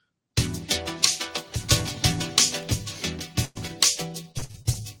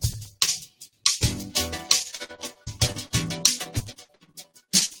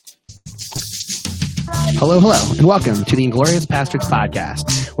Hello, and welcome to the Inglorious Pastors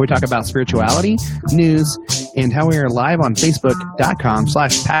Podcast, where we talk about spirituality, news, and how we are live on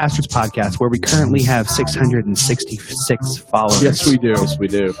Facebook.com/Pastors Podcast, where we currently have 666 followers. Yes, we do. Yes, we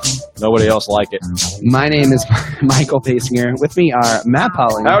do. Nobody else like it. My name is Michael Pasinger. With me are Matt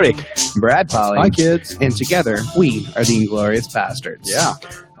Polly. Howdy. Brad Polly. Hi, kids. And together, we are the Inglorious Pastors. Yeah.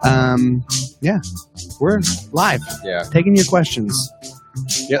 We're live. Yeah. Taking your questions.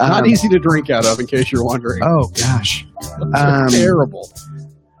 Yeah, not easy to drink out of, in case you're wondering. Oh, gosh. Terrible.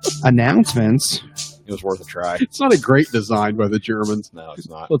 Announcements. It was worth a try. It's not a great design by the Germans. No, it's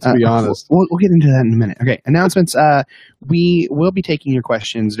not. Let's be honest. We'll get into that in a minute. Okay, announcements. We will be taking your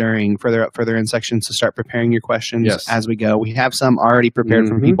questions during further in sections to start preparing your questions as we go. We have some already prepared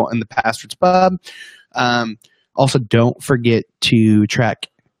from people in the Pastor's Pub. Also, don't forget to track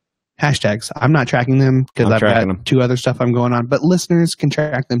hashtags. I'm not tracking them because I've got two other stuff I'm going on, but listeners can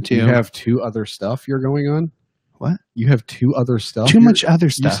track them too. You have two other stuff you're going on? What? You have two other stuff? Too much other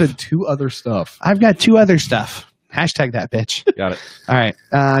stuff. You said two other stuff. I've got two other stuff. Hashtag that, bitch. Got it. All right.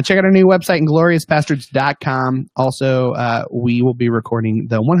 Check out our new website, ingloriouspastards.com. Also, we will be recording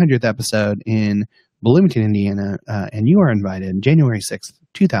the 100th episode in Bloomington, Indiana, and you are invited January 6th,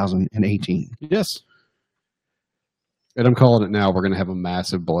 2018. Yes. And I'm calling it now. We're going to have a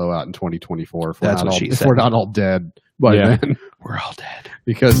massive blowout in 2024 if we're not all dead by then. We're all dead.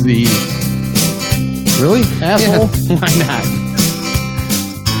 Because the... Really? Asshole? Yeah. Why not?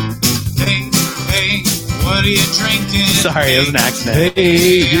 Hey, what are you drinking? Sorry, it was an accident.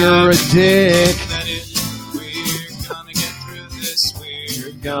 Hey, you're a dick. We're gonna get through this.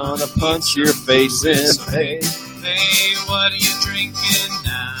 We're Gonna punch your face in. Hey, what are you drinking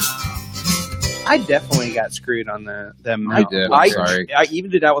now? I definitely got screwed on them. I did. I'm sorry. I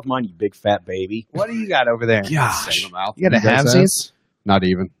even did that with mine, you big fat baby. What do you got over there? Gosh. You got a halvesies? Not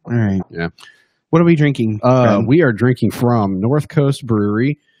even. All right. Yeah. What are we drinking? We are drinking from North Coast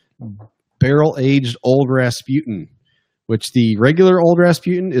Brewery, barrel-aged Old Rasputin, which the regular Old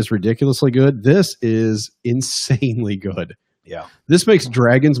Rasputin is ridiculously good. This is insanely good. Yeah. This makes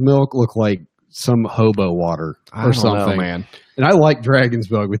Dragon's Milk look like some hobo water or something. Know, man. And I like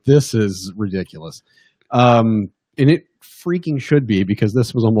Dragon's Milk, but this is ridiculous. And it freaking should be, because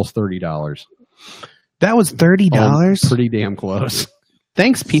this was almost $30. That was $30? Pretty damn close.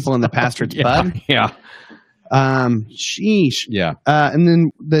 Thanks, people in the Pastor's Pub. Yeah. Sheesh. Yeah. And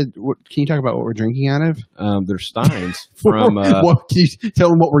then can you talk about what we're drinking out of? There's Steins from... What, can you tell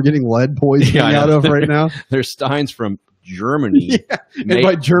them what we're getting lead poisoning out of right now? There's Steins from Germany. Yeah. And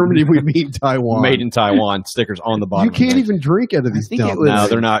by Germany, we mean Taiwan. Made in Taiwan. Stickers on the bottom. You can't even drink out of these dumb. No,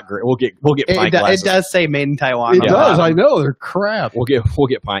 they're not great. We'll get pint glasses. It does say made in Taiwan. It does. I know. They're crap. We'll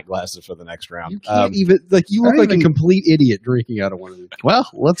get pint glasses for the next round. You can't even, you look like a complete idiot drinking out of one of these. Well,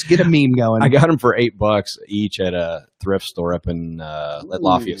 let's get a meme going. I got them for $8 each at a thrift store up in at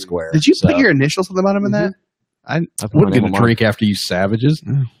Lafayette Square. Did you put your initials at the bottom of that? I wouldn't get a drink after you savages.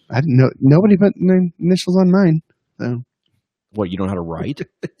 I didn't know. Nobody put their initials on mine. So. What, you don't know how to write?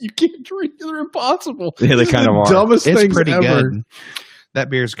 You can't drink. They're impossible. Yeah, they kind of are. Dumbest it's things pretty ever. good. That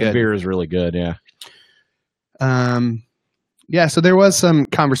beer's good. The beer is really good, yeah. Yeah, so there was some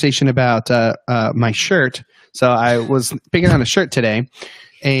conversation about my shirt. So I was picking on a shirt today,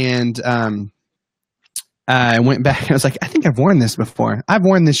 and I went back and I was like, I think I've worn this before. I've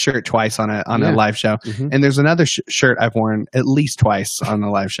worn this shirt twice on a live show, and there's another shirt I've worn at least twice on the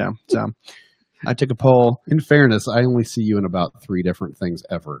live show. So I took a poll. In fairness, I only see you in about 3 different things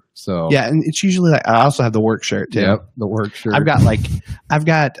ever. So yeah, and it's usually like I also have the work shirt too. Yep, the work shirt. I've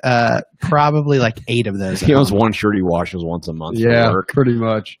got probably like 8 of those. He owns one shirt he washes once a month. Yeah, for work. pretty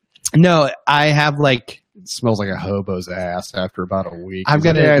much. No, I have like it smells like a hobo's ass after about a week.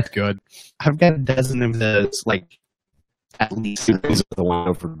 It's good. I've got a dozen of those, like at least. The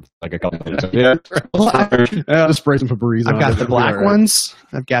one for like a couple minutes. Yeah, just spray some Febreze. I've got the black ones.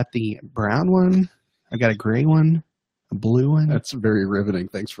 I've got the brown one. I've got a gray one, a blue one. That's very riveting.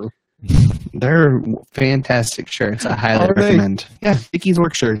 Thanks for. They're fantastic shirts. I highly recommend. Yeah, Dickies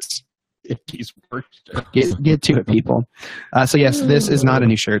work shirts. Dickies work shirts. Get to it, people. So yes, this is not a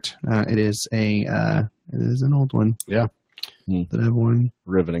new shirt. It is an old one. Yeah. That I've worn.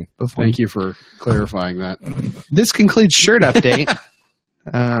 Riveting. Before. Thank you for clarifying that. This concludes shirt update.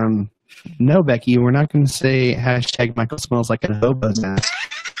 No, Becky, we're not going to say hashtag Michael smells like a hobo's ass.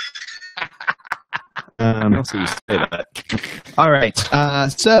 I don't see you say that. All right.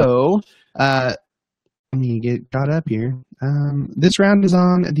 So let me get caught up here. This round is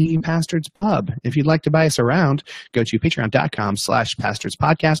on the Pastor's Pub. If you'd like to buy us a round, go to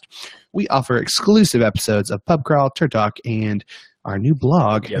patreon.com/pastorspodcast. We offer exclusive episodes of Pub Crawl, Turd Talk, and our new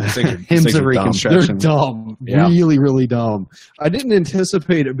blog, Yeah, these things are Hymns of dumb. Reconstruction. They're dumb. Yeah. Really, really dumb. I didn't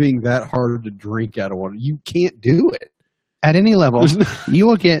anticipate it being that hard to drink out of one. You can't do it. At any level, There's no- you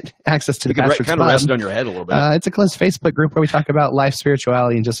will get access to You the can Pastor's kind of Pub. rest it on your head a little bit. It's a closed Facebook group where we talk about life,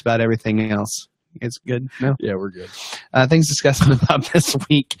 spirituality, and just about everything else. It's good. No Yeah, we're good. things discussed in the pub this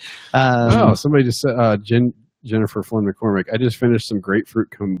week. Oh, somebody just said, Jennifer Flynn McCormick, I just finished some grapefruit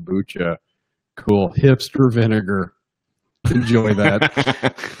kombucha. Cool. Hipster vinegar. Enjoy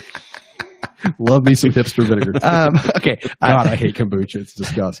that. Love me some hipster vinegar. Okay. God, I hate kombucha. It's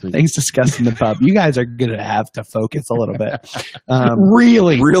disgusting. Things discussed in the pub. You guys are gonna have to focus a little bit.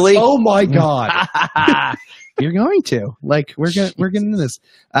 Really? Really? Oh my God. You're going to we're getting into this.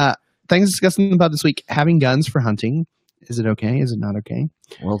 Things discussed in the pub this week. Having guns for hunting. Is it okay? Is it not okay?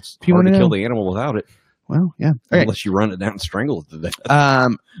 Well, it's If you hard to wanna kill know- the animal without it, Well, yeah. Okay. unless you run it down and strangle it to death.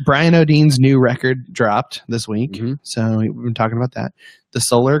 Brian O'Dean's new record dropped this week, Mhm. so we've been talking about that. The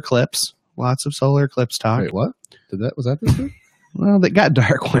solar eclipse. Lots of solar eclipse talk. Wait, what? Was that this week? Well, it got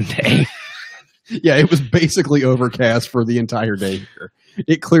dark one day. Yeah, it was basically overcast for the entire day here.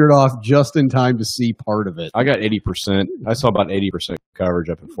 It cleared off just in time to see part of it. I got 80%. I saw about 80% coverage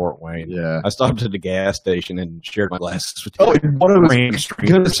up in Fort Wayne. Yeah. I stopped at the gas station and shared my glasses with you. Oh, and what I was Mainstream.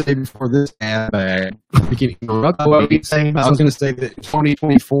 going to say before this ad bag, we can interrupt What were me. you saying I was going to say that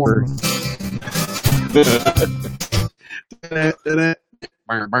 2024.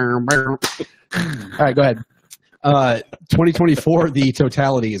 All right, go ahead. 2024, the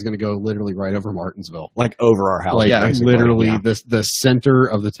totality is going to go literally right over Martinsville. Like over our house. Like basically. literally Yeah. the center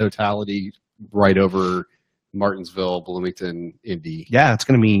of the totality right over Martinsville, Bloomington, Indy. Yeah, it's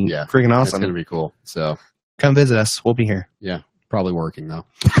going to be Yeah. freaking That's awesome. going to be cool. So Come visit us. We'll be here. probably working though.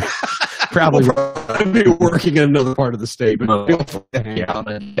 Probably. I'd be working in another part of the state, but feel free to hang out.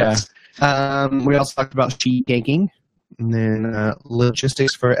 Yeah. We also talked about sheet caking, and then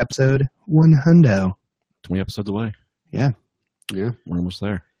logistics for episode 100. 20 episodes away. Yeah. We're almost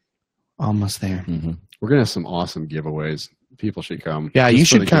there. Almost there. Mm-hmm. We're gonna have some awesome giveaways. People should come. Yeah, Just you for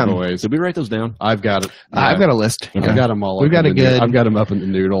should the come. Giveaways. Did we write those down? I've got it. I've got a list. I've got them all. We've up got in a the noodle. good- I've got them up in the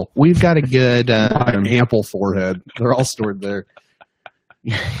noodle. We've got a good. An ample forehead. They're all stored there.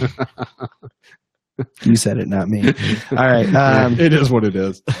 You said it, not me. All right. It is what it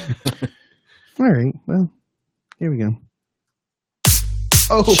is. All right. Well, here we go.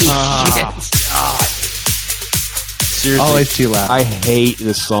 Oh, Seriously. Always too loud. I hate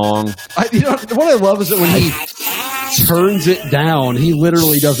this song. what I love is that when he turns it down, he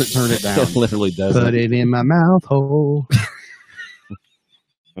literally doesn't turn it down. It literally does. Put it in my mouth hole.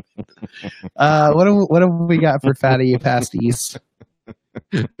 What have we got for fatty pasties?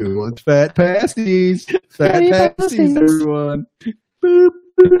 Who wants fat pasties? Fat Fatty pasties, pasties. everyone.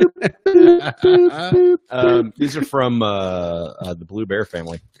 These are from the Blue Bear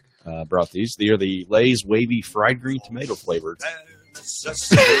family. Brought these. They are the Lay's wavy fried green tomato flavored.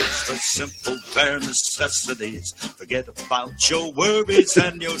 Necessities, the simple bare necessities. Forget about your worries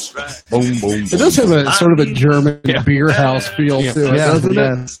and your strife. Boom, boom, It does have a sort of a German beer house feel to it, doesn't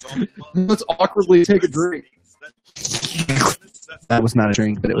yeah. it? Let's awkwardly take a drink. That was not a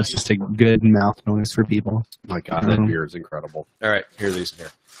drink, but it was just a good mouth noise for people. My God, that beer is incredible. All right, here are these.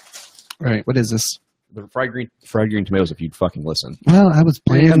 Here. All right. What is this? The fried green tomatoes. If you'd fucking listen. Well, I was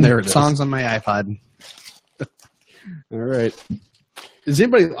playing And there it is. songs on my iPod. All right. Is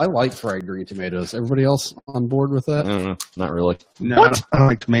anybody? I like fried green tomatoes. Everybody else on board with I that? don't know. Not really. No, I don't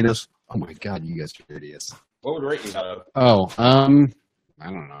like tomatoes. Oh my God, you guys are idiots. What would rate these out of? Oh, I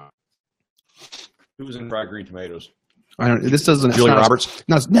don't know. Who was in fried green tomatoes? I don't. This doesn't. Julia it's not- Roberts.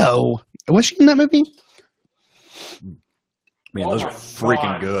 No. Was she in that movie? Man, those are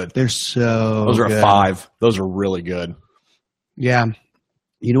freaking good. They're so. Those are good. a 5. Those are really good. Yeah.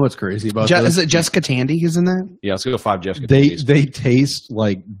 You know what's crazy about Is this? it Jessica Tandy who's in that? Yeah, let's go 5 Jessica. They Tandy's. they taste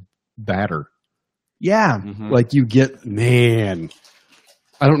like batter. Yeah. Mhm. Like you get, man.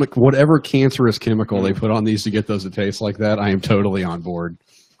 I don't know, whatever cancerous chemical they put on these to get those to taste like that. I am totally on board.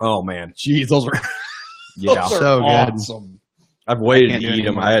 Oh man, Jeez, those are yeah. So good. awesome. I've waited can't to do eat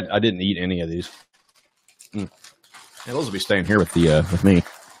them. anymore. I didn't eat any of these. Yeah, those will be staying here with the with me.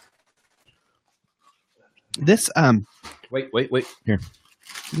 This Wait. Here.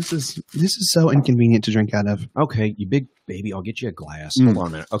 this is so inconvenient to drink out of. Okay, you big baby. I'll get you a glass. Mm. Hold on a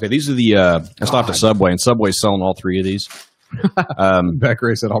minute. Okay, these are the. I stopped at Subway, and Subway's selling all 3 of these.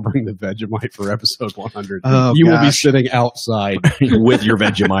 Becker said, I'll bring the Vegemite for episode 100. Oh, you will be gosh. sitting outside. with your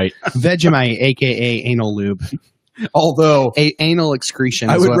Vegemite. Vegemite, aka anal lube. Although anal excretion.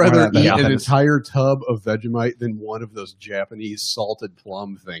 I is would what- rather what that eat happens. an entire tub of Vegemite than one of those Japanese salted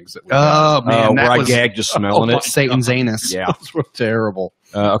plum things that we got. Oh man, where that I was gagged just smelling it. Satan's anus. Yeah. Those were terrible.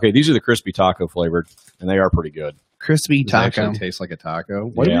 Okay, these are the crispy taco flavored, and they are pretty good. Crispy Does it taco. actually taste like a taco.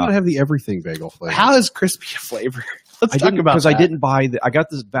 Why do we Yeah. not have the everything bagel flavor? How is crispy a flavor? Let's talk about because that. I didn't buy the. I got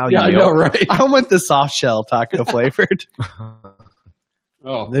this value. Yeah, I meal. know, right? I want the soft shell taco flavored.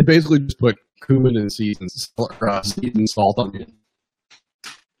 Oh, they basically just put cumin and seasoned salt on it.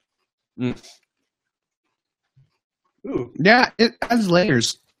 Ooh. Yeah, it has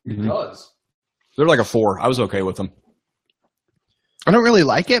layers. It does. They're like a 4. I was okay with them. I don't really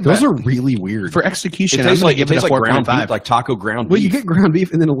like it, Those but are really weird. for execution, It I'm tastes going like to give it a ground 4.5. beef, like taco ground well, beef. you get ground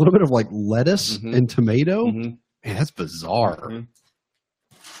beef and then a little bit of like lettuce Mhm. and tomato. Mhm. Man, that's bizarre. Mhm.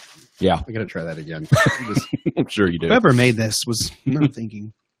 Yeah, I gotta try that again. I'm sure you do. Whoever made this was not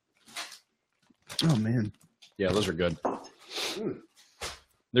thinking. Oh man, Yeah, those are good.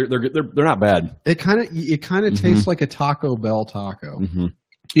 They're good. They're not bad. It kind of tastes like a Taco Bell taco. Mm-hmm.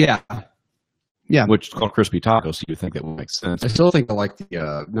 yeah. Which is called crispy tacos, so you would think that would make sense. I still think I like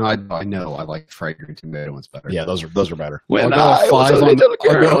the. No, I know I like fried green tomato ones better. Yeah, those are better. I'll go a 5 on.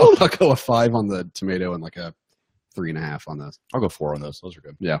 I'll go a 5 on the tomato and like a 3.5 on those. I'll go 4 on those. Those are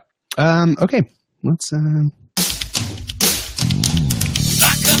good. Yeah. Okay, let's. Lock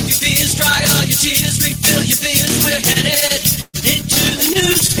up your fears, dry all your tears, refill your beers. We're headed into the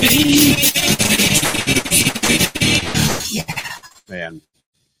news feed. Man,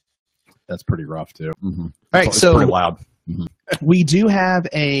 that's pretty rough too. Mm-hmm. All right, It's so pretty loud. we do have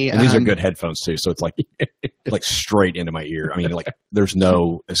a. And these are good headphones too, so it's like straight into my ear. I mean, like there's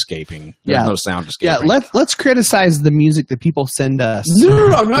no escaping. There's no sound escaping. Yeah, let's criticize the music that people send us. No,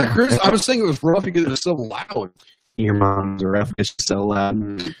 I'm not Chris. I was saying it was rough because it was so loud. Your mom's a rough because she's so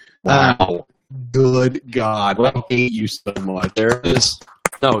loud. Wow. Good God. I hate you so much. There it is.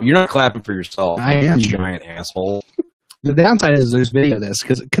 No, you're not clapping for yourself. I am. You giant asshole. The downside is there's video of this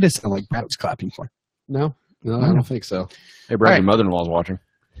because it could have sounded like Brad was clapping for. No, I don't think so. Hey, Brad, All right. your mother-in-law's watching.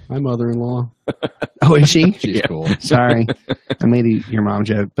 My mother-in-law. Oh, is she? She's cool. Sorry, I made your mom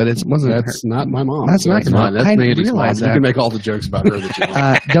joke, but it wasn't. That's not my mom. That's not your mom. mine. That's I Mandy's mom. realize You that. can make all the jokes about her that you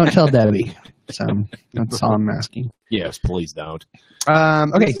want. Don't tell Debbie. So that's all I'm asking. Yes, please don't.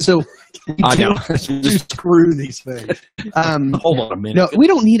 Okay, so I know. Screw these things. Hold on a minute. no, we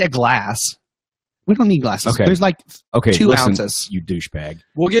don't need a glass. We don't need glasses. Okay. There's like Okay, 2 listen, ounces. you douchebag.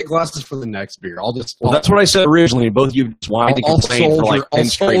 We'll get glasses for the next beer. I'll just. Well, that's what I said originally. Both of you just wanted to complain for like 10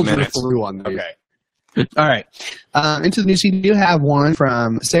 straight minutes. through on these. Okay. All right. Into the news, you do have one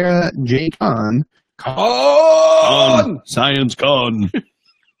from Sarah J. Kahn. Science con.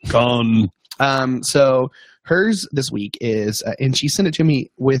 So hers this week is, and she sent it to me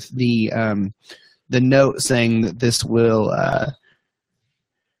with the note saying that this will.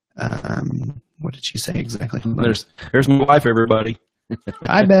 What did she say exactly? There's my wife, everybody.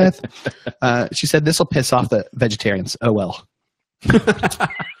 Hi, Beth. She said this will piss off the vegetarians. Oh well.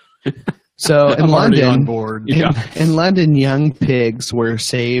 So in I'm already on London, board. in London, young pigs were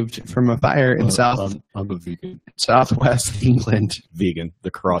saved from a fire in I'm a vegan. southwest England. Vegan, the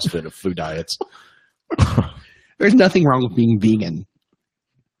CrossFit of food diets. There's nothing wrong with being vegan.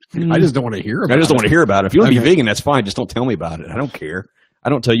 I just don't want to hear about it. I just don't want to hear about it. If you want to Okay. be vegan, that's fine. Just don't tell me about it. I don't care. I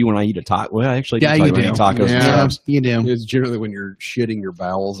don't tell you when I eat a taco. Well, I actually Yeah, tell you when I do. eat tacos and Yeah, stuff. you do. It's generally when you're shitting your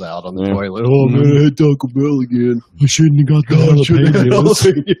bowels out on the Yeah. toilet. Oh, man, I had Taco Bell again. I shouldn't have got the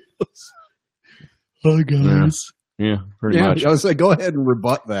jalapenos. Hi, guys. Yeah, pretty Yeah, much. I was like, go ahead and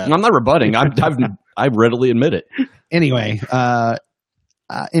rebut that. I'm not rebutting. I readily admit it. Anyway,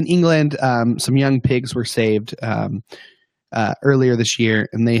 in England, some young pigs were saved earlier this year,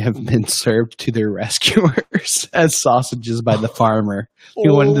 and they have been served to their rescuers as sausages by the farmer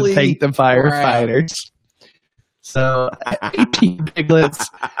who wanted to Holy thank the firefighters. So 18 piglets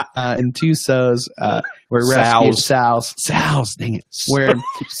and 2 sows were rescued. Sows, dang it. Were,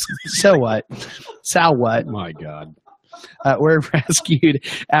 so what? Sow what? My God. Were rescued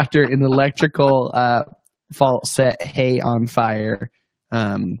after an electrical fault set hay on fire.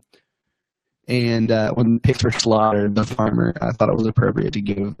 And when the pigs were slaughtered, the farmer thought it was appropriate to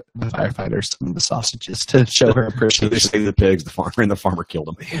give the firefighters some of the sausages to show her So they appreciation. saved the pigs, the farmer, and the farmer killed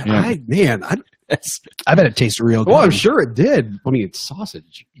them. I bet it tastes real good. Well, I'm sure it did. I mean, it's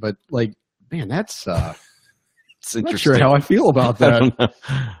sausage, but like, man, that's It's I'm not interesting. sure how I feel about I that. don't know.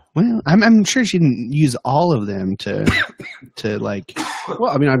 Well, I'm sure she didn't use all of them to like.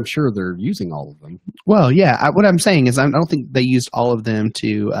 Well, I mean, I'm sure they're using all of them. Well, yeah. What I'm saying is, I don't think they used all of them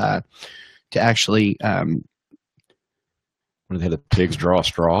to actually When they had the pigs draw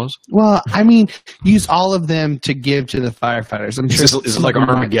straws? Well, I mean, use all of them to give to the firefighters. I'm sure. Is it like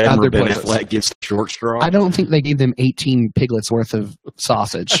Armageddon where Ben Affleck gets short straw? I don't think they gave them 18 piglets worth of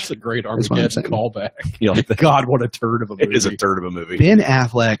sausage. That's a great That's what I'm Armageddon saying. callback. You know, God, what a turd of a movie. it is a third of a movie. Ben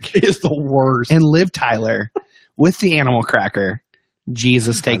Affleck It is the worst. and Liv Tyler with the animal cracker.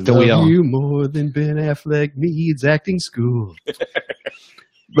 Jesus, take the I love wheel. you more than Ben Affleck needs acting school.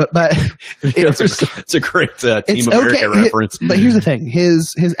 But It's a great Team It's America okay. reference. But here's the thing: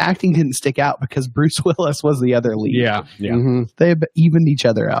 his acting didn't stick out because Bruce Willis was the other lead. Yeah. Mhm. They evened each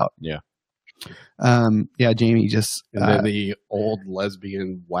other out. Yeah. Jamie just And then the old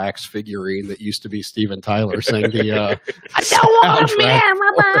lesbian wax figurine that used to be Steven Tyler sang the I don't want to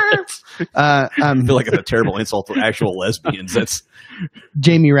be I feel like it's a terrible insult to actual lesbians. That's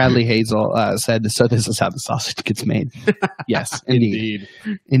Jamie Radley Hazel said, "So this is how the sausage gets made." Yes, indeed.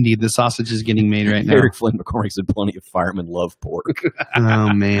 The sausage is getting made right now. Eric Flynn McCormick said plenty of firemen love pork.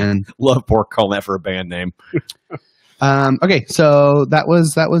 Oh man. Love pork, calling that for a band name. Okay, so that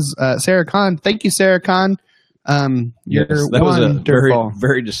was Sarah Khan. Thank you, Sarah Khan. You're that was a very, wonderful.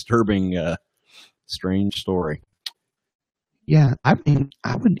 very disturbing, strange story. Yeah, I mean,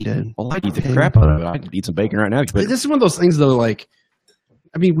 I would eat it. Well, I'd eat the crap out of it. I'd eat some bacon right now. But this is one of those things, though. Like,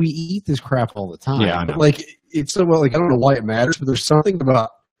 I mean, we eat this crap all the time. Yeah, I know. But, like, it's so well. Like, I don't know why it matters, but there's something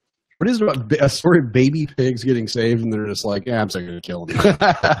about what is it about a story of baby pigs getting saved, and they're just like, "Yeah, I'm still going to kill them."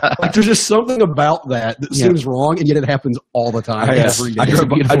 Like, there's just something about that seems wrong, and yet it happens all the time. Every day. I drove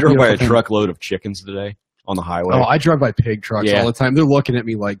by a beautiful thing. truckload of chickens today on the highway. Oh, I drive by pig trucks Yeah. all the time. They're looking at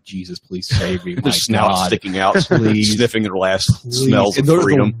me like, Jesus, please save me. Their My snouts God. sticking out, Please. sniffing their last Please. smells of And they're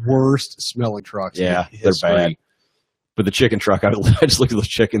freedom. the worst smelling trucks. Yeah, in they're history. bad. But the chicken truck, I just looked at those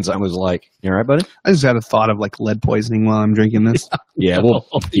chickens. I was like, "You all right, buddy?" I just had a thought of like lead poisoning while I'm drinking this. Yeah, well,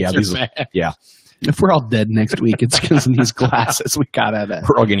 These are these bad. If we're all dead next week, it's because of these glasses we got out of.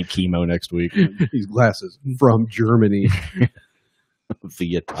 we're all getting chemo next week These glasses from Germany.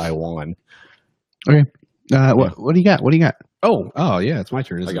 via Taiwan. Okay. What do you got? What do you got? Oh, yeah, it's my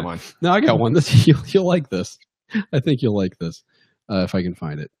turn. I Isn't got it? mine. No, I got one. You'll like this. I think you'll like this if I can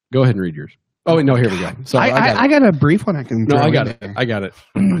find it. Go ahead and read yours. Oh, wait, no, here we go. So I got a brief one I can. No, throw I got in it. there. I got it.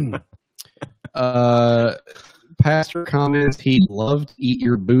 Pastor comments he'd love to eat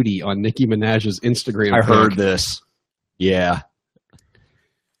your booty on Nicki Minaj's Instagram. I heard page. this. Yeah.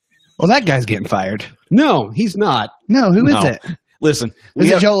 Well, that guy's getting fired. No, he's not. No, who is No. it? Listen,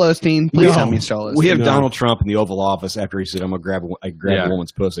 Is it Joel Osteen? Please No. tell me it's Joel Osteen. we have No. Donald Trump in the Oval Office after he said, "I'm gonna grab a Yeah.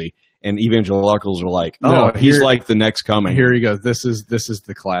 woman's pussy," and evangelicals are like, "Oh, No, he's here- like the next coming." Here you go. This is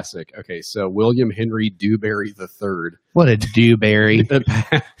the classic. Okay, so William Henry Dewberry III, What a dewberry.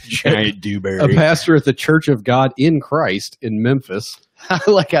 Giant a dewberry. pastor at the Church of God in Christ in Memphis, I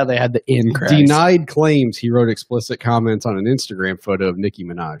like how they had the in Christ. denied claims he wrote explicit comments on an Instagram photo of Nicki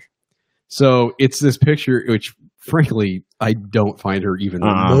Minaj. So it's this picture, which frankly I don't find her even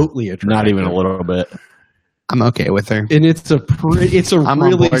remotely attractive. Not even a little bit. I'm okay with her. And it's a I'm on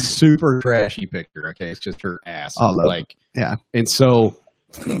really board. super trashy picture. Okay, it's just her ass. All over. Like, Yeah. and so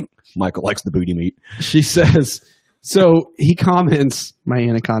Michael likes the booty meat. she says. So he comments. My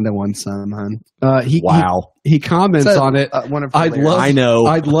anaconda won some, hon. Wow. He comments So, on it. one of her I'd lyrics. love. I know.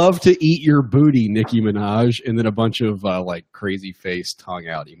 I'd love to eat your booty, Nicki Minaj, and then a bunch of like crazy face tongue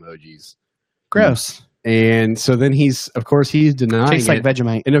out emojis. Gross. And so then he's denying Tastes it. like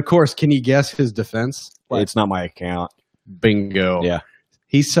Vegemite. And of course, can you guess his defense? It's not my account. Bingo. Yeah.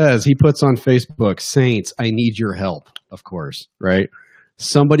 He says, he puts on Facebook, "Saints, I need your help." Of course, right?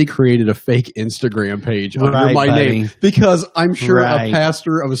 Somebody created a fake Instagram page under Right, my buddy. name because I'm sure Right. a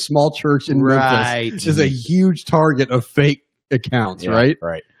pastor of a small church in Right. Memphis is a huge target of fake accounts, Yeah, right?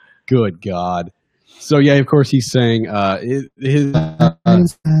 Right. Good God. So yeah, of course he's saying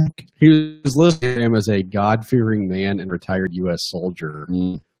he was listed him as a God-fearing man and retired U.S. soldier,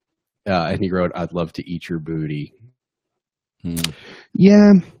 and he wrote, "I'd love to eat your booty."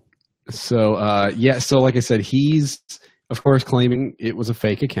 Yeah. So so like I said, he's of course claiming it was a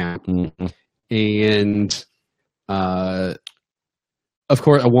fake account, and of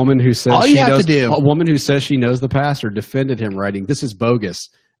course a woman who says All you have to do- a woman who says she knows the pastor defended him, writing, "This is bogus.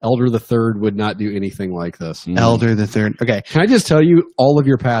 Elder the Third would not do anything like this." Elder the Third. Okay. Can I just tell you, all of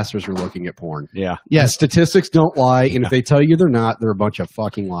your pastors are looking at porn. Yeah. The Yes. statistics don't lie, and if they tell you they're not, they're a bunch of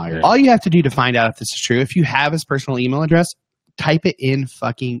fucking liars. All you have to do to find out if this is true, if you have his personal email address, type it in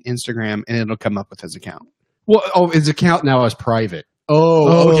fucking Instagram and it'll come up with his account. Well, his account now is private.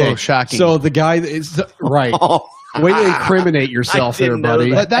 Oh, okay. Shocking. So the guy that is right. Oh, Way to incriminate yourself I there, didn't know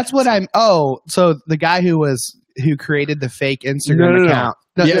buddy. But that's what I'm. So the guy who created the fake Instagram No. account.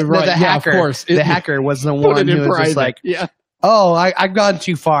 The Yeah, right. The Yeah, of hacker. course. The hacker was the Put one it in who was just private. like, yeah. Oh, I've gone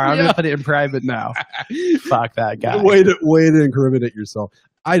too far. I'm going to put it in private now. Fuck that guy. Way to incriminate yourself.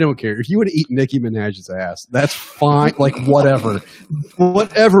 I don't care. If you want to eat Nicki Minaj's ass, that's fine. Like, whatever.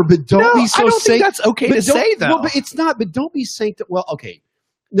 But don't be so I don't saying think that's okay to say, though. Well, but it's not. But don't be saying that. Well, okay.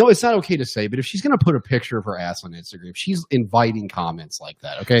 No, it's not okay to say. But if she's going to put a picture of her ass on Instagram, she's inviting comments like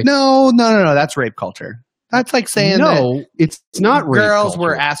that. Okay. No. That's rape culture. That's like saying that it's not rape girls culture.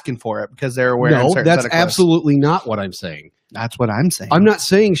 were asking for it because they were wearing certain that's set of clothes. absolutely not what I'm saying. That's what I'm saying. I'm not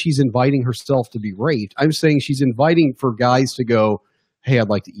saying she's inviting herself to be raped. I'm saying she's inviting for guys to go, hey, I'd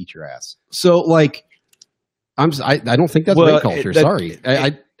like to eat your ass. So, like, I don't think that's rape culture. Sorry.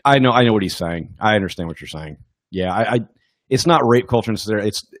 I know what he's saying. I understand what you're saying. Yeah, it's not rape culture necessarily.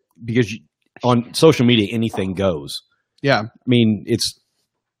 It's because on social media, anything goes. Yeah. I mean, it's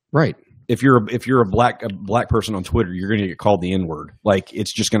right. If you're a black person on Twitter, you're going to get called the N-word. Like,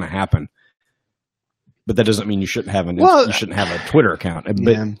 it's just going to happen. But that doesn't mean you shouldn't have a Twitter account.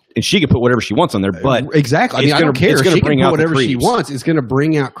 But and she can put whatever she wants on there. But exactly, I mean, I don't care. It's going to bring out whatever she wants. It's going to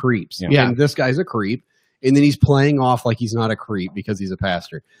bring out creeps. Yeah. And this guy's a creep, and then he's playing off like he's not a creep because he's a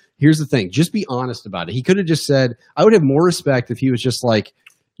pastor. Here's the thing: just be honest about it. He could have just said, "I would have more respect if he was just like,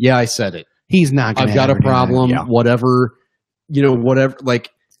 yeah, I said it. He's not. I've got a problem. Whatever, whatever." Like,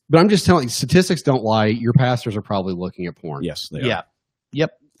 but I'm just telling you, statistics don't lie. Your pastors are probably looking at porn. Yes, they are. Yeah.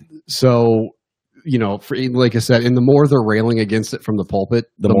 Yep. So. Like I said, and the more they're railing against it from the pulpit,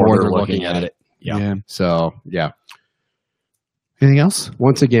 the more they're looking at it. Yeah. So, yeah. Anything else?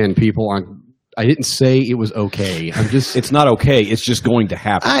 Once again, people, I didn't say it was okay. It's not okay. It's just going to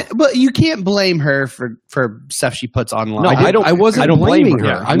happen. But you can't blame her for stuff she puts online. No, I don't blaming blame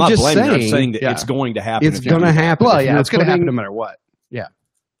her. I'm not just blaming her. I'm saying that it's going to happen. It's going to happen. Well, yeah, it's going to happen no matter what. Yeah.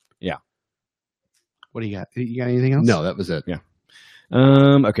 Yeah. What do you got? You got anything else? No, that was it. Yeah.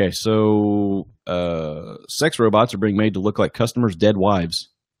 Okay, so sex robots are being made to look like customers' dead wives.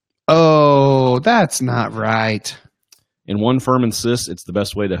 Oh, that's not right. And one firm insists it's the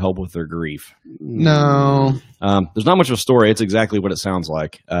best way to help with their grief. No. There's not much of a story. It's exactly what it sounds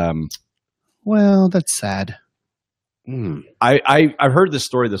like. Well, that's sad. I've heard this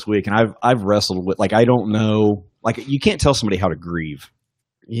story this week, and I've wrestled with, like, I don't know. Like, you can't tell somebody how to grieve.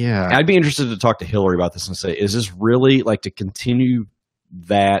 Yeah. I'd be interested to talk to Hillary about this and say, is this really, like, to continue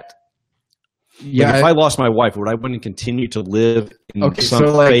that? Yeah. Like, if I lost my wife, would I want to continue to live in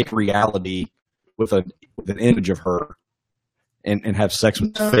fake reality with an image of her and have sex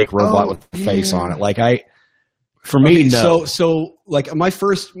with a fake robot with a face on it? Like, no. So like my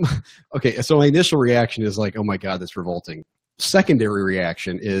initial reaction is like, oh my God, that's revolting. Secondary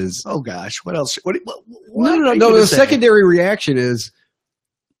reaction is, oh gosh, what else? No. The secondary reaction is,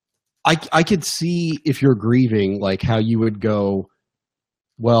 I could see if you're grieving, like how you would go,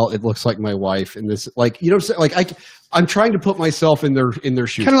 well, it looks like my wife and this, like, like I'm trying to put myself in their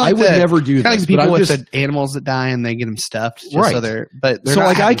shoes. Kind of like I would never do kind this. Like people with the animals that die and they get them stuffed, just right? So they're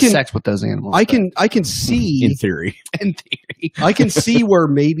not having sex with those animals. I can see in theory. I can see where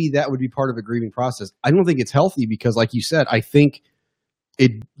maybe that would be part of the grieving process. I don't think it's healthy because, like you said, I think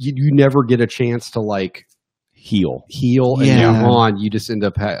you never get a chance to like heal and move on. You just end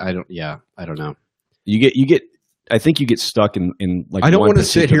up I don't know. I think you get stuck in like, I don't want to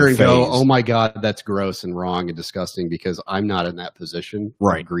sit here and go, oh my God, that's gross and wrong and disgusting, because I'm not in that position.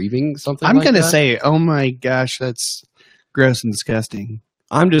 Right. Grieving something. I'm like going to that. say, oh my gosh, that's gross and disgusting.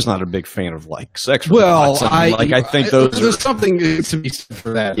 I'm just not a big fan of like sex. Well, I think there's something to be said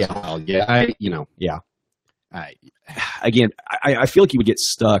for that. Yeah. Again, I feel like you would get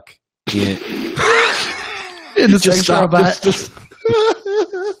stuck in the sex robot.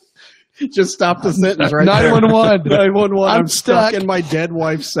 Just stop the sentence right 911. 911. I'm stuck in my dead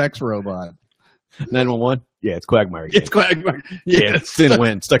wife's sex robot. 911. Yeah, it's Quagmire. Again. It's Quagmire. Yeah, it's in a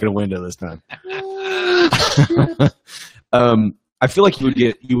wind, stuck in a window this time. I feel like you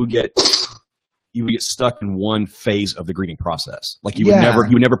would get stuck in one phase of the grieving process. Like you would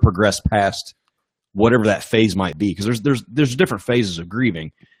never progress past whatever that phase might be, because there's different phases of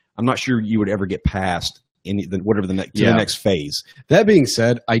grieving. I'm not sure you would ever get past the next phase. That being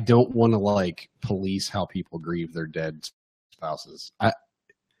said, I don't want to like police how people grieve their dead spouses. I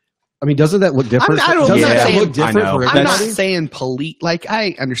mean, doesn't that look different? I'm not saying saying police. Like,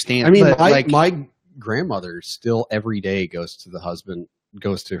 I understand. I mean, but my grandmother still every day goes to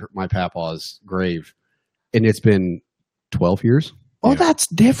my papa's grave, and it's been 12 years. Oh, that's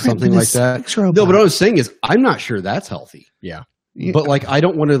different. Something like that. No, but what I was saying is, I'm not sure that's healthy. Yeah. But like, I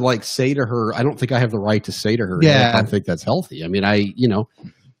don't want to like say to her, I don't think I have the right to say to her, I don't think that's healthy. I mean,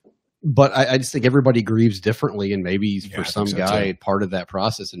 but I just think everybody grieves differently, and maybe for some guy, part of that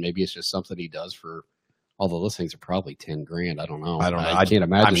process, and maybe it's just something he does for Although those things are probably $10,000. I don't know. I don't know. I can't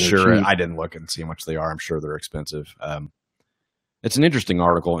imagine. I'm sure. I didn't look and see how much they are. I'm sure they're expensive. It's an interesting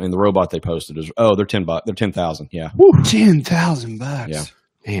article, and the robot they posted is they're $10. They're 10,000. Yeah, $10,000. Yeah,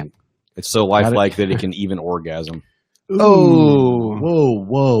 man, it's so lifelike that it can even orgasm. Oh,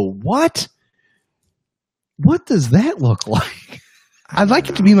 whoa! What does that look like? I'd like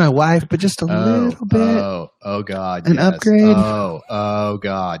it to be my wife, but just a little bit. Oh God! An upgrade. Oh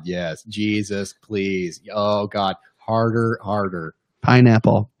God! Yes, Jesus, please! Oh God! Harder!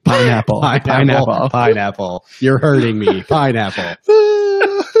 Pineapple. You're hurting me. Pineapple.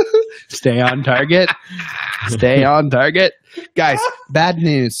 Stay on target. Guys, bad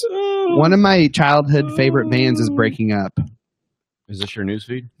news. One of my childhood favorite bands is breaking up. Is this your news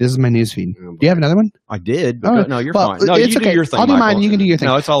feed? This is my news feed. Do you have another one? I did. But no, you're fine. No, it's you okay. do your thing. I'll do Michael. mine. You can do your thing.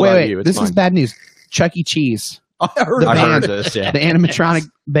 No, it's all about you. It's this is bad news. Chuck E. Cheese. I heard this. Yeah. The animatronic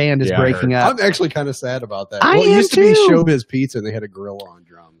band is breaking up. I'm actually kind of sad about that. I it am used to too. be Showbiz Pizza, and they had a gorilla on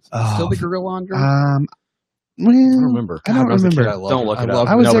drums. Still the gorilla on drums? Well, I don't remember. I don't remember. Don't look it up.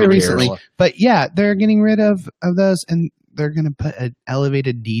 I was there Nobody recently. cares. But yeah, they're getting rid of those, and they're going to put an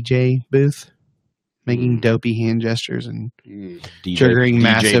elevated DJ booth, making dopey hand gestures and triggering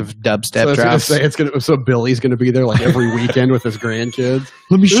massive dubstep drops. So Billy's going to be there like every weekend with his grandkids.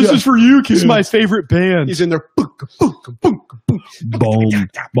 Let me show. This is for you, kids. This is my favorite band. He's in there. Boom, boom, boom.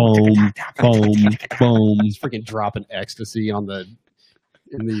 He's freaking dropping ecstasy in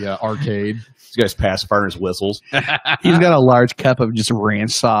the arcade. This guy's pacifier his whistles. He's got a large cup of just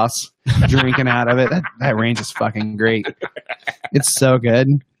ranch sauce, drinking out of it. That ranch is fucking great. It's so good.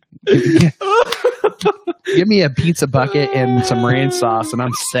 Give me a pizza bucket and some ranch sauce, and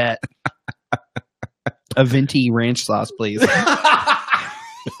I'm set. A venti ranch sauce, please.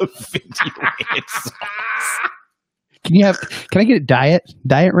 Venti ranch sauce. Can I get diet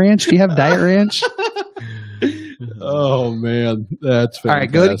ranch? Do you have diet ranch? Oh man, that's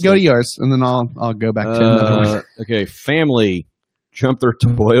fantastic. All right. Go to yours, and then I'll go back to another one. Okay, family jumped their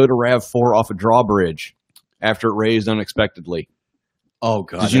Toyota RAV4 off a drawbridge after it raised unexpectedly. Oh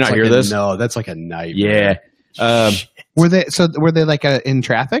God! Did you not hear this? No, that's like a nightmare. Yeah. Were they like in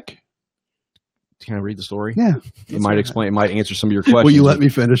traffic? Can I read the story? Yeah. It might explain. It might answer some of your questions. Will you let me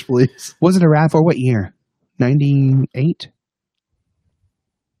finish, please? Was it a RAV4? What year? 98?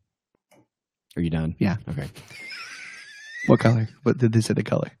 Are you done? Yeah. Okay. What color? What did they say the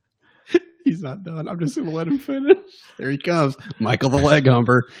color? He's not done. I'm just going to let him finish. There he comes. Michael the leg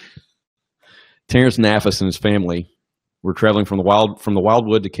humper. Terrence Nafis and his family were traveling from the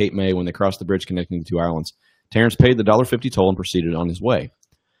Wildwood to Cape May when they crossed the bridge connecting the two islands. Terrence paid the $1.50 toll and proceeded on his way.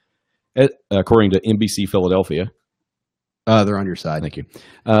 According to NBC Philadelphia. They're on your side. Thank you.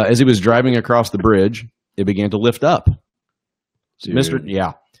 As he was driving across the bridge, it began to lift up.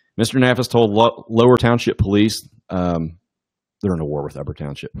 Mr. Nafis told Lower Township Police, they're in a war with Upper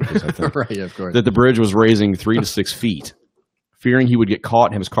Township, I think, right, of course, that the bridge was raising 3 to 6 feet. Fearing he would get caught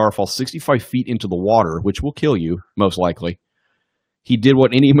and have his car fall 65 feet into the water, which will kill you, most likely, he did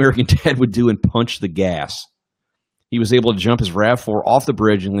what any American dad would do and punch the gas. He was able to jump his RAV4 off the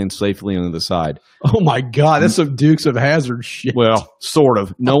bridge and land safely on the side. Oh, my God. That's some Dukes of Hazzard shit. Well, sort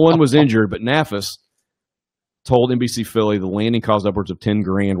of. No one was injured, but Nafis told NBC Philly the landing caused upwards of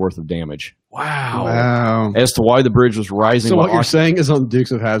 $10,000 worth of damage. Wow. As to why the bridge was rising. So what you're saying is on Dukes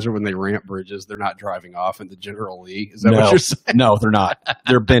of Hazzard, when they ramp bridges, they're not driving off into General Lee? Is that what you're saying? No, they're not.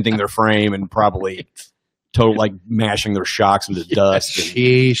 They're bending their frame and probably mashing their shocks into dust.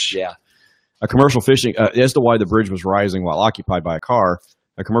 Sheesh. Yeah. A commercial fishing, as to why the bridge was rising while occupied by a car,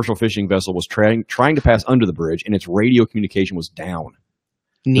 a commercial fishing vessel was trying to pass under the bridge, and its radio communication was down.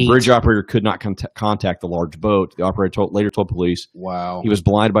 Neat. The bridge operator could not contact the large boat. The operator later told police wow. He was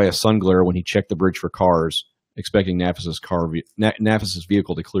blinded by a sun glare when he checked the bridge for cars, expecting Nafis's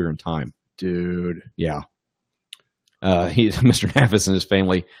vehicle to clear in time. Dude. Yeah. Mr. Nafis and his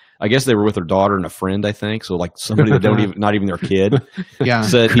family, I guess they were with their daughter and a friend, I think. So like somebody that not even their kid. Yeah.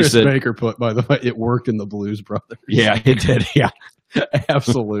 Chris Baker put, by the way, it worked in the Blues Brothers. Yeah, it did. Yeah.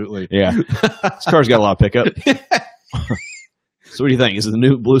 Absolutely. Yeah. This car's got a lot of pickup. So what do you think? Is it the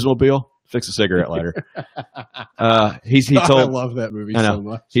new Bluesmobile? Fix a cigarette lighter. He told. I love that movie so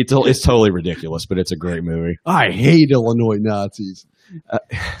much. It's totally ridiculous, but it's a great movie. I hate Illinois Nazis.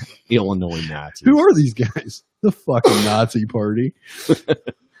 Illinois Nazis. Who are these guys? The fucking Nazi party.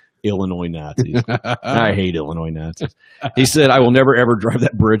 Illinois Nazis. I hate Illinois Nazis. He said, I will never, ever drive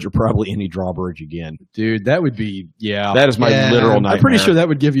that bridge or probably any drawbridge again. Dude, that would be, That is my literal nightmare. I'm pretty sure that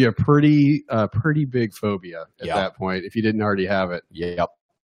would give you a pretty big phobia at that point if you didn't already have it. Yep.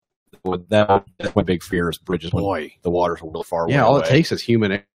 that's my big fear is bridges when the water's real far away. Yeah, all it takes is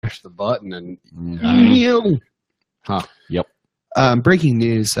human air, push the button, and Yep. Breaking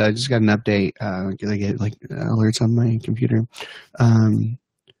news. I just got an update. I get alerts on my computer.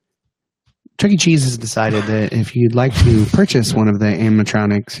 Chuck E. Cheese has decided that if you'd like to purchase one of the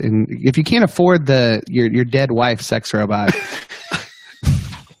animatronics, and if you can't afford your dead wife's sex robot,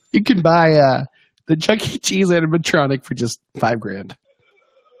 you can buy the Chuck E. Cheese animatronic for just $5,000.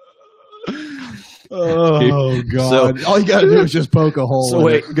 oh god! So, all you gotta do is just poke a hole. So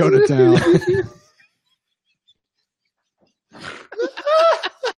wait, go to town.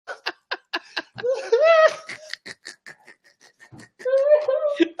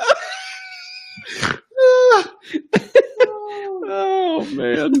 Oh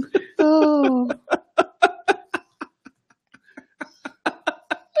man! Oh.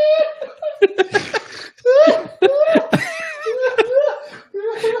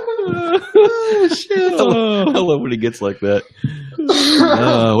 Oh shit! I love when he gets like that.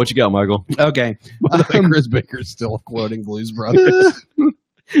 What you got, Michael? Okay, Chris Baker's still quoting Blues Brothers.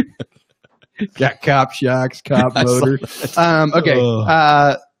 Got cop shocks, cop motor.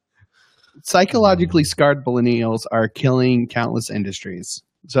 Okay. Psychologically scarred millennials are killing countless industries.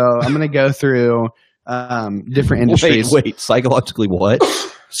 So I'm going to go through different industries. Wait, psychologically what?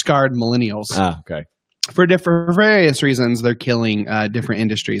 Scarred millennials. Ah, okay. For various reasons, they're killing different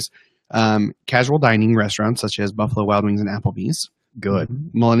industries. Casual dining restaurants such as Buffalo Wild Wings and Applebee's. Good.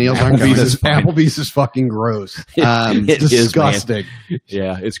 Millennials aren't going. Applebee's is fucking gross. It's disgusting.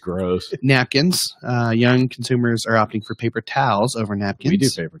 Yeah, it's gross. Napkins. Young consumers are opting for paper towels over napkins. We do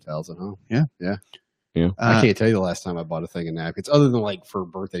paper towels at home. Yeah. I can't tell you the last time I bought a thing of napkins, other than like for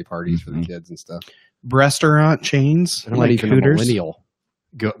birthday parties for the kids and stuff. Restaurant chains I'm like not even Hooters. a millennial.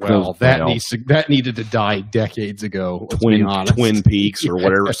 Well, that needed to die decades ago. Twin Peaks or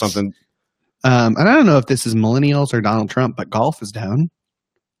whatever, or something. And I don't know if this is millennials or Donald Trump, but golf is down.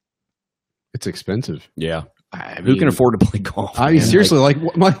 It's expensive. Yeah. Who can afford to play golf? I mean, seriously, like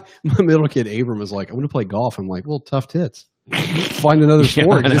my middle kid Abram was like, "I'm going to play golf." I'm like, "Well, tough tits. Find another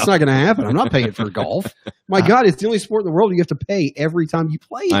sport. It's not going to happen. I'm not paying for golf. My God, it's the only sport in the world you have to pay every time you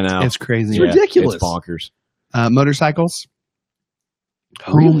play it. I know. It's crazy. It's ridiculous. It's bonkers. Motorcycles.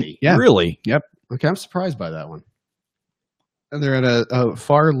 Really? Yeah. Really? Yep. Okay, I'm surprised by that one. They're at a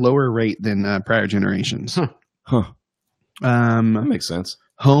far lower rate than prior generations. Huh. That makes sense.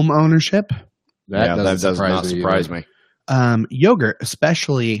 Home ownership. That does not surprise me. Yogurt,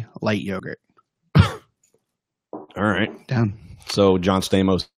 especially light yogurt. All right. Down. So John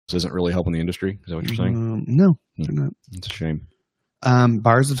Stamos isn't really helping the industry? Is that what you're saying? No, they're not. It's a shame.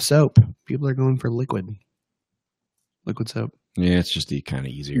 Bars of soap. People are going for liquid soap. Yeah, it's just kind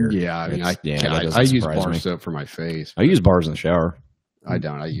of easier. Yeah, I mean, I use bar soap for my face. I use bars in the shower. I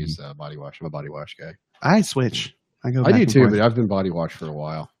don't. I use body wash. I'm a body wash guy. I switch. I go. I do too, but I've been body washed for a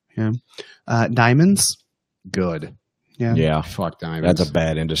while. Yeah. Diamonds. Good. Yeah. Yeah. Fuck diamonds. That's a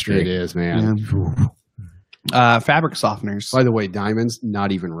bad industry. It is, man. Yeah. Fabric softeners. By the way, diamonds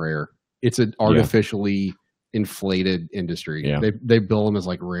not even rare. It's an artificially inflated industry. Yeah. They bill them as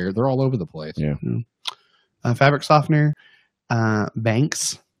like rare. They're all over the place. Yeah. Fabric softener.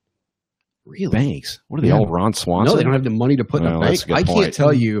 Banks. Really? Banks? What are they all? Ron Swanson? No, they don't have the money to put in a bank. I can't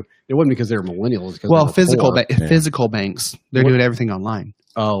tell you. It wasn't because they were millennials. Well, physical banks. They're doing everything online.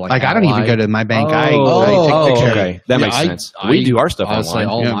 Oh, like I don't even go to my bank. Oh, I take pictures. Okay. That makes sense. We do our stuff online.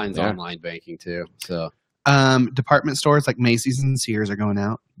 All mine's online banking too. So, department stores like Macy's and Sears are going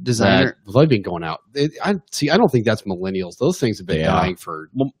out. Designer, they've been going out. I don't think that's millennials. Those things have been dying for.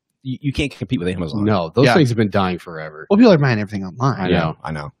 Well, you can't compete with Amazon. No, those things have been dying forever. Well, people are buying everything online.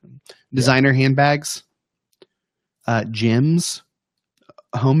 I know. Designer handbags, gyms,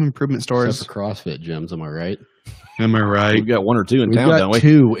 home improvement stores. Except for CrossFit gyms, am I right? Am I right? We've got one or two in town, don't we?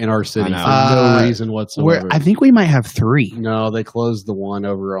 Two in our city for no reason whatsoever. I think we might have three. No, they closed the one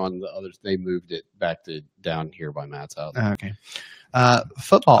over on the other. They moved it back to down here by Matt's house. Okay.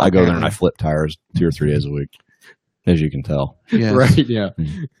 Football. I go there and I flip tires 2 or 3 days a week, as you can tell. Yes. Right, yeah.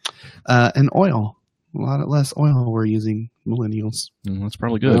 And oil. A lot less oil we're using, millennials. That's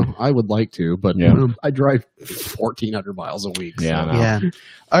probably good. Well, I would like to, but I drive 1,400 miles a week. Yeah, so. Yeah.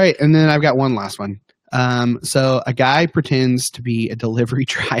 All right, and then I've got one last one. So a guy pretends to be a delivery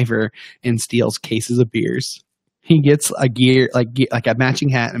driver and steals cases of beers. He gets a gear like a matching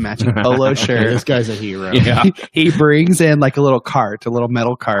hat and a matching polo shirt. This guy's a hero. Yeah. He brings in like a little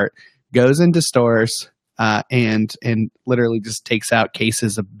metal cart, goes into stores, and literally just takes out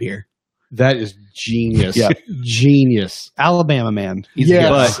cases of beer. That is genius. Yeah. Genius. Alabama man.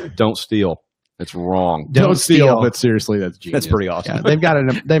 Yes. But don't steal. It's wrong. Don't steal. But seriously, that's genius. That's pretty awesome. Yeah, they've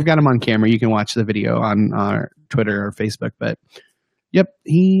got them on camera. You can watch the video on our Twitter or Facebook. But yep,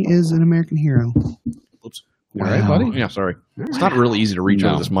 he is an American hero. Oops. All right, buddy. Yeah, sorry. It's not really easy to reach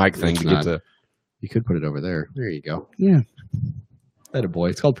over this mic thing to get to. You could put it over there. There you go. Yeah. Attaboy.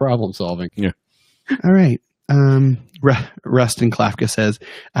 It's called problem solving. Yeah. All right. Rustin Klafka says,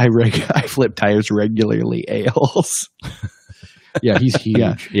 I flip tires regularly, ales. Yeah, he's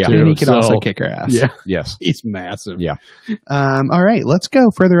huge. Yeah. And he can also kick our ass. Yeah. Yes. He's massive. Yeah. All right, let's go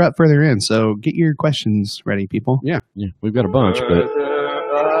further up, further in. So get your questions ready, people. Yeah. We've got a bunch, but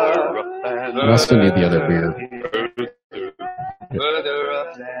I still need the other beer.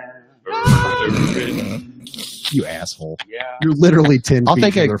 You asshole. Yeah. You're literally 10 I'll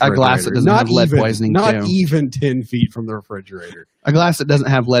feet take from the a glass that doesn't have lead poisoning, Not too. even 10 feet from the refrigerator. A glass that doesn't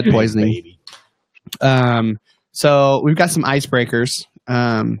have lead poisoning. So we've got some icebreakers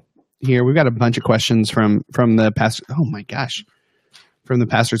here. We've got a bunch of questions from the pastor. Oh my gosh, from the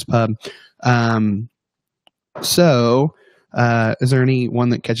pastor's pub. So is there any one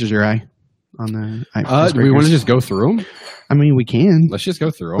that catches your eye on the icebreakers? Do we want to just go through them? I mean, we can. Let's just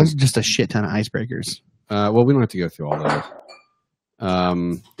go through them. There's just a shit ton of icebreakers. Well, we don't have to go through all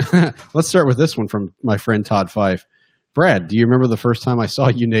those. Let's start with this one from my friend Todd Fife. Brad, do you remember the first time I saw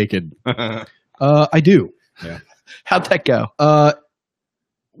you naked? I do. Yeah. How'd that go?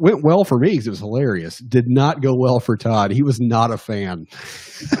 Went well for me because it was hilarious. Did not go well for Todd. He was not a fan.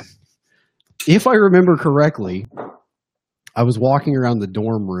 If I remember correctly, I was walking around the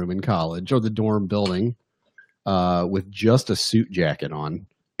dorm room in college, or the dorm building, with just a suit jacket on,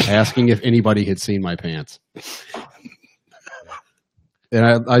 asking if anybody had seen my pants.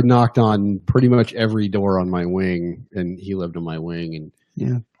 And I knocked on pretty much every door on my wing, and he lived on my wing, and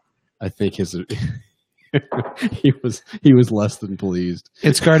yeah, I think his he was less than pleased.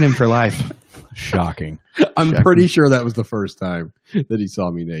 It scarred him for life. Shocking. I'm pretty sure that was the first time that he saw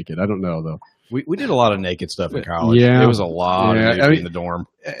me naked. I don't know though. We did a lot of naked stuff in college. Yeah, there was a lot of nudity in the dorm.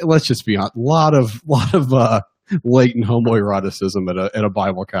 Let's just be honest. A lot of latent homoeroticism at a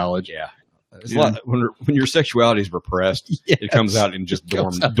Bible college. Yeah. It's a lot, when your sexuality is repressed, it comes out in just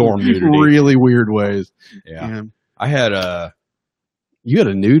dorm nudity. Really weird ways. Yeah. I had you had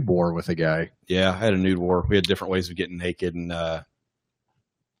a nude war with a guy. Yeah, I had a nude war. We had different ways of getting naked and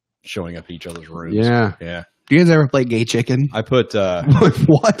showing up at each other's rooms. Yeah. Yeah. Do you guys ever play Gay Chicken? I put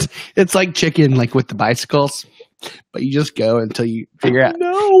what? It's like chicken, like with the bicycles, but you just go until you figure out.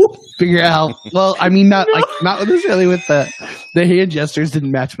 Well, I mean, not necessarily with the hand gestures.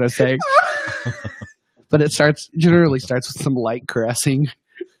 Didn't match what I was saying, but it generally starts with some light caressing,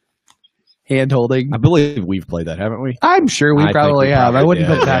 hand holding. I believe we've played that, haven't we? I'm sure we probably have. I wouldn't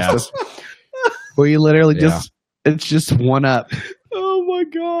put past us. Where you literally it's just one up. Oh my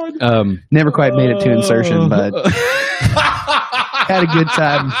God. Never quite made it to insertion, but had a good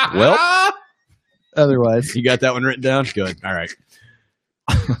time. Well, otherwise, you got that one written down? Good. All right.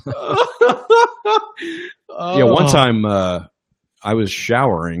 Yeah, one time I was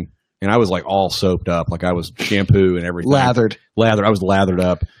showering and I was like all soaped up, like I was shampoo and everything. Lathered. I was lathered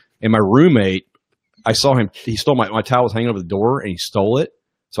up. And my roommate, I saw him, he stole my towel was hanging over the door and he stole it.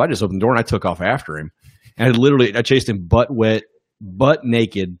 So I just opened the door and I took off after him. And I chased him butt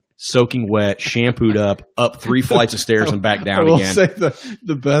naked, soaking wet, shampooed up 3 flights of stairs and back down again. I will say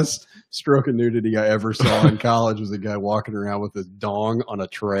the best stroke of nudity I ever saw in college was a guy walking around with his dong on a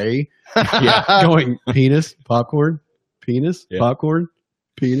tray. Yeah, going penis, popcorn, penis, popcorn,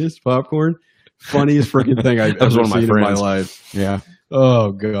 penis, popcorn. Funniest freaking thing I've ever seen in my life. Yeah.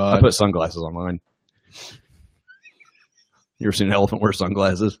 Oh God. I put sunglasses on mine. You ever seen an elephant wear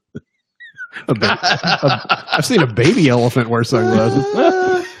sunglasses? I've seen a baby elephant wear sunglasses.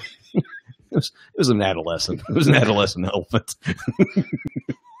 It was an adolescent. It was an adolescent elephant.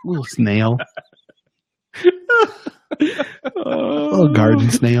 Little snail. Little garden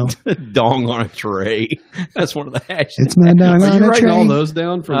snail. Dong on a tray. That's one of the hashtags. It's my dong Are on you a writing tray? all those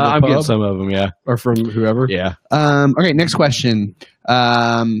down from the I'm pub? getting some of them, yeah. Or from whoever? Yeah. Okay, next question.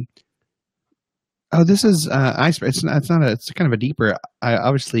 This is icebreaker. It's kind of a deeper. I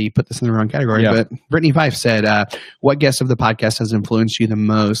obviously put this in the wrong category, but Brittany Fife said, "What guest of the podcast has influenced you the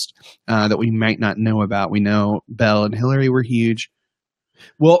most that we might not know about?" We know Belle and Hillary were huge.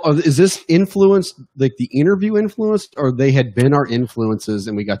 Well, is this influenced, like the interview influenced, or they had been our influences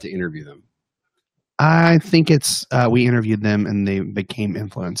and we got to interview them? I think it's we interviewed them and they became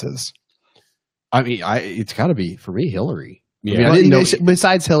influences. I mean, it's got to be for me, Hillary. Yeah. I mean, I didn't know,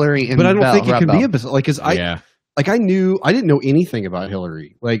 besides Hillary and but I don't Belle, think it Rob can Bell. be like because I didn't know anything about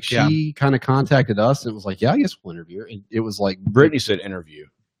Hillary. Like she kind of contacted us and it was like, yeah, I guess we'll interview her. And it was like Brittany said interview.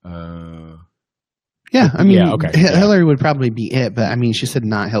 Yeah, I mean, okay. Hillary would probably be it, but I mean, she said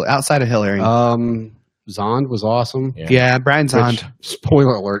not Hillary. Outside of Hillary. Zond was awesome. Yeah, Brian Zond.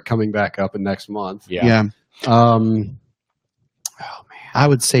 Spoiler alert, coming back up in next month. Yeah. Oh man, I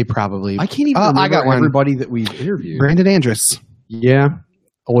would say probably. I can't even remember I got one. everybody that we interviewed. Brandon Andrus. Yeah,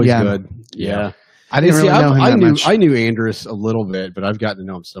 always Yeah. good. Yeah. I didn't really know him that much. I knew Andrus a little bit, but I've gotten to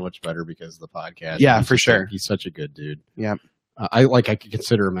know him so much better because of the podcast. Yeah, He's for just sure. He's such a good dude. Yeah. I could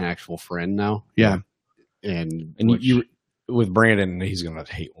consider him an actual friend now. Yeah. And you with Brandon, he's going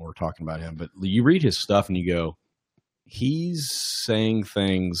to hate when we're talking about him, but you read his stuff and you go, he's saying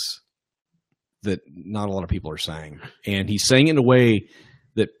things that not a lot of people are saying. And he's saying it in a way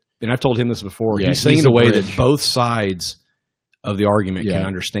that, and I've told him this before, he's saying it in a way that both sides of the argument can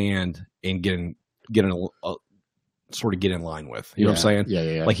understand and get in line with. You know what I'm saying?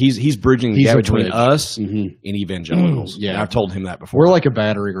 Yeah. Like he's bridging the gap between us and evangelicals. Yeah. And I've told him that before. We're like a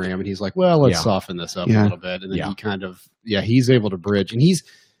battering ram, and he's like, well, let's soften this up a little bit. And then he kind of, he's able to bridge. And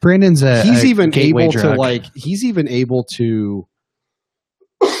Brandon's he's even gateway able drug. he's even able to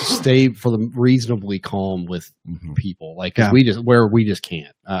stay for the reasonably calm with people. Like, we just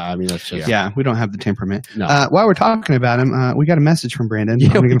can't. I mean, that's just, we don't have the temperament. No. While we're talking about him, we got a message from Brandon.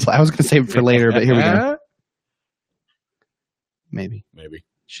 I was going to save it for later, but here we go. Maybe.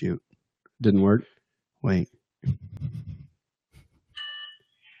 Shoot. Didn't work. Wait.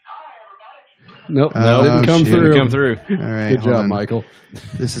 Nope. Didn't come through. All right. Good job, on. Michael.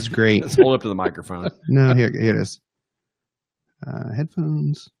 This is great. Let's hold up to the microphone. No, here it is.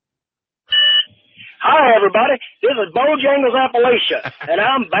 Headphones. Hi, everybody. This is Bojangles Appalachia, and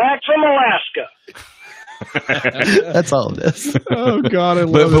I'm back from Alaska. That's all it is. Oh God, I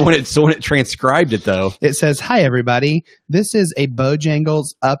love but it. when it transcribed it though, it says, "Hi everybody, this is a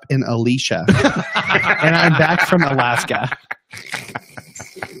Bojangles up in Alicia, and I'm back from Alaska."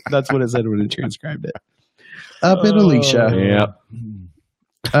 That's what it said when it transcribed it. Up in Alicia. Yep.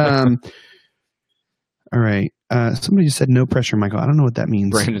 All right. Somebody said no pressure, Michael. I don't know what that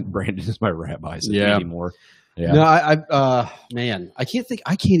means. Brandon is my rabbi. So anymore. Yeah. No, man, I can't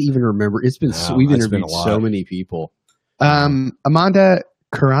even remember. It's been we've interviewed so many people. Amanda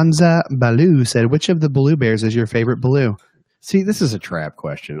Carranza Baloo said, "Which of the Baloo Bears is your favorite Baloo?" See, this is a trap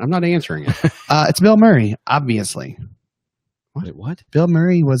question. I'm not answering it. It's Bill Murray, obviously. What? Bill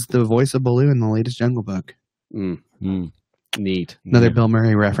Murray was the voice of Baloo in the latest Jungle Book. Neat. Another Bill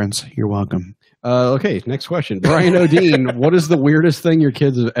Murray reference. You're welcome. Okay, next question. Brian O'Dean, what is the weirdest thing your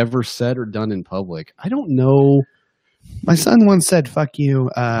kids have ever said or done in public? I don't know. My son once said, "Fuck you,"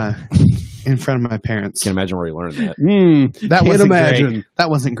 in front of my parents. Can't imagine where he learned that. That wasn't great. That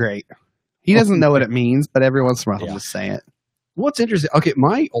wasn't great. He doesn't know what it means, but every once in a while he'll just say it. What's interesting? Okay,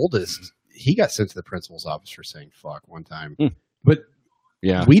 my oldest, he got sent to the principal's office for saying "fuck" one time, but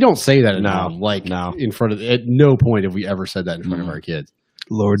we don't say that enough. In front of. At no point have we ever said that in front of our kids.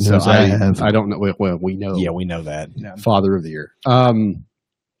 Lord knows I have. I don't know. Well, we know. Yeah, we know that. Father of the Year.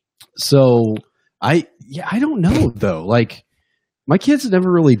 So I don't know though. Like my kids have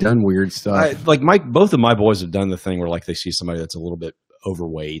never really done weird stuff. Both of my boys have done the thing where like they see somebody that's a little bit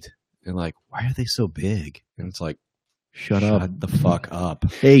overweight and like, why are they so big? And it's like, shut the fuck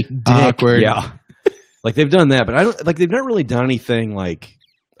up. Hey, dick. Awkward. Yeah. Like they've done that, but I don't like they've not really done anything like,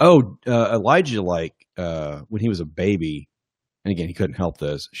 Elijah, like when he was a baby. And again, he couldn't help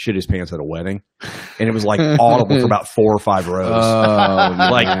this. Shit his pants at a wedding, and it was like audible for about 4 or 5 rows. Oh,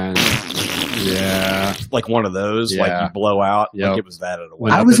 like, man. Yeah, like one of those, like you blow out. Yep. Like it was that at a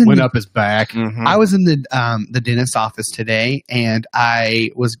wedding. Went up his back. Mm-hmm. I was in the dentist's office today, and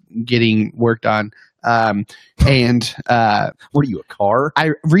I was getting worked on. What are you, a car?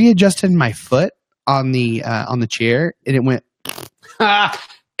 I readjusted my foot on the chair, and it went.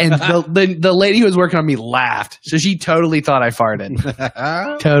 And the lady who was working on me laughed. So she totally thought I farted.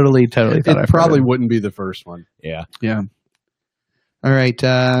 totally thought I farted. It probably wouldn't be the first one. Yeah. All right.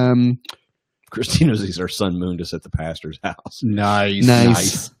 Christina sees our son mooned us at the pastor's house.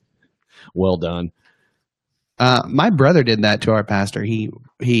 Nice. Well done. My brother did that to our pastor.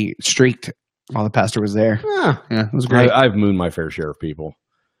 He streaked while the pastor was there. Yeah, it was great. I've mooned my fair share of people.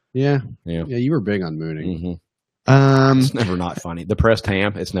 Yeah. You were big on mooning. Mm-hmm. It's never not funny. The pressed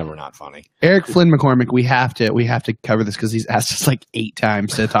ham, it's never not funny. Eric Flynn McCormick, we have to cover this because he's asked us like 8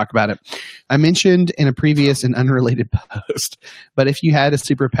 times to talk about it. I mentioned in a previous and unrelated post, but if you had a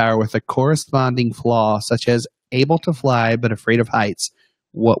superpower with a corresponding flaw, such as able to fly but afraid of heights,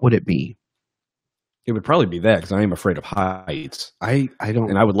 what would it be? It would probably be that because I am afraid of heights. I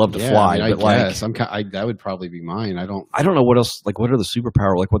don't, and I would love to fly. I but guess. That would probably be mine. I don't know what else. Like, what are the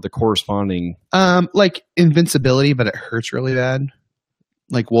superpower? Like, what the corresponding? Like invincibility, but it hurts really bad.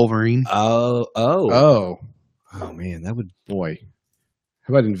 like Wolverine. Oh, man, that would boy.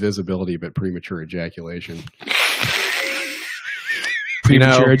 How about invisibility but premature ejaculation?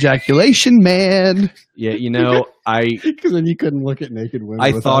 Premature ejaculation, man. Yeah, because then you couldn't look at naked women.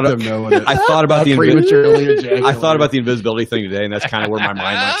 I thought them knowing it. I thought about the prematurely ejaculated. I thought about the invisibility thing today, and that's kind of where my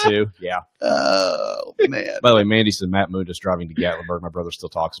mind went to. Yeah. Oh man. By the way, Mandy said Matt mooned us driving to Gatlinburg. My brother still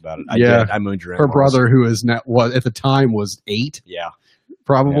talks about it. I mooned your her brother, who is now at the time was 8. Yeah,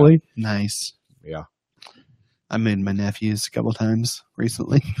 probably. Yeah. Nice. Yeah, I mooned my nephews a couple times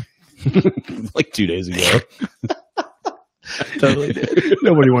recently, like 2 days ago. Totally did.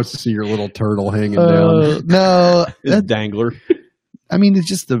 Nobody wants to see your little turtle hanging down. No, that dangler. I mean, it's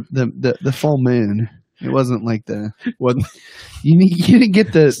just the full moon. It wasn't like you didn't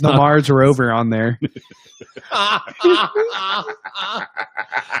get the Mars rover on there.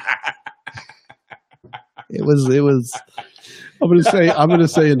 It was. I'm gonna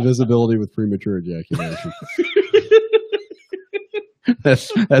say invisibility with premature ejaculation.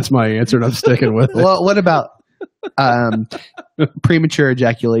 That's my answer, and I'm sticking with it. Well, what about premature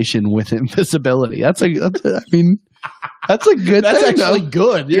ejaculation with invisibility? That's a good. That's actually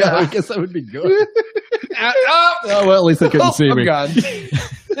good. Yeah, I guess that would be good. Well, at least they couldn't see me. God.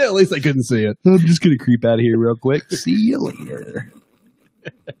 Yeah, at least they couldn't see it. I'm just gonna creep out of here real quick. See you later.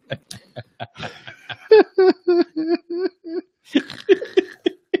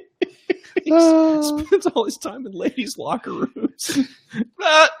 Spends all his time in ladies' locker rooms.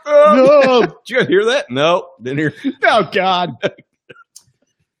 No, did you guys hear that? No, didn't hear. Oh God.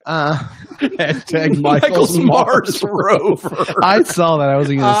 Hashtag Michael's Mars rover. I saw that. I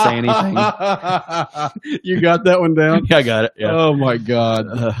wasn't going to say anything. You got that one down? Yeah, I got it. Yeah. Oh my God.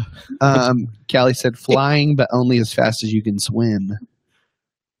 Callie said flying, but only as fast as you can swim.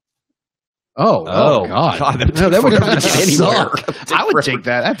 Oh God. That would kind of suck. I would take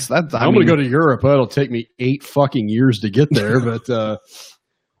that. I'm going to go to Europe. It'll take me 8 fucking years to get there, but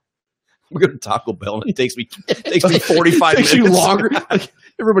we go to Taco Bell and it takes me 45 minutes. You longer.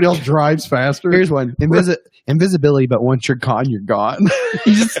 Everybody else drives faster. Here's one. Invisibility, but once you're gone, you're gone.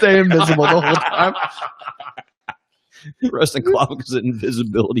 You just stay invisible the whole time. Rustin Clark is an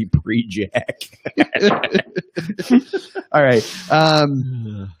invisibility pre-jack. All right.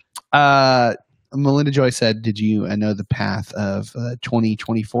 Melinda Joy said, did you know the path of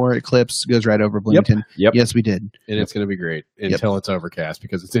 2024 eclipse goes right over Bloomington? Yep. Yes, we did. And it's going to be great until it's overcast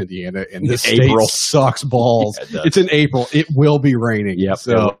because it's Indiana and this April sucks balls. Yeah, it's in April. It will be raining. Yep.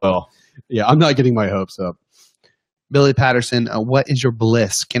 So, yeah, I'm not getting my hopes up. Billy Patterson, what is your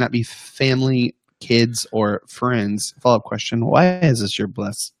bliss? Cannot be family, kids, or friends. Follow-up question. Why is this your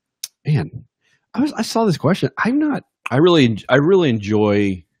bliss? Man, I saw this question. I really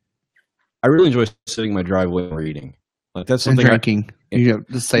enjoy sitting in my driveway and reading. Like that's something. And drinking. You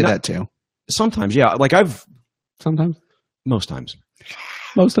just say that too. Sometimes, yeah. Like most times.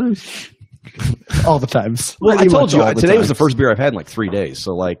 All the times. Well, I told you today was the first beer I've had in like 3 days.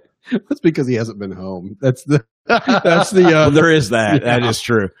 So like that's because he hasn't been home. That's the. Well, there is that. Yeah. That is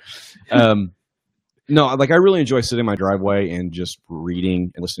true. No, like I really enjoy sitting in my driveway and just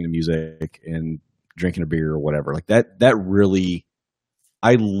reading and listening to music and drinking a beer or whatever. Like that really.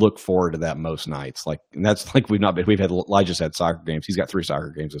 I look forward to that most nights. Like, and that's like we've had Elijah's had soccer games. He's got 3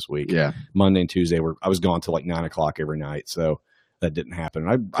 soccer games this week. Yeah. Monday and Tuesday I was gone till like 9:00 every night. So that didn't happen.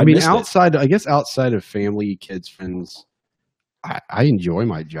 I mean, outside of family, kids, friends, I enjoy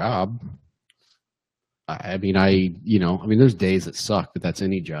my job. I mean, there's days that suck, but that's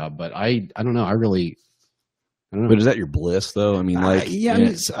any job. But I don't know. I don't know. But is that your bliss though? I mean, like,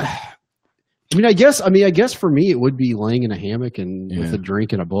 I guess for me it would be laying in a hammock and with a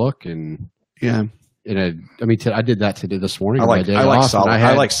drink and a book and I did that today this morning. I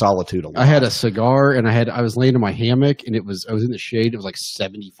like solitude a lot. I had a cigar and I was laying in my hammock and I was in the shade. It was like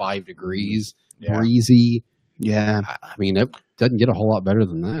 75 degrees, breezy. Yeah, I mean it doesn't get a whole lot better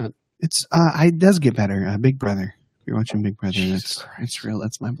than that. It does get better. Big Brother. If you're watching Big Brother, it's real.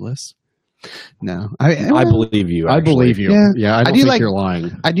 That's my bliss. No, I believe you. Actually. I believe you. Yeah, I don't think you're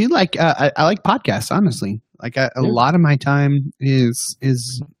lying. I do like. I like podcasts. Honestly, like a lot of my time is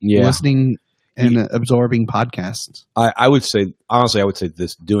listening and absorbing podcasts. I would say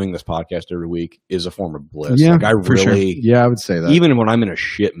doing this podcast every week is a form of bliss. Yeah, like I really. Sure. Yeah, I would say that. Even when I'm in a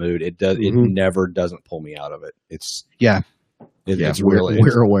shit mood, it does. It never doesn't pull me out of it. It's really.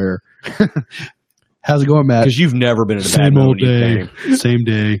 We're aware. How's it going, Matt? Because you've never been in a bad mood. Same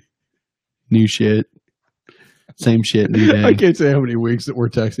day. New shit. Same shit, new day. I can't say how many weeks that we're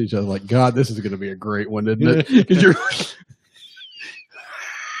texting each other like, God, this is going to be a great one, isn't it? Because you're...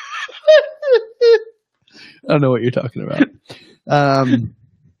 I don't know what you're talking about.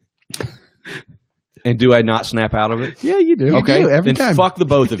 And do I not snap out of it? Yeah, you do. Okay, every then time. fuck the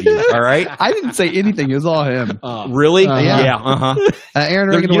both of you. All right. I didn't say anything. It was all him. Really? Yeah.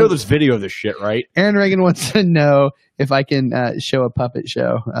 Aaron You Reagan. know this video of this shit, right? Aaron Reagan wants to know if I can show a puppet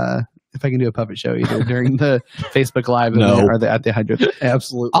show. If I can do a puppet show either during the Facebook Live or at the 100th.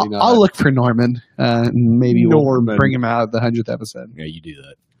 Absolutely not. I'll look for Norman. Maybe Norman. we'll bring him out at the 100th episode. Yeah, you do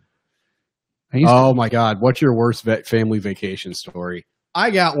that. Oh my God! What's your worst family vacation story?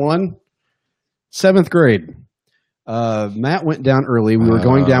 I got one. 7th grade. Matt went down early. We were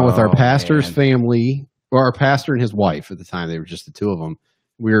going down with our pastor's family, or our pastor and his wife at the time. They were just the two of them.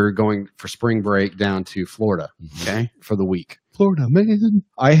 We were going for spring break down to Florida. Okay, for the week. Florida, man.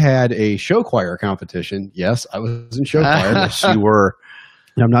 I had a show choir competition. Yes, I was in show choir. Yes, you were.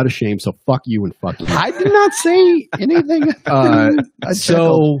 And I'm not ashamed, so fuck you and fuck you. I did not say anything.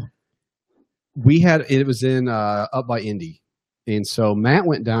 So we had, it was in up by Indy. And so Matt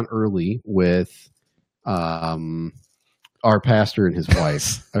went down early with our pastor and his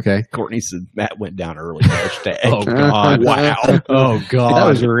wife. Okay. Courtney said Matt went down early. Oh, God. Wow. Oh, God. That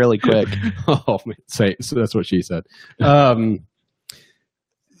was really quick. Oh, man. So that's what she said.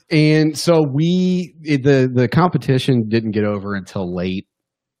 And so the competition didn't get over until late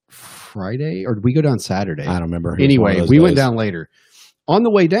Friday, or did we go down Saturday? I don't remember. Anyway, we went down later. On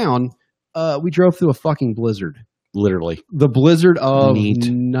the way down, we drove through a fucking blizzard. Literally. The blizzard of Neat.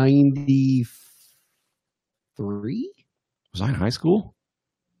 93? Was I in high school?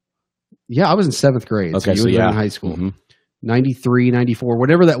 Yeah, I was in 7th grade. Okay, so you were in high school. Mhm. 93, 94,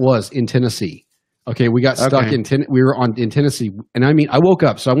 whatever that was, in Tennessee. Okay, we got stuck in Tennessee. And I mean, I woke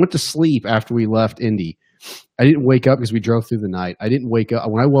up. So I went to sleep after we left Indy. I didn't wake up because we drove through the night. I didn't wake up.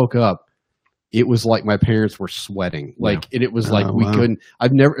 When I woke up, it was like my parents were sweating. Like, and it was like we couldn't.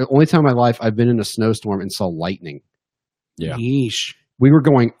 Only time in my life I've been in a snowstorm and saw lightning. Yeah. Yeesh. We were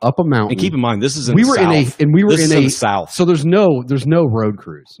going up a mountain. And keep in mind, this is in we the were South. in the a South. So there's no road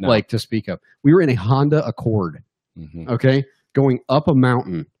crews No. like to speak of. We were in a Honda Accord. Mhm. Okay, going up a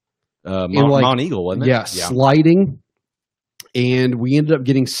mountain. Mount Eagle, wasn't it? Yeah, sliding. And we ended up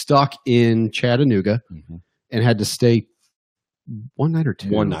getting stuck in Chattanooga and had to stay one night or two.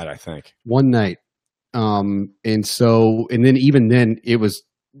 One night, I think. One night. And then even then it was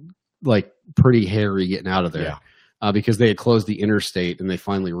like pretty hairy getting out of there because they had closed the interstate and they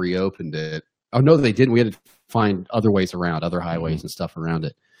finally reopened it. Oh no, they didn't. We had to find other ways around, other highways and stuff around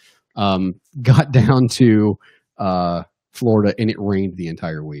it. Got down to, Florida and it rained the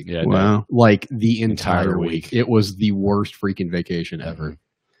entire week. Yeah, Wow. Like the entire week. week. It was the worst freaking vacation ever.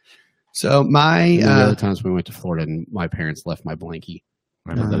 So And the other times we went to Florida and my parents left my blankie.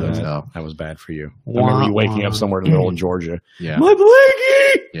 I remember at the that. hotel. That was bad for you. I remember you waking up somewhere in the middle of Georgia. Yeah. My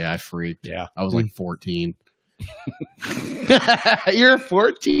blankie! Yeah, I freaked. Yeah. I was like 14. You're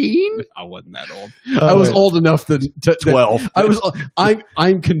 14? I wasn't that old. I was old enough to 12.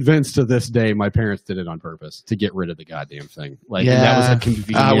 I'm convinced to this day my parents did it on purpose to get rid of the goddamn thing. Like, and that was a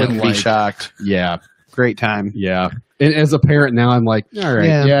convenient. I wouldn't be like, shocked. Yeah, Great time. yeah. And as a parent now, I'm like, all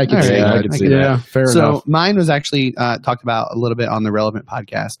right, yeah, I can all see right, that. I can see Yeah, fair So enough. mine was actually talked about a little bit on the Relevant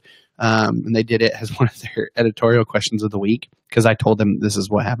podcast. And they did it as one of their editorial questions of the week because I told them this is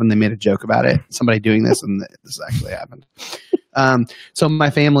what happened. They made a joke about it. Somebody doing this, and this actually happened. So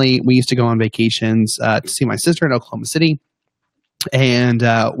my family, we used to go on vacations to see my sister in Oklahoma City, and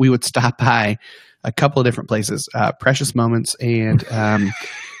we would stop by a couple of different places, Precious Moments and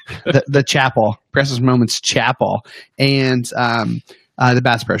the Chapel, Precious Moments Chapel, and the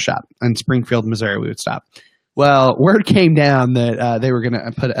Bass Pro Shop in Springfield, Missouri. We would stop. Well, word came down that they were going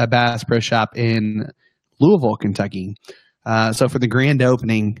to put a Bass Pro Shop in Louisville, Kentucky. So for the grand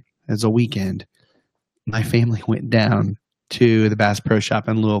opening as a weekend, my family went down to the Bass Pro Shop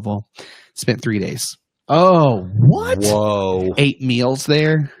in Louisville, spent 3 days. Oh, what? Whoa. 8 meals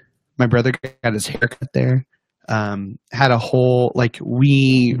there. My brother got his haircut there. Had a whole,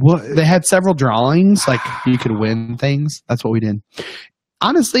 they had several drawings, like you could win things. That's what we did.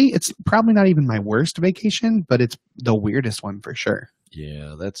 Honestly, it's probably not even my worst vacation, but it's the weirdest one for sure.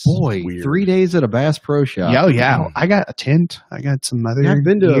 Yeah, that's Boy, weird. 3 days at a Bass Pro Shop. Yeah. I got a tent. I got some other I've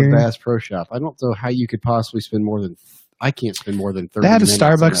been to gear. a Bass Pro Shop. I don't know how you could possibly spend more than. I can't spend more than 30 They had a minutes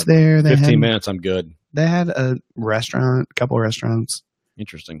Starbucks in that. there. They 15 had, minutes, I'm good. They had a restaurant, a couple of restaurants.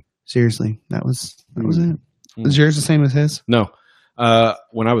 Interesting. Seriously, that was it. Was yours the same as his? No.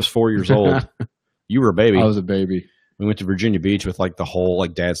 When I was 4 years old, you were a baby. I was a baby. We went to Virginia Beach with the whole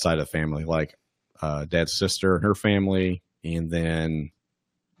dad's side of the family, dad's sister and her family, and then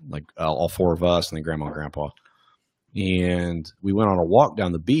all four of us, and then grandma and grandpa. And we went on a walk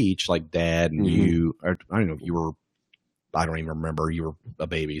down the beach, dad and you. Or, I don't know if you were. I don't even remember. You were a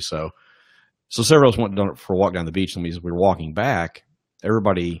baby, so So several of us went for a walk down the beach, and as we were walking back,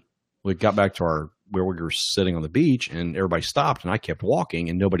 we got back to where we were sitting on the beach, and everybody stopped, and I kept walking,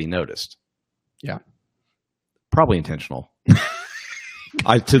 and nobody noticed. Yeah. Probably intentional.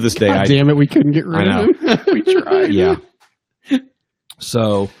 To this day, damn it, we couldn't get rid of him. We tried. Yeah.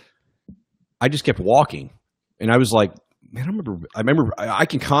 So I just kept walking, and I was like, man, I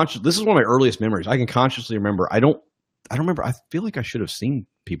can this is one of my earliest memories. I can consciously remember. I don't remember. I feel like I should have seen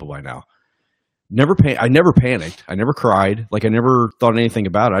people by now. I never panicked. I never cried. Like I never thought anything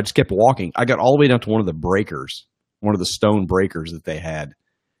about it. I just kept walking. I got all the way down to one of the stone breakers that they had.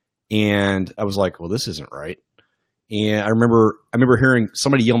 And I was like, well, this isn't right. And I remember hearing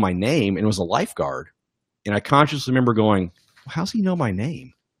somebody yell my name, and it was a lifeguard. And I consciously remember going, well, how's he know my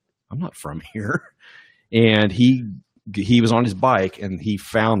name? I'm not from here. And he was on his bike, and he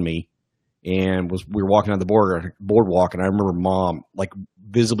found me, and we were walking down the boardwalk, and I remember Mom, like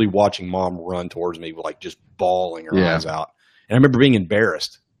visibly watching Mom run towards me, like just bawling her eyes out. And I remember being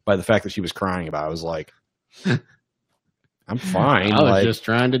embarrassed by the fact that she was crying about it. I was like, I'm fine. I was just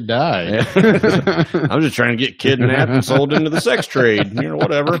trying to die. I'm just trying to get kidnapped and sold into the sex trade,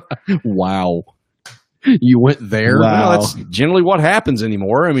 whatever. Wow. You went there? Wow. Well, that's generally what happens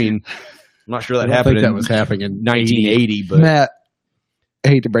anymore. I mean, I'm not sure that happened. That was happening in 1980, but Matt, I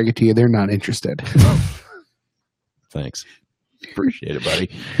hate to break it to you, they're not interested. Thanks. Appreciate it, buddy.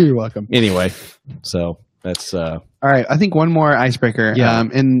 You're welcome. Anyway, so that's all right. I think one more icebreaker. Yeah.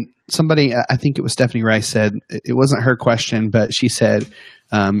 And somebody, I think it was Stephanie Rice, said it wasn't her question, but she said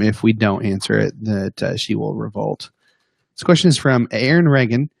if we don't answer it, that she will revolt. This question is from Aaron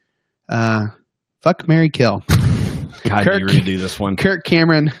Reagan. Fuck, marry, kill. God, you're going to do this one. Kirk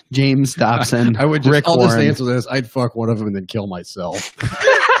Cameron, James Dobson, I would just, Rick I'll Warren. just answer this. I'd fuck one of them and then kill myself.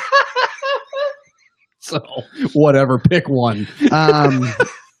 So, whatever. Pick one.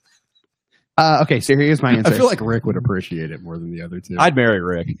 Okay, so here's my answer. I feel like Rick would appreciate it more than the other two. I'd marry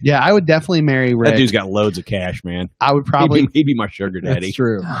Rick. Yeah, I would definitely marry Rick. That dude's got loads of cash, man. I would probably He'd be my sugar daddy. That's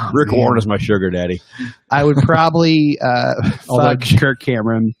true. Rick Warren is my sugar daddy. I would probably fuck Kirk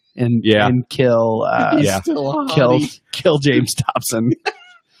Cameron and kill kill James Dobson.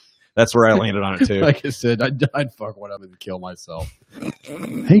 That's where I landed on it too. Like I said, I'd fuck one of them and kill myself.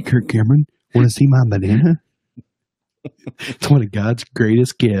 Hey, Kirk Cameron, want to see my banana? It's one of God's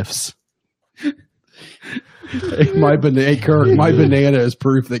greatest gifts. My banana is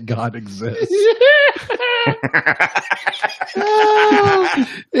proof that God exists.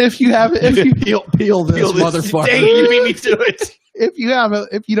 If you peel this motherfucker. Dang it, you beat me to it. If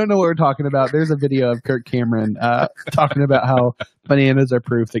you don't know what we're talking about, there's a video of Kirk Cameron talking about how bananas are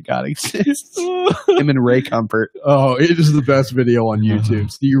proof that God exists. Him and Ray Comfort. Oh, it is the best video on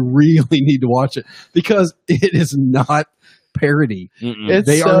YouTube. So you really need to watch it because it is not parody.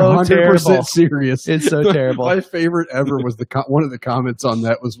 They are 100% serious. It's so terrible. My favorite ever was one of the comments on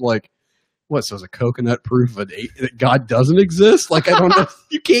that was like, what, so is a coconut proof that God doesn't exist? Like, I don't know.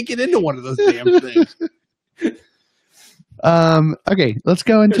 You can't get into one of those damn things. Okay, let's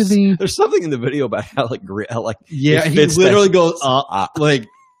go into There's something in the video about how he literally goes like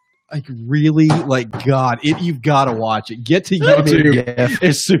really, like, God, you've got to watch it. Get to YouTube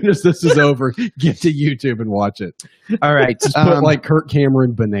as soon as this is over. Get to YouTube and watch it. All right, just put like Kirk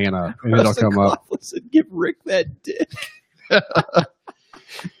Cameron banana, and it'll come up. Listen, give Rick that dick. All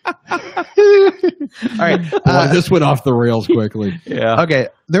right, this went off the rails quickly. Yeah. Okay,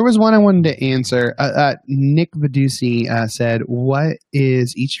 there was one I wanted to answer. Nick Vidusi said, "What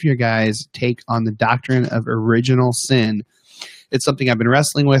is each of your guys' take on the doctrine of original sin? It's something I've been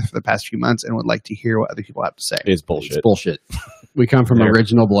wrestling with for the past few months and would like to hear what other people have to say." It's bullshit. It's bullshit. We come from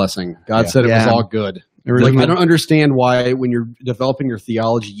original blessing. God said it was all good. Like, I don't understand why when you're developing your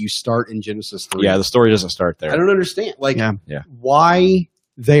theology, you start in Genesis 3. Yeah, the story doesn't start there. I don't understand. Like, why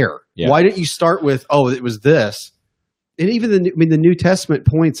there? Yeah. Why didn't you start with, it was this? And even the New Testament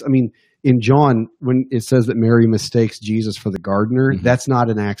points, in John, when it says that Mary mistakes Jesus for the gardener, that's not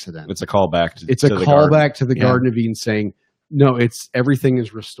an accident. It's a callback to It's a callback to the Garden of Eden saying, no, everything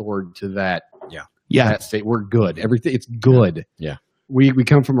is restored to that. That state. We're good. Everything, it's good. Yeah. We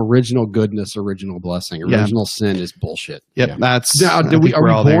come from original goodness, original blessing. Original sin is bullshit. Yep. Yeah. That's now. Are we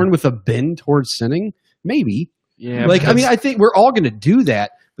born with a bend towards sinning? Maybe. Yeah. I think we're all going to do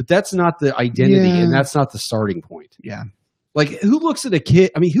that, but that's not the identity, and that's not the starting point. Yeah. Like, who looks at a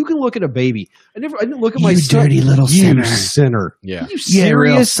kid? Who can look at a baby? I didn't look at my son. Dirty little you sinner. sinner. Yeah. You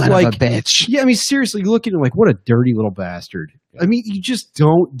serious? Son of a bitch. Yeah. Seriously, you look at him like, what a dirty little bastard. You just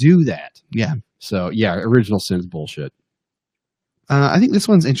don't do that. Yeah. So original sin is bullshit. I think this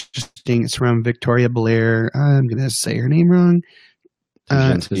one's interesting. It's from Victoria Blair. I'm going to say her name wrong.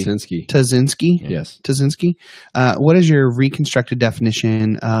 Tazinski. Yes. Tazinski. What is your reconstructed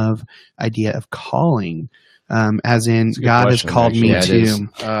definition of idea of calling? As in, God has called me to.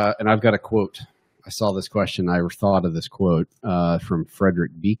 And I've got a quote. I saw this question. I thought of this quote from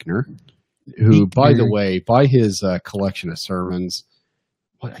Frederick Buechner, who, by the way, by his collection of sermons,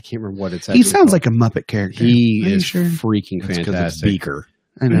 I can't remember what it's. He sounds like a Muppet character. He is freaking fantastic. Beaker.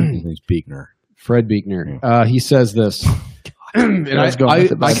 I know. He's Buechner. Fred Buechner. He says this. And I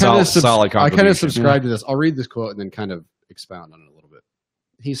kind of subscribe to this. I'll read this quote and then kind of expound on it a little bit.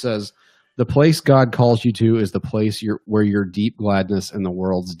 He says, "The place God calls you to is the place where your deep gladness and the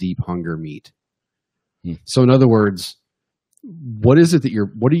world's deep hunger meet." So, in other words, what is it that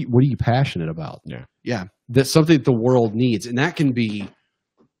what are you passionate about? Yeah. That's something that the world needs, and that can be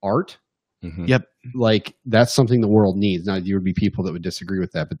art. Mm-hmm. Yep. Like that's something the world needs. Now there would be people that would disagree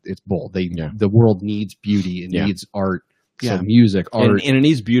with that, but it's bold. The world needs beauty and needs art. So music, art, and it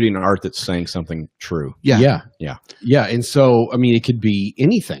needs beauty and art that's saying something true. Yeah. And so, I mean, it could be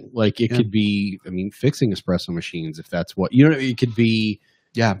anything. Like it could be, fixing espresso machines, if that's what it could be.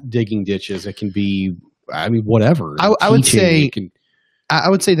 Digging ditches. It can be, whatever. I would say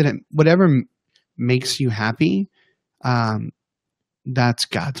that whatever makes you happy, that's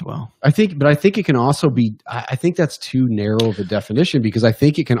God's will. I think it can also be. I think that's too narrow of a definition because I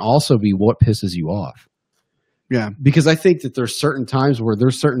think it can also be what pisses you off. Yeah, because I think that there's certain times where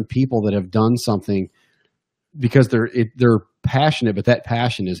there's certain people that have done something because they're passionate, but that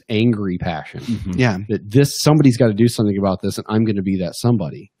passion is angry passion. Mm-hmm. Yeah, that somebody's got to do something about this, and I'm going to be that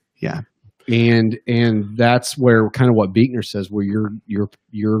somebody. Yeah, and that's where kind of what Buechner says, where your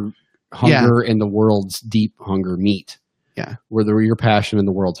hunger and the world's deep hunger meet. Yeah, where your passion and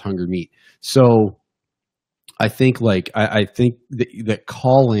the world's hunger meet. So, I think I think that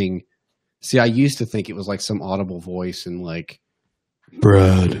calling. See, I used to think it was like some audible voice and like,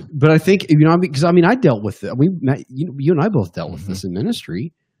 Brad. But I think because I dealt with it. You and I both dealt with this in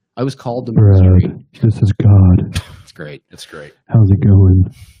ministry. I was called to ministry. This is God. It's great. It's great. How's it going?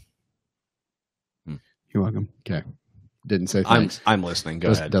 You're welcome. Okay. Didn't say thanks. I'm listening. Go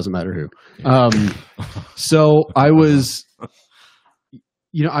ahead. Doesn't matter who. So I was.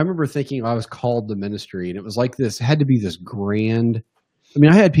 I remember thinking I was called to ministry, and it was like this. It had to be this grand.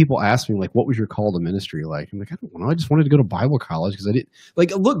 I had people ask me, like, what was your call to ministry like? I'm like, I don't know. I just wanted to go to Bible college because I didn't,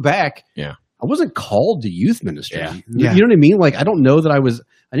 look back. Yeah. I wasn't called to youth ministry. Yeah. You know what I mean? Like, I don't know that I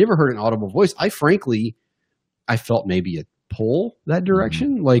never heard an audible voice. I felt maybe a pull that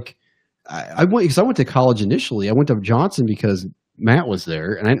direction. Mm-hmm. Like, I went to college initially. I went to Johnson because Matt was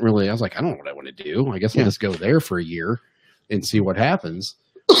there, and I was like, I don't know what I want to do. I guess I'll just go there for a year and see what happens.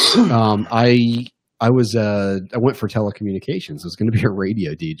 I went for telecommunications. I was going to be a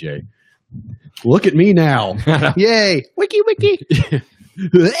radio DJ. Look at me now. Yay. Wiki.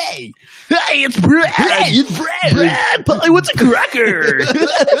 Hey, it's Brad. Brad, what's a cracker?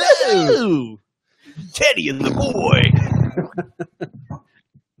 Teddy and the boy.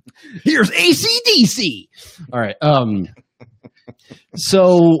 Here's AC/DC. All right.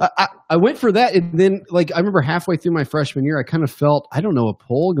 So I went for that, and then I remember halfway through my freshman year, I kind of felt a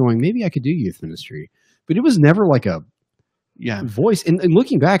pull going. Maybe I could do youth ministry, but it was never like a voice. And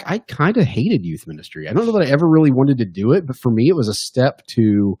looking back, I kind of hated youth ministry. I don't know that I ever really wanted to do it, but for me, it was a step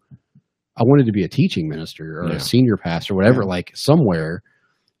to. I wanted to be a teaching minister or a senior pastor, whatever, somewhere,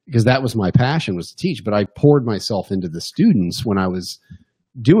 because that was my passion, was to teach. But I poured myself into the students when I was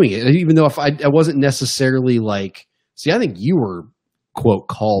doing it, even though I wasn't necessarily like. See, I think you were, quote,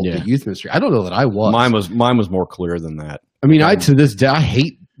 called to youth ministry. I don't know that I was. Mine was more clear than that. To this day, I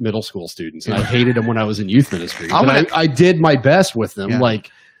hate middle school students, and I hated them when I was in youth ministry. I did my best with them. You know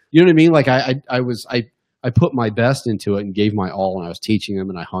what I mean? I put my best into it and gave my all, and I was teaching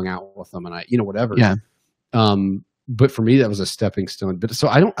them, and I hung out with them, and whatever. Yeah. But for me, that was a stepping stone. But so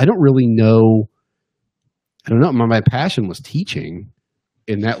I don't really know. I don't know. My passion was teaching.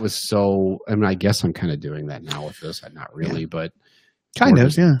 And that was so. I guess I'm kind of doing that now with this. Not really, but kind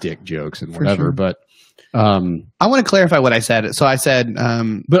of, dick jokes and whatever. Sure. But I want to clarify what I said. So I said,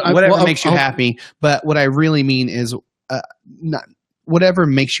 whatever makes you happy. But what I really mean is, not whatever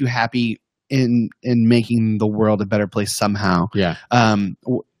makes you happy in making the world a better place somehow. Yeah.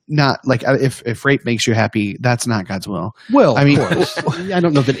 Not like if rape makes you happy, that's not God's will. Well, I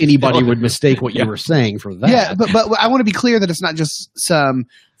don't know that anybody would mistake what you were saying for that. Yeah, but I want to be clear that it's not just some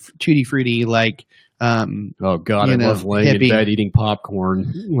tutti frutti oh God, I love laying in bed eating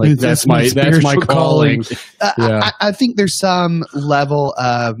popcorn. That's my calling. I think there's some level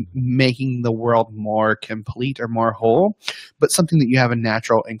of making the world more complete or more whole, but something that you have a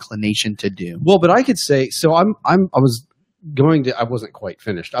natural inclination to do. Well, but I could say so. I was I wasn't quite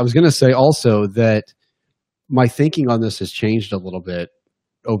finished. I was going to say also that my thinking on this has changed a little bit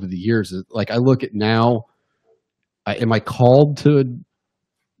over the years. Like I look at now, am I called to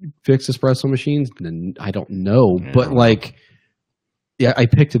fix espresso machines? I don't know, but like, yeah, I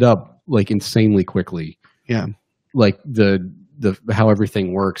picked it up like insanely quickly. Yeah. Like the how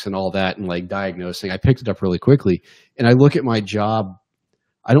everything works and all that and like diagnosing, I picked it up really quickly. And I look at my job,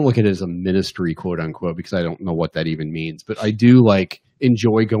 I don't look at it as a ministry, quote unquote, because I don't know what that even means, but I do like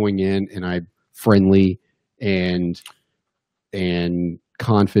enjoy going in and I'm friendly and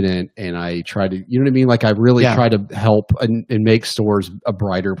confident and I try to, you know what I mean? Like I really try to help and make stores a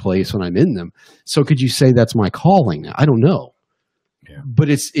brighter place when I'm in them. So could you say that's my calling now? I don't know. Yeah. But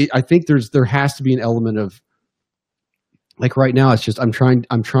I think there has to be an element of, like right now, it's just I'm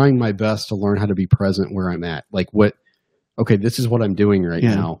trying my best to learn how to be present where I'm at. Like okay, this is what I'm doing right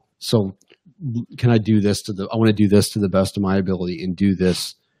now. So can I do this I want to do this to the best of my ability and do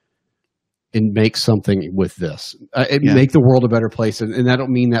this and make something with this. Make the world a better place. And I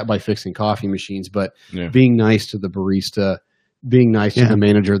don't mean that by fixing coffee machines, but being nice to the barista, being nice to the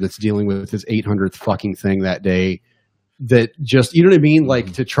manager that's dealing with his 800th fucking thing that day. That just, you know what I mean?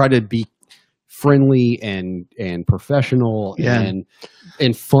 Like to try to be friendly and professional and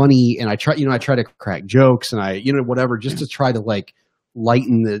funny. And I try to crack jokes and whatever, just to try to like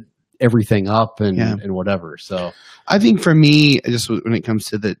lighten everything up and whatever. So I think for me, just when it comes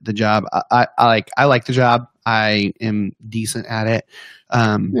to the job, I like the job. I am decent at it.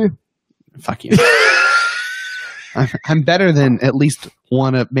 Fuck you. I'm better than at least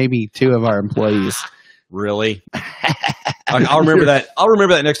one of maybe two of our employees. Really? I'll remember that. I'll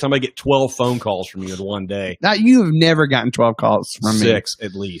remember that next time I get 12 phone calls from you in one day. Now, you have never gotten 12 calls from me. 6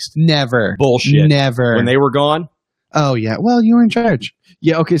 at least. Never. Bullshit. Never. When they were gone? Oh, yeah. Well, you were in charge.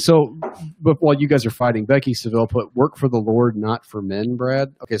 Yeah, okay, so but while you guys are fighting, Becky Seville put work for the Lord, not for men, Brad.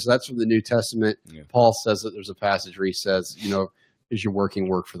 Okay, so that's from the New Testament. Yeah. Paul says that there's a passage where he says, is your work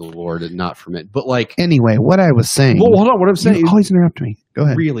for the Lord and not for men. But like anyway, what I was saying. Well, hold on, what I'm saying. You always interrupt me. Go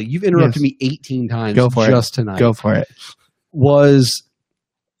ahead. Really? You've interrupted me 18 times tonight. Go for it. Was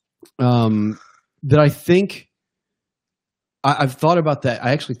that I think I've thought about that.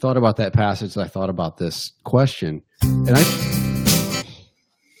 I actually thought about that passage. I thought about this question, and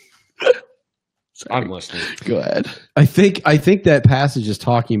I'm listening. Go ahead. I think that passage is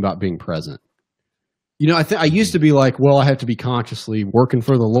talking about being present. I used to be like, well, I have to be consciously working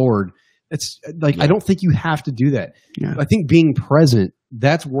for the Lord. It's like I don't think you have to do that. Yeah. I think being present,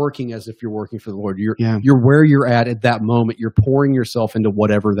 that's working as if you're working for the Lord. You're where you're at that moment. You're pouring yourself into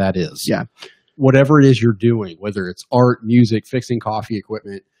whatever that is. Yeah. Whatever it is you're doing, whether it's art, music, fixing coffee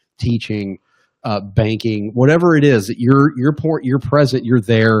equipment, teaching, banking, whatever it is, you're present, you're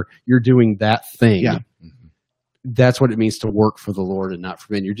there, you're doing that thing. Yeah. That's what it means to work for the Lord and not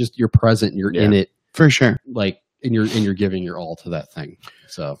for men. You're present, you're in it. For sure. Like, and you're giving your all to that thing.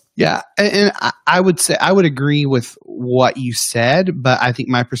 So yeah, and I would say I would agree with what you said, but I think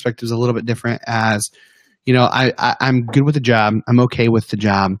my perspective is a little bit different. As I'm good with the job. I'm okay with the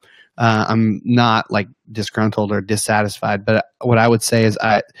job. I'm not like disgruntled or dissatisfied. But what I would say is,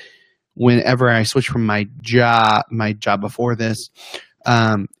 whenever I switched from my job before this,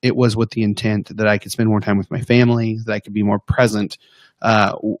 it was with the intent that I could spend more time with my family, that I could be more present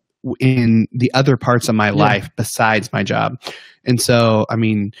in the other parts of my life besides my job. And so, I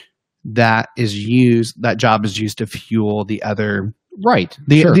mean, that job is used to fuel the other,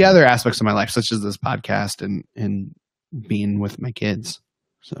 the other aspects of my life, such as this podcast and being with my kids.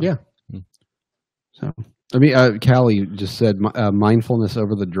 So, yeah. So, I mean, Callie just said mindfulness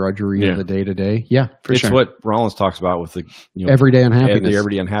over the drudgery of the day to day. Yeah, for sure. It's what Rollins talks about with the everyday unhappiness. The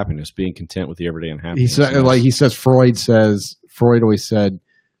everyday unhappiness, being content with the everyday unhappiness. Freud always said,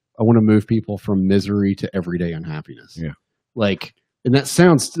 I want to move people from misery to everyday unhappiness. Yeah. Like, and that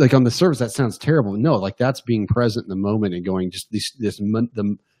sounds like on the surface, that sounds terrible. No, like that's being present in the moment and going just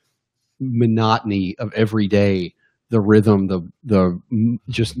the monotony of every day, the rhythm, the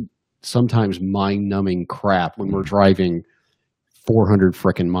just sometimes mind numbing crap when we're driving 400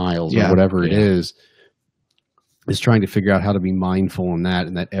 frickin' miles or whatever it is trying to figure out how to be mindful in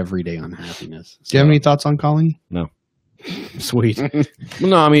that everyday unhappiness. Do you have any thoughts on calling? No. Sweet.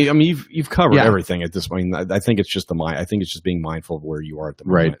 No, I mean, you've covered everything at this point. I think it's just I think it's just being mindful of where you are at the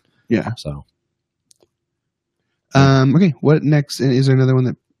moment. Right. Yeah. So. Okay. What next? Is there another one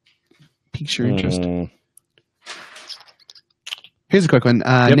that piques your interest? Here's a quick one.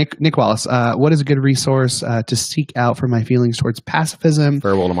 Nick Wallace. What is a good resource to seek out for my feelings towards pacifism?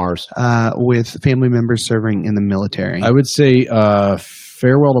 Farewell to Mars. With family members serving in the military. I would say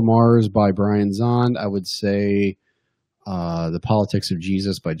Farewell to Mars by Brian Zahnd. I would say The Politics of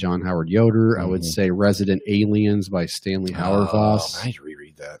Jesus by John Howard Yoder. I would say Resident Aliens by Stanley Hauerwas. I need to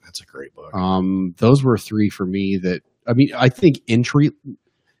reread that. That's a great book. Those were 3 for me that, I mean, I think entry,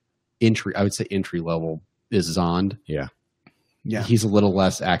 I would say entry level is Zond. Yeah. Yeah. He's a little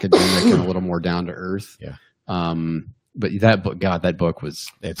less academic and a little more down to earth. Yeah. But that book, God, that book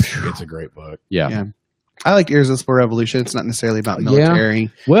was, it's a great book. yeah. I like Irresistible Revolution. It's not necessarily about military. Yeah.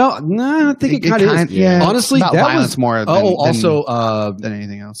 Well, no, I think it kind of is. Yeah. Honestly, it's about that violence was more than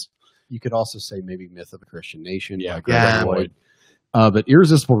anything else. You could also say maybe Myth of a Christian Nation. Yeah. By Greg Boyd. But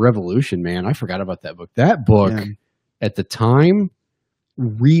Irresistible Revolution, man, I forgot about that book. That book at the time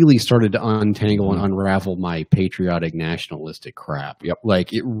really started to untangle and unravel my patriotic nationalistic crap. Yep.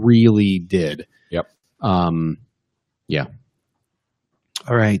 Like it really did. Yep. Yeah.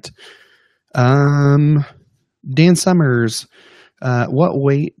 All right. Dan Summers, what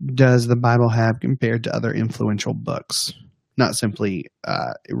weight does the Bible have compared to other influential books? Not simply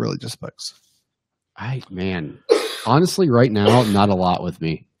religious books. Honestly, right now, not a lot with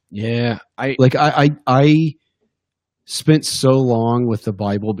me. Yeah. I spent so long with the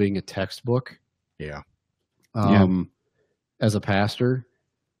Bible being a textbook. Yeah. As a pastor,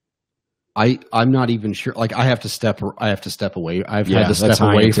 I'm not even sure. Like I have to step away. I've had to step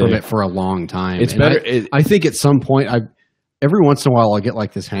away from it for a long time. It's and better. I think at some point, every once in a while I'll get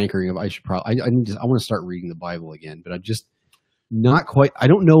like this hankering of I want to start reading the Bible again, but I'm just not quite. I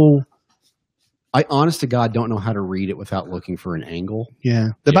don't know. I honest to God don't know how to read it without looking for an angle.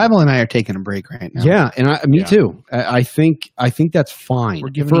 Yeah. The Bible and I are taking a break right now. Yeah, and me too. I think that's fine. We're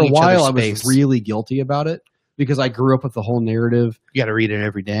giving for a each while I other was space. really guilty about it because I grew up with the whole narrative. You got to read it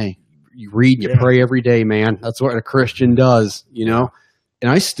every day. You read and you pray every day, man. That's what a Christian does, you know? And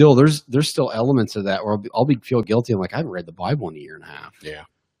I still, there's still elements of that where I'll feel guilty. I'm like, I haven't read the Bible in a year and a half. Yeah.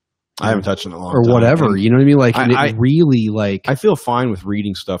 I haven't touched it in a long time. Or whatever, and you know what I mean? Like, I really, like... I feel fine with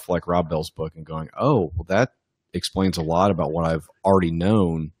reading stuff like Rob Bell's book and going, oh, well, that explains a lot about what I've already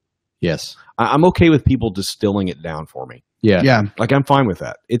known. Yes. I'm okay with people distilling it down for me. Yeah. Yeah. Like, I'm fine with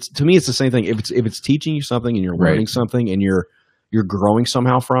that. To me, it's the same thing. If it's teaching you something and you're learning something and you're growing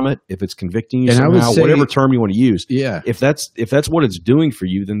somehow from it, if it's convicting you somehow, whatever term you want to use. Yeah. If that's what it's doing for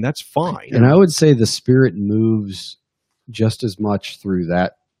you, then that's fine. And I would say the Spirit moves just as much through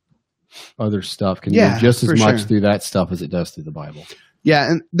that other stuff, can move just as much through that stuff as it does through the Bible. Yeah,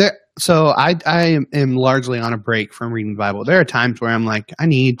 and so I am largely on a break from reading the Bible. There are times where I'm like, I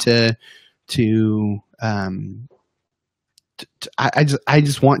need I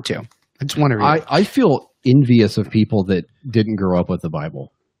just want to. I just want to read. I feel envious of people that didn't grow up with the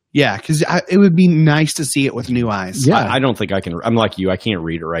Bible. Yeah, because it would be nice to see it with new eyes. Yeah, I don't think I can. I'm like you. I can't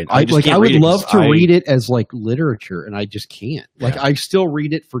read it right now. I would love to read it as like literature, and I just can't. Like I still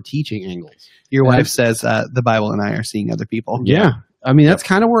read it for teaching angles. Your wife says the Bible and I are seeing other people. Yeah, I mean that's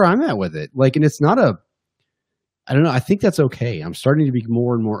kind of where I'm at with it. Like, and it's not I don't know. I think that's okay. I'm starting to be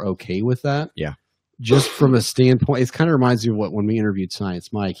more and more okay with that. Yeah, just from a standpoint, it kind of reminds me of when we interviewed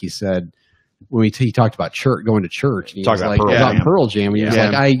Science Mike. He said. When he talked about going to church, and he was like about Pearl Jam, and he was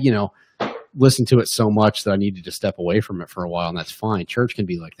like, I listened to it so much that I needed to step away from it for a while, and that's fine. Church can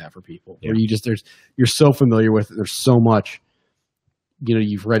be like that for people, where you're so familiar with it. There's so much,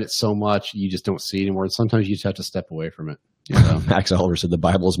 you've read it so much, you just don't see it anymore. And sometimes you just have to step away from it. Max Oliver said the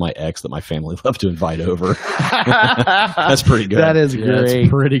Bible is my ex that my family loved to invite over. That's pretty good. That is great. That's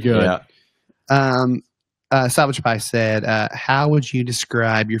pretty good. Yeah. Salvage Pie said, how would you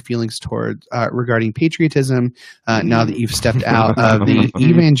describe your feelings toward regarding patriotism now that you've stepped out of the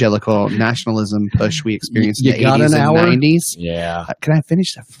evangelical nationalism push we experienced in the 80s and 90s? Yeah. Can I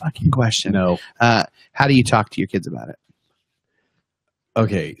finish the fucking question? No. How do you talk to your kids about it?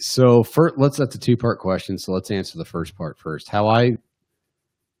 Okay, so that's a two-part question, so let's answer the first part first. How I'm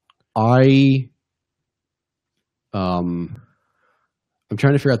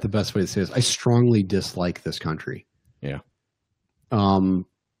trying to figure out the best way to say this. I strongly dislike this country. Yeah.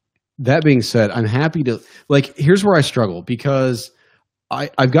 That being said, I'm happy to here's where I struggle because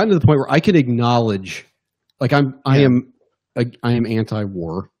I've gotten to the point where I can acknowledge I am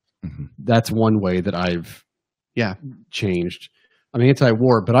anti-war. Mm-hmm. That's one way that I've changed. I'm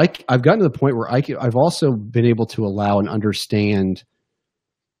anti-war, but I've gotten to the point where I've also been able to allow and understand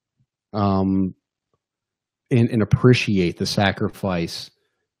and appreciate the sacrifice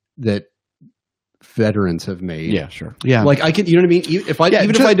that veterans have made. Yeah, sure. Yeah. Like I can, you know what I mean? If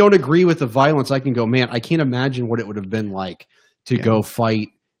I don't agree with the violence, I can go, man, I can't imagine what it would have been like to go fight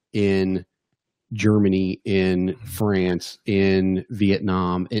in Germany, in France, in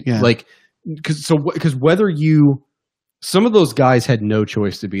Vietnam. Because whether some of those guys had no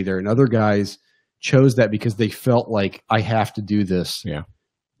choice to be there and other guys chose that because they felt like I have to do this. Yeah.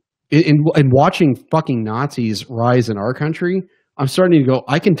 And watching fucking Nazis rise in our country, I'm starting to go,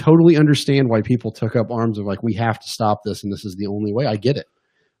 I can totally understand why people took up arms of like, we have to stop this and this is the only way. I get it.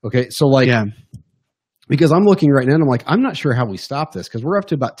 Okay. So like, because I'm looking right now and I'm like, I'm not sure how we stop this because we're up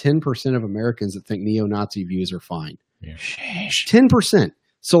to about 10% of Americans that think neo-Nazi views are fine. Yeah. 10%.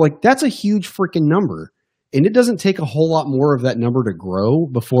 So like, that's a huge freaking number. And it doesn't take a whole lot more of that number to grow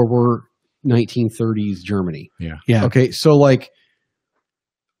before we're 1930s Germany. Yeah. Yeah. Okay. So like,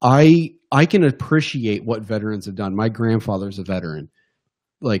 I can appreciate what veterans have done. My grandfather's a veteran,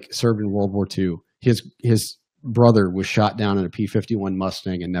 like served in World War II. His brother was shot down in a P-51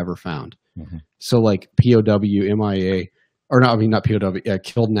 Mustang and never found. Mm-hmm. So like POW, MIA, or not, I mean, not POW,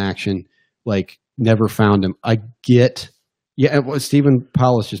 killed in action, like never found him. I get, what Stephen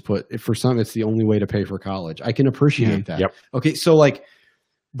Powell just put, for some, it's the only way to pay for college. I can appreciate that. Yep. Okay. So like,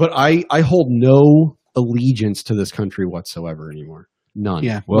 but I hold no allegiance to this country whatsoever anymore. None.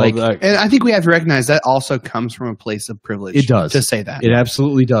 Yeah. Well, and I think we have to recognize that also comes from a place of privilege. It does. To say that. It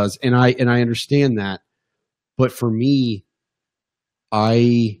absolutely does. And I understand that. But for me,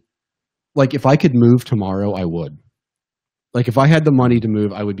 like if I could move tomorrow, I would. Like if I had the money to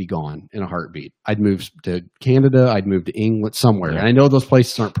move, I would be gone in a heartbeat. I'd move to Canada. I'd move to England, somewhere. Yeah. And I know those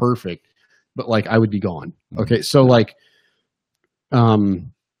places aren't perfect, but like I would be gone. Okay. So like,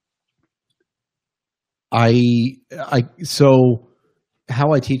 so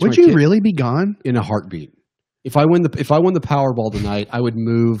how I teach. Would you really be gone in a heartbeat? If I win the Powerball tonight, I would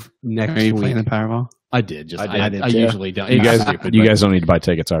move next Are you week. playing the Powerball? I did. I usually don't. You It's guys, stupid, you but- guys don't need to buy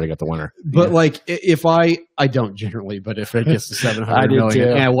tickets. I already got the winner. But like, if I don't generally, but if it gets to 700 did million,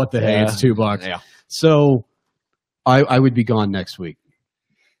 too. yeah, what the hey, Yeah. it's $2. Yeah. So I would be gone next week.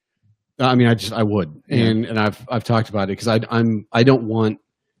 I mean, I would, and I've talked about it because I don't want.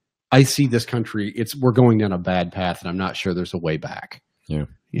 I see this country. We're going down a bad path, and I'm not sure there's a way back. Yeah.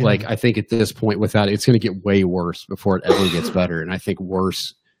 Yeah. Like I think at this point, without it, it's going to get way worse before it ever gets better, and I think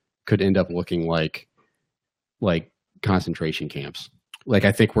worse could end up looking like concentration camps. Like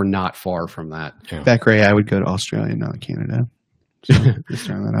I think we're not far from that. Back Ray, I would go to Australia, not Canada. So, just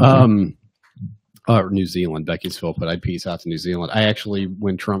throwing that out there. New Zealand. Becky's Phil put, I'd peace out to New Zealand. I actually,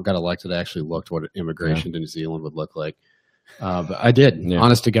 when Trump got elected, I actually looked what immigration to New Zealand would look like. But I did. Yeah.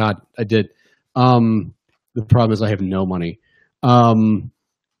 Honest to God, I did. The problem is I have no money.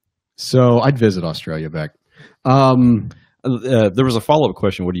 So I'd visit Australia, Beck. There was a follow-up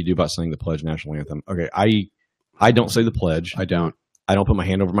question. What do you do about saying the pledge national anthem? Okay, I don't say the pledge. I don't. I don't put my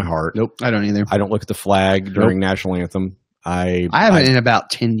hand over my heart. Nope. I don't either. I don't look at the flag during national anthem. I haven't in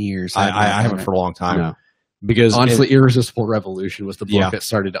about 10 years. I haven't for a long time. No. Because honestly, Irresistible Revolution was the book that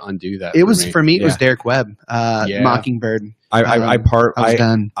started to undo that. It was for me. It was Derek Webb, Yeah. Mockingbird. I was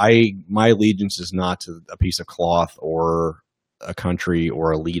done. My allegiance is not to a piece of cloth or a country or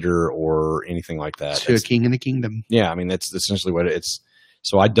a leader or anything like that. To a king and a kingdom. Yeah, I mean that's essentially what it's.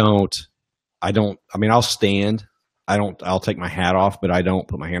 So I mean, I'll stand. I'll take my hat off, but I don't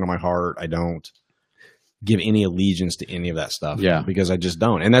put my hand on my heart. I don't give any allegiance to any of that stuff. Yeah. Because I just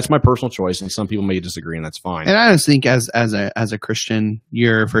don't. And that's my personal choice. And some people may disagree, and that's fine. And I just think as a Christian,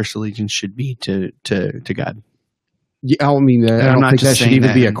 your first allegiance should be to God. Yeah, I mean, I don't think that should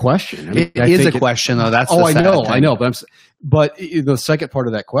even be a question. I mean, It is a question, though. That's I know. But the second part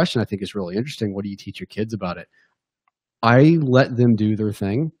of that question, I think, is really interesting. What do you teach your kids about it? I let them do their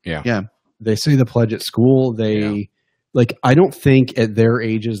thing. Yeah. They say the pledge at school. I don't think at their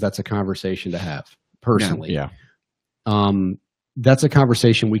ages that's a conversation to have personally. Yeah. That's a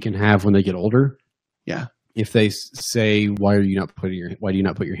conversation we can have when they get older. Yeah. If they say, why do you not put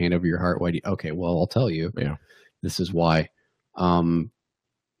your hand over your heart? Okay, well, I'll tell you. Yeah. This is why. I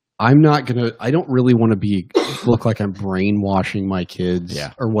don't really want to look like I'm brainwashing my kids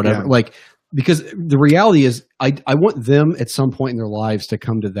or whatever. Yeah. Because the reality is I want them at some point in their lives to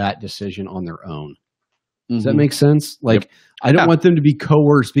come to that decision on their own. Does that make sense? I don't want them to be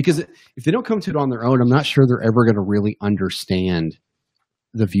coerced, because if they don't come to it on their own, I'm not sure they're ever going to really understand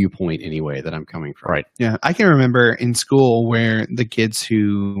the viewpoint anyway that I'm coming from. Right. Yeah. I can remember in school where the kids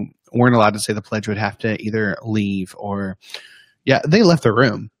who weren't allowed to say the pledge would have to either leave or, they left the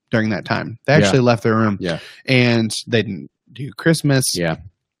room during that time. They actually left the room. Yeah. And they didn't do Christmas. Yeah.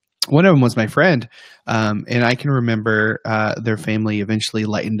 One of them was my friend. And I can remember their family eventually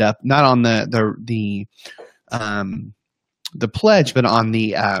lightened up, not on the pledge, but on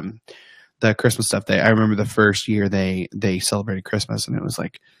the Christmas stuff. I remember the first year they celebrated Christmas, and it was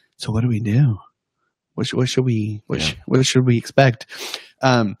like, so what do we do? What should we expect?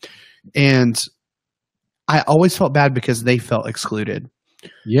 And I always felt bad because they felt excluded.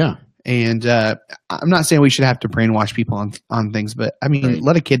 Yeah. And I'm not saying we should have to brainwash people on things, but I mean,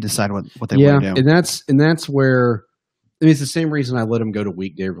 let a kid decide what they want to do. And that's where it's the same reason I let them go to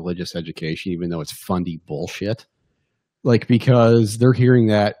weekday religious education, even though it's fundy bullshit. Like, because they're hearing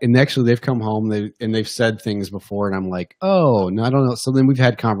that, and actually they've come home they've said things before, and I'm like, oh, no, I don't know. So then we've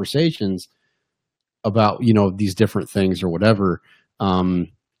had conversations about these different things or whatever,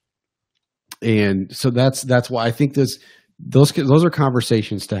 and so that's why I think those are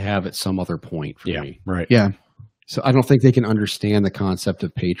conversations to have at some other point for me. Right. Yeah. So I don't think they can understand the concept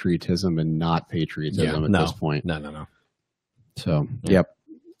of patriotism and not patriotism at this point. No. So, yep.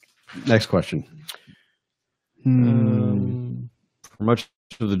 Next question. For much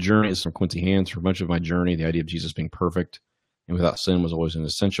of the journey, is from Quincy Hands. For much of my journey, the idea of Jesus being perfect and without sin was always an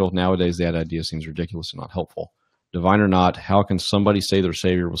essential. Nowadays, that idea seems ridiculous and not helpful. Divine or not, how can somebody say their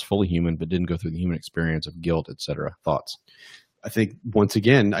Savior was fully human but didn't go through the human experience of guilt, etc.? Thoughts? I think, once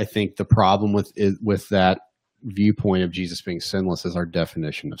again, the problem with that viewpoint of Jesus being sinless is our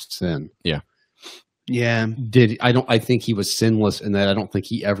definition of sin. Yeah. Yeah. I think he was sinless in that I don't think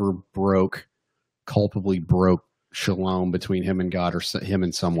he ever culpably broke shalom between him and God or him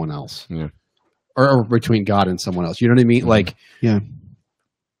and someone else. Yeah. Or between God and someone else. You know what I mean? Like, yeah.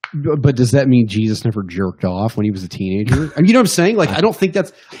 But does that mean Jesus never jerked off when he was a teenager? I mean, you know what I'm saying? Like, I don't think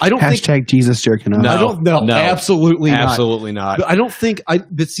Hashtag Jesus jerking off. No, I don't know. No, absolutely not. But I don't think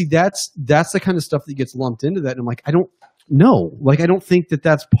but see, that's the kind of stuff that gets lumped into that. And I'm like, I don't know. Like, I don't think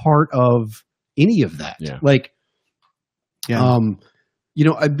that's part of any of that. Yeah. Like, yeah.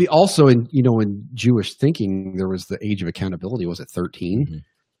 I'd be also in Jewish thinking, there was the age of accountability. Was it 13?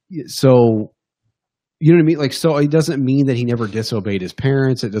 Mm-hmm. So, you know what I mean? Like, so it doesn't mean that he never disobeyed his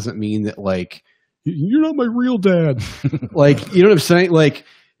parents. It doesn't mean that, like, you're not my real dad. Like, you know what I'm saying? Like,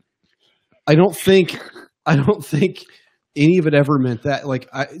 I don't think any of it ever meant that. Like,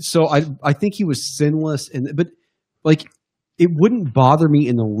 I think he was sinless, but like, it wouldn't bother me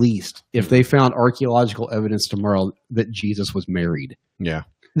in the least if they found archaeological evidence tomorrow that Jesus was married. Yeah.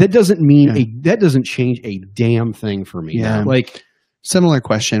 That doesn't mean that doesn't change a damn thing for me. Yeah. Like, similar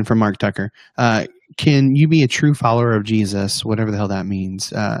question from Mark Tucker. Can you be a true follower of Jesus, whatever the hell that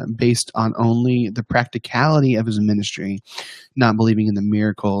means, based on only the practicality of his ministry, not believing in the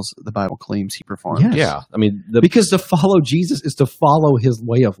miracles the Bible claims he performed? Yes. Yeah. I mean, because to follow Jesus is to follow his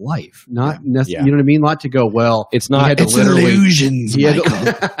way of life, not necessarily, you know what I mean? Not to go, well, it's not, it's illusions, Michael.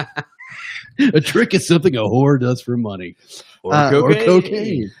 A trick is something a whore does for money. Or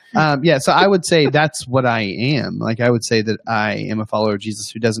cocaine. So I would say that's what I am. Like, I would say that I am a follower of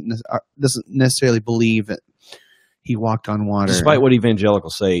Jesus who doesn't necessarily believe that he walked on water. Despite what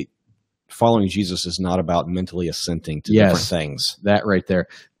evangelicals say, following Jesus is not about mentally assenting to different things. That right there.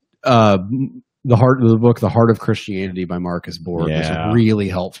 The book, The Heart of Christianity by Marcus Borg is really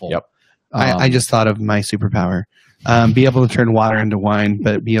helpful. Yep. I just thought of my superpower. Be able to turn water into wine,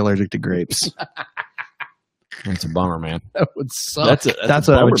 but be allergic to grapes. That's a bummer, man. That would suck. That's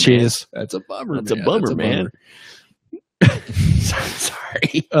what I would choose. That's a bummer. That's a bummer, man.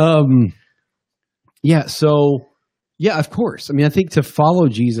 Sorry. Yeah. So, yeah, of course. I mean, I think to follow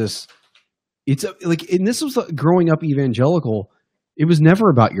Jesus, it's and this was growing up evangelical. It was never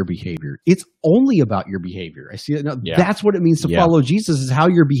about your behavior. It's only about your behavior. I see it now. Yeah. That's what it means to follow Jesus, is how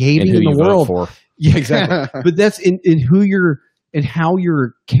you're behaving in the world. For. Yeah, exactly. But that's in who you're and how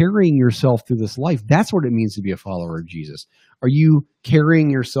you're carrying yourself through this life. That's what it means to be a follower of Jesus. Are you carrying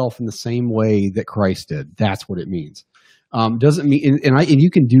yourself in the same way that Christ did? That's what it means. Doesn't mean, and you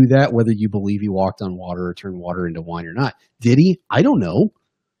can do that whether you believe he walked on water or turned water into wine or not. Did he? I don't know.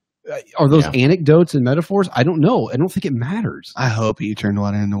 Are those anecdotes and metaphors? I don't know. I don't think it matters. I hope he turned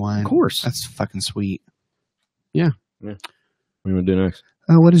water into wine. Of course. That's fucking sweet. Yeah. What are you going to do next?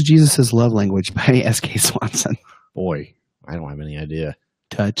 What is Jesus' love language by S.K. Swanson? Boy, I don't have any idea.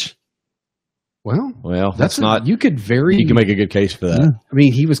 Touch. Well, that's not. You can make a good case for that. Yeah. I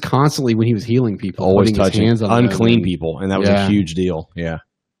mean, he was constantly, when he was healing people, always touching his hands on unclean people, and that was a huge deal. Yeah.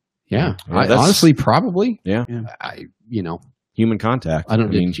 Honestly, probably. Yeah. Human contact. I don't.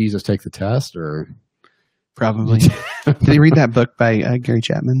 Did Jesus take the test, or probably? Did you read that book by Gary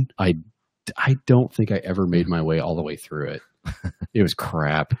Chapman? I don't think I ever made my way all the way through it. It was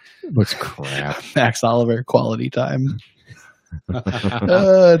crap. It was crap. Max Oliver, Quality Time.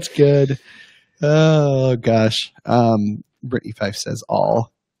 Oh, it's good. Oh gosh. Brittany Fife says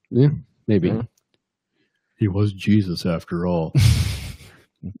all. Yeah, maybe. Yeah. He was Jesus after all.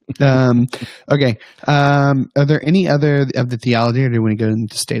 Okay. Are there any other of the theology, or do we want to go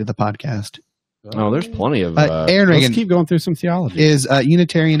into the state of the podcast? Oh, there's plenty of. Aaron Reagan, let's keep going through some theology. Is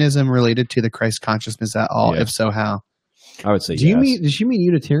Unitarianism related to the Christ consciousness at all? If so, how? I would say Does she mean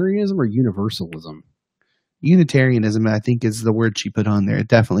Unitarianism or universalism? Unitarianism, I think, is the word she put on there. It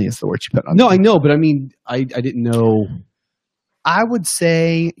definitely is the word she put on there. No, I know, but I mean, I didn't know. I would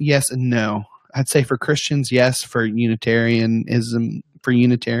say yes and no. I'd say for Christians, yes. For Unitarians,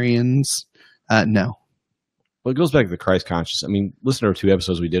 no. Well, it goes back to the Christ consciousness. I mean, listen to our 2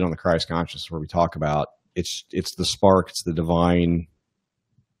 episodes we did on the Christ consciousness where we talk about it's the spark, it's the divine,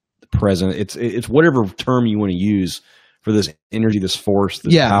 the present. It's whatever term you want to use for this energy, this force,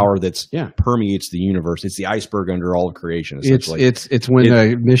 this power that's permeates the universe. It's the iceberg under all of creation. Essentially, it's when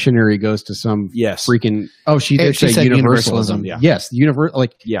the missionary goes to some freaking. Oh, she did say universalism. Yeah. Yes, I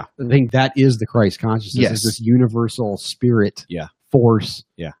think that is the Christ consciousness. Yes. It's this universal spirit. Force.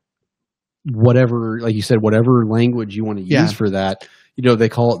 Yeah. Whatever, like you said, whatever language you want to use for that. You know, they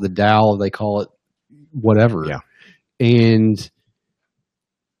call it the Tao. They call it whatever. Yeah. And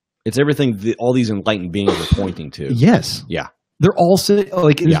it's everything that all these enlightened beings are pointing to. Yes. Yeah. They're all saying,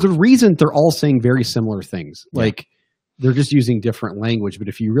 there's the reason they're all saying very similar things. Like, they're just using different language. But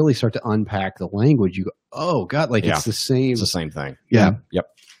if you really start to unpack the language, you go, oh, God, it's the same. It's the same thing. Yeah. Yep.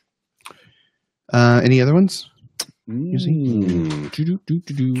 Any other ones? Where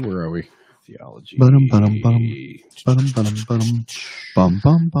are we? Theology. There's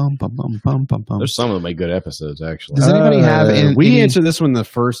some that make good episodes, actually. Does anybody have? We answered this one the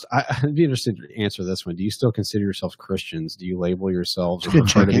first. I'd be interested to answer this one. Do you still consider yourselves Christians? Do you label yourselves or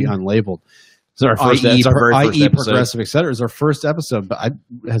prefer to be unlabeled? It's our first, that's our very first episode. Progressive, etc. Is our first episode, but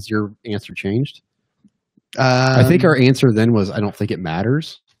has your answer changed? I think our answer then was, I don't think it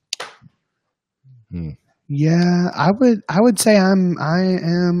matters. Yeah, I would say I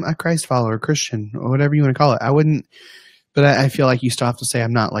am a Christ follower, Christian, or whatever you want to call it. I wouldn't, but I feel like you still have to say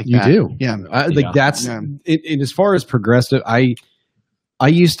I'm not like that. You do, yeah. That's. And as far as progressive, I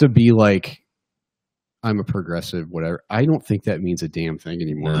used to be like, I'm a progressive, whatever. I don't think that means a damn thing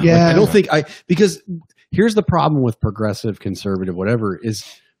anymore. Yeah, I don't think because here's the problem with progressive, conservative, whatever is.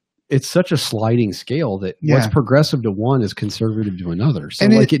 It's such a sliding scale that what's progressive to one is conservative to another. So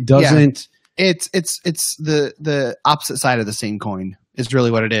and it doesn't. Yeah. It's the opposite side of the same coin is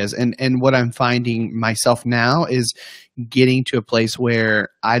really what it is. And what I'm finding myself now is getting to a place where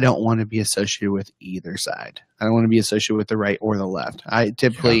I don't want to be associated with either side. I don't want to be associated with the right or the left. I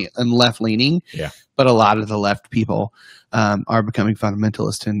typically am left leaning, but a lot of the left people are becoming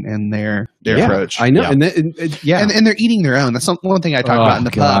fundamentalist in their approach. I know, and they're eating their own. That's one thing I talk about in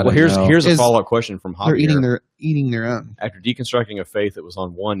the pub. Well, here's a follow up question from Javier. They're eating their own. After deconstructing a faith that was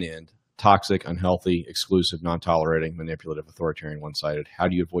on one end, toxic, unhealthy, exclusive, non-tolerating, manipulative, authoritarian, one-sided, how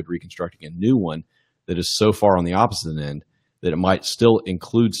do you avoid reconstructing a new one that is so far on the opposite end that it might still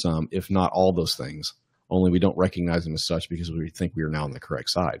include some, if not all those things, only we don't recognize them as such because we think we are now on the correct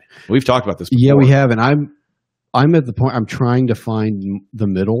side? We've talked about this before. Yeah, we have, and I'm at the point I'm trying to find the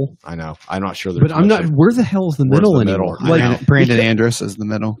middle. I know. I'm not sure. But I'm not. Where the hell is the middle anymore? Like Brandon Andrus is the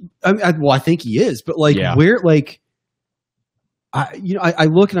middle. I think he is, but where I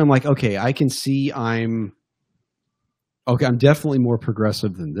look and I'm like, okay, I can see I'm definitely more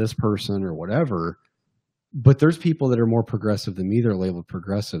progressive than this person or whatever, but there's people that are more progressive than me. They're labeled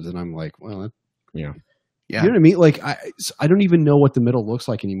progressives. And I'm like, well, yeah. You know what I mean? Like, I don't even know what the middle looks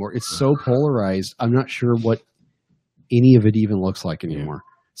like anymore. It's so polarized. I'm not sure what any of it even looks like anymore.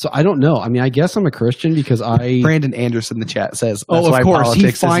 So I don't know. I mean, I guess I'm a Christian because Brandon Anderson in the chat says, "Oh, of course,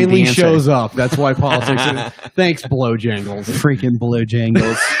 he finally shows up. That's why politics." Thanks, Blowjangles. Freaking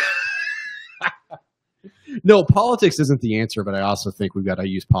Blowjangles. No, politics isn't the answer, but I also think we've got to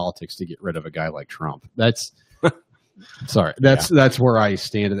use politics to get rid of a guy like Trump. That's sorry. That's where I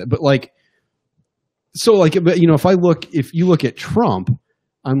stand in it. But but if you look at Trump,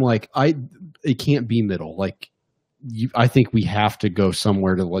 I'm like, it can't be middle. Like. I think we have to go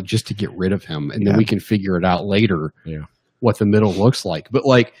somewhere just to get rid of him, and then we can figure it out later what the middle looks like. But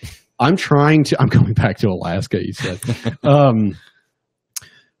I'm going back to Alaska, you said.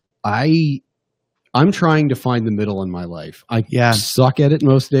 I'm trying to find the middle in my life. I suck at it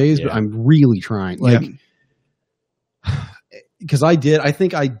most days, but I'm really trying. Because I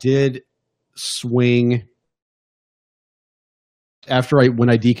think I did swing. When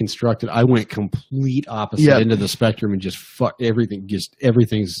I deconstructed, I went complete opposite end of the spectrum and just fuck everything. Just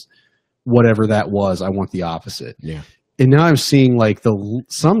everything's whatever that was. I want the opposite. Yeah. And now I'm seeing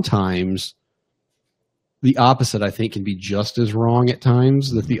sometimes the opposite I think can be just as wrong at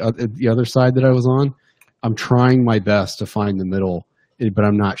times that the other side that I was on. I'm trying my best to find the middle, but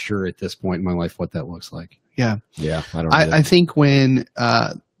I'm not sure at this point in my life what that looks like. Yeah. Yeah. I think when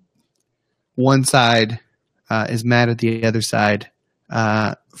one side is mad at the other side,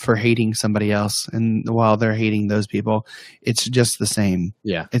 for hating somebody else, and while they're hating those people, it's just the same.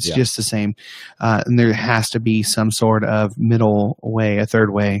 Yeah, it's just the same. And there has to be some sort of middle way, a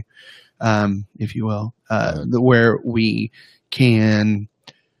third way, if you will, where we can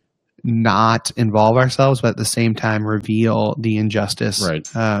not involve ourselves, but at the same time reveal the injustice,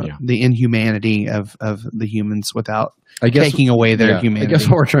 the inhumanity of the humans without taking away their humanity. I guess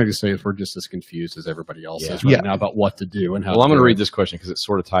what we're trying to say is we're just as confused as everybody else is right now about what to do and how. Well, I'm going to read this question because it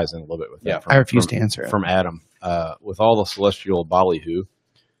sort of ties in a little bit with that. I refuse to answer it. From Adam. With all the celestial ballyhoo,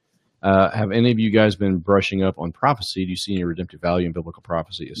 have any of you guys been brushing up on prophecy? Do you see any redemptive value in biblical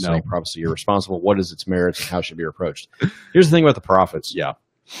prophecy? Is saying prophecy irresponsible? What is its merits and how should it be approached? Here's the thing about the prophets. Yeah.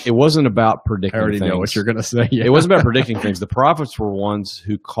 It wasn't about predicting things. I already know what you're going to say. Yeah. It wasn't about predicting things. The prophets were ones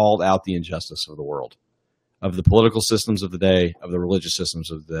who called out the injustice of the world, of the political systems of the day, of the religious systems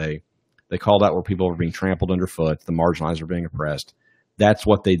of the day. They called out where people were being trampled underfoot, the marginalized were being oppressed. That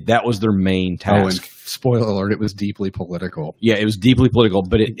was their main task. Oh, and spoiler alert, it was deeply political. Yeah, it was deeply political,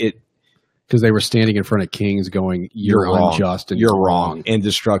 but it because they were standing in front of kings going, you're unjust and you're wrong, and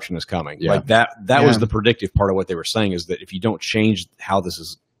destruction is coming. Yeah. Like that was the predictive part of what they were saying, is that if you don't change how this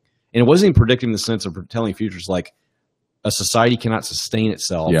is, and it wasn't even predicting in the sense of telling futures, like a society cannot sustain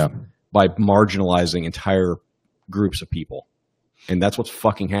itself by marginalizing entire groups of people. And that's what's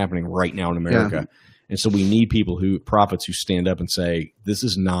fucking happening right now in America. Yeah. And so we need prophets who stand up and say, this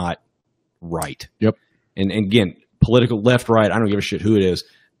is not right. Yep. And again, political left, right, I don't give a shit who it is.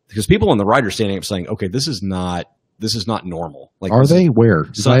 Because people on the right are standing up saying, okay, this is not normal. Like, are they? Where?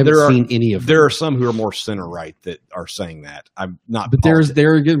 I haven't seen any of them. There are some who are more center right that are saying that. I'm not. But there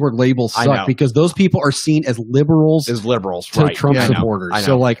again where labels suck, because those people are seen as liberals to Trump supporters.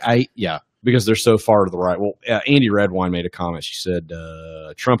 So because they're so far to the right. Well, Andy Redwine made a comment. She said,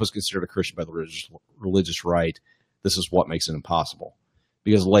 Trump is considered a Christian by the religious right. This is what makes it impossible,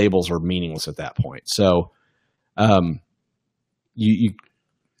 because labels are meaningless at that point. So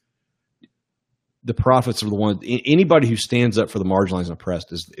the prophets are the one. Anybody who stands up for the marginalized and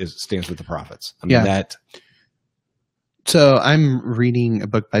oppressed stands with the prophets. I mean that. So I'm reading a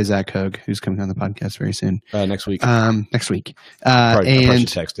book by Zach Hogue, who's coming on the podcast very soon. Next week. Next week. I probably should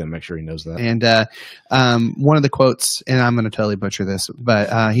text him, make sure he knows that. And one of the quotes, and I'm going to totally butcher this,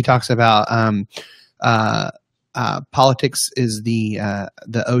 but he talks about politics is the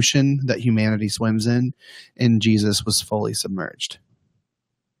ocean that humanity swims in, and Jesus was fully submerged.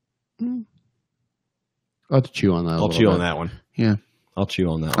 I'll have to chew on that. I'll chew on that one. Yeah. I'll chew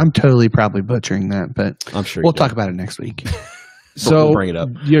on that one. I'm totally probably butchering that, but I'm sure we'll talk about it next week. So we'll bring it up.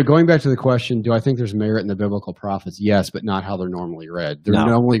 Going back to the question, do I think there's merit in the biblical prophets? Yes, but not how they're normally read. They're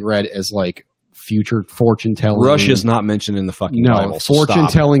normally read as like future fortune telling. Russia's not mentioned in the fucking Bible. Fortune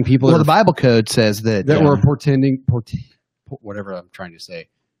telling people. Well, the Bible code says that we're portending, whatever I'm trying to say.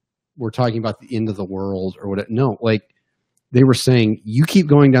 We're talking about the end of the world or whatever. No, like they were saying, you keep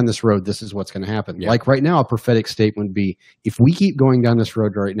going down this road, this is what's going to happen. Yeah. Like right now, a prophetic statement would be, if we keep going down this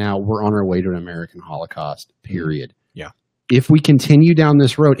road right now, we're on our way to an American Holocaust, period. Yeah. If we continue down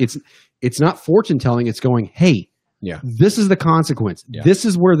this road, it's not fortune telling, it's going, hey, this is the consequence. Yeah. This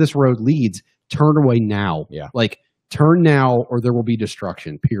is where this road leads. Turn away now. Yeah. Like turn now or there will be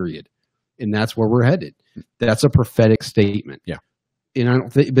destruction, period. And that's where we're headed. That's a prophetic statement. Yeah. And I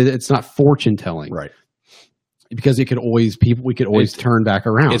don't think, but it's not fortune telling. Right. Because we could always turn back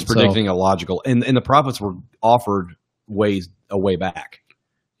around. It's predicting a logical, and the prophets were offered a way back.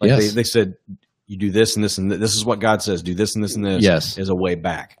 Like they said, you do this and this and this is what God says. Do this and this and this. Yes, is a way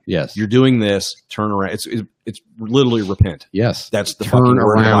back. Yes, you're doing this. Turn around. It's literally repent. Yes, that's the turn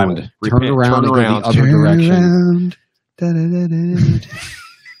around. Repent, turn around. The other direction.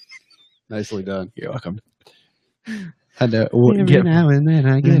 Nicely done. You're welcome. I know. Every now and then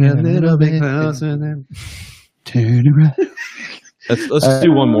I get a little bit closer. Then turn around. Let's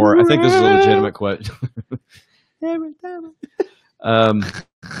do one more. I think this is a legitimate question.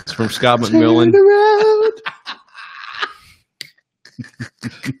 It's from Scott McMillan.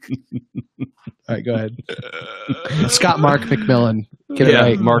 All right, go ahead. Scott Mark McMillan. Get it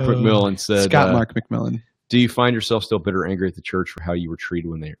right. Mark McMillan said. Scott Mark McMillan. Do you find yourself still bitter, angry at the church for how you were treated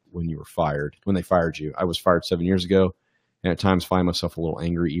when they fired you? I was fired 7 years ago, and at times find myself a little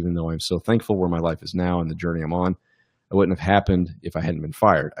angry, even though I'm so thankful where my life is now and the journey I'm on. It wouldn't have happened if I hadn't been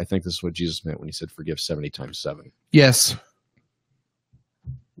fired. I think this is what Jesus meant when he said, forgive 70 times 7. Yes.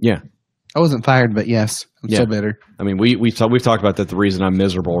 Yeah. I wasn't fired, but yes, I'm still bitter. I mean, we've talked about that. The reason I'm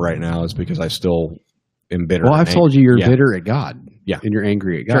miserable right now is because I still am bitter. Well, I've told you you're bitter at God. Yeah. And you're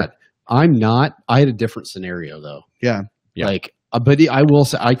angry at God. Sure. I'm not. I had a different scenario though. Yeah. Like, but I will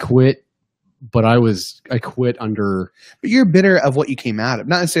say I quit but I quit under. But you're bitter of what you came out of,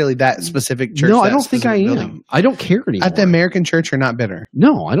 not necessarily that specific church. No, I don't think I am. I don't care anymore. At the American church, you're not bitter.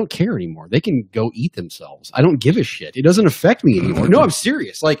 No, I don't care anymore. They can go eat themselves. I don't give a shit. It doesn't affect me anymore. No, I'm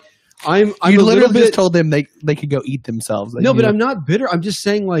serious. Like I'm you literally just told them they could go eat themselves. No, but I'm not bitter. I'm just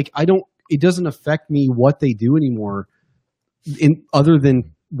saying, like, it doesn't affect me what they do anymore, other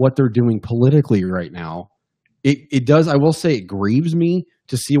than what they're doing politically right now. It does. I will say it grieves me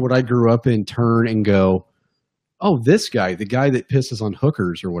to see what I grew up in turn and go, oh, this guy, the guy that pisses on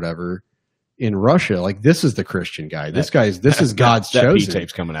hookers or whatever in Russia, like, this is the Christian guy. This is God's chosen. That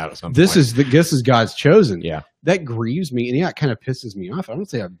P-tape's coming out at some point. This is God's chosen. Yeah. That grieves me, and it kind of pisses me off. I don't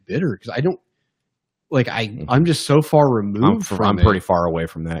say I'm bitter because I don't like. I'm just so far removed from. I'm pretty far away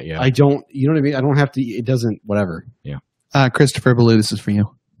from that. Yeah. I don't. You know what I mean? I don't have to. It doesn't. Whatever. Yeah. Christopher Ballou, this is for you.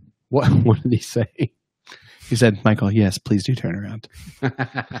 What did he say? He said, "Michael, yes, please do turn around."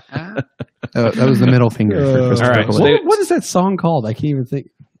 That was the middle finger for Christopher. All right. What is that song called? I can't even think.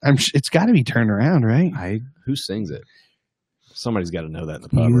 It's got to be "Turn Around," right? Who sings it? Somebody's got to know that in the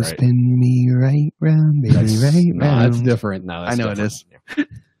pub, you right? Spin me right round, baby, right round. No, that's different. No, I know it is.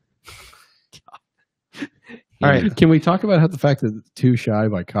 All right, can we talk about the fact that "Too Shy"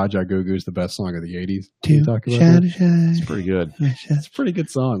 by Kaja Gugu is the best song of the '80s? Can we talk about that? It's pretty good. It's a pretty good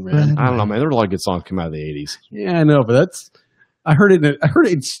song, man. I don't know, man. There are a lot of good songs come out of the '80s. Yeah, I know, but I heard it in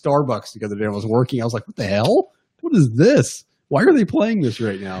Starbucks the other day. I was working. I was like, "What the hell? What is this? Why are they playing this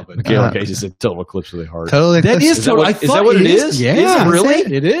right now?" But okay, just said Total Eclipse Really Hard. Total Eclipse. That is Total. Is that what it is? Yeah, is it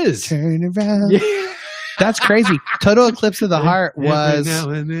really? It is. Turn around. Yeah. That's crazy. Total Eclipse of the Heart was. Every now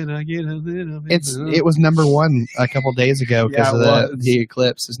and then I get a little bit it was number one a couple days ago because of the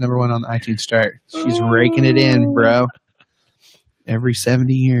eclipse. It's number one on the iTunes chart. She's raking it in, bro. Every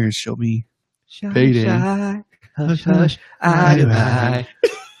 70 years she'll be paid in. Hush, hush, I.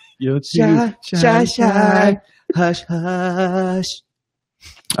 You're shy, hush, hush.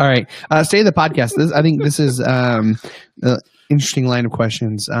 All right, stay in the podcast. I think this is an interesting line of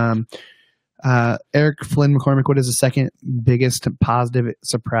questions. Eric Flynn McCormick, what is the second biggest positive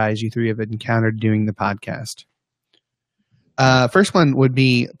surprise you three have encountered doing the podcast? First one would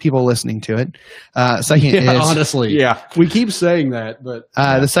be people listening to it. Second is honestly, yeah, we keep saying that, but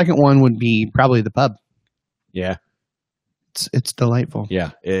the second one would be probably the pub. Yeah, it's delightful.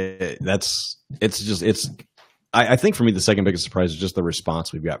 Yeah, I think for me the second biggest surprise is just the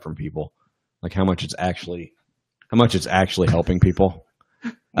response we've got from people, like how much it's actually helping people.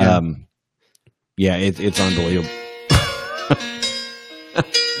 Yeah. It's unbelievable.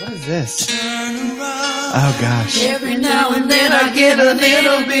 What is this? Oh gosh! Every now and then I get a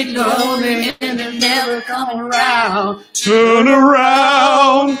little bit lonely and they're never coming around. Turn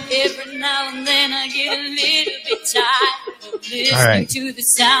around. Every now and then I get a little bit tired of listening All right. to the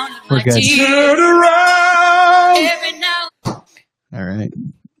sound of We're my good. tears. Turn around. Every now. All right.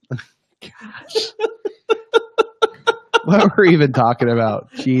 Gosh. What were we even talking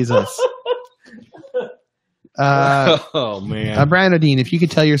about? Jesus. Oh man, Brian O'Dean, if you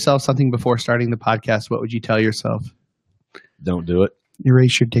could tell yourself something before starting the podcast, what would you tell yourself? Don't do it.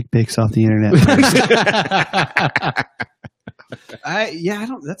 Erase your dick pics off the internet. I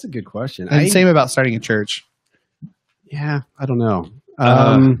don't. That's a good question. And same about starting a church. Yeah, I don't know.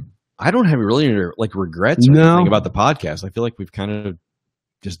 I don't have really any, regrets or anything about the podcast. I feel like we've kind of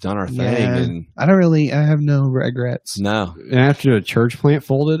just done our thing, and I have no regrets. No. And after the church plant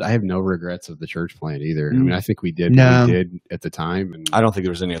folded, I have no regrets of the church plant either. I mean, I think we did what we did at the time, and I don't think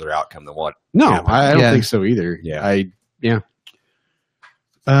there was any other outcome than what. No, I don't think so either. Yeah,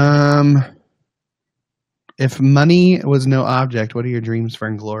 If money was no object, what are your dreams for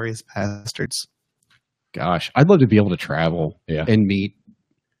Inglorious Bastards? Gosh, I'd love to be able to travel and meet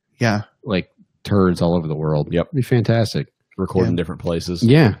like turds all over the world. Yep. It'd be fantastic. Record in different places.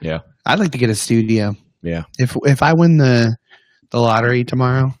 Yeah. Yeah. I'd like to get a studio. Yeah. If I win the lottery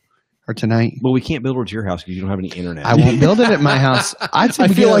tomorrow or tonight. Well, we can't build it to your house because you don't have any internet. I won't build it at my house. I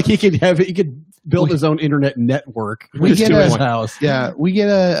feel like he could build his own internet network. We get his house. Yeah. We get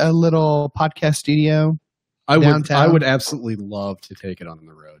a little podcast studio. I downtown. would absolutely love to take it on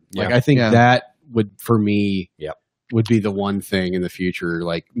the road. Like Yeah. I think that would, for me, Yep. would be the one thing in the future.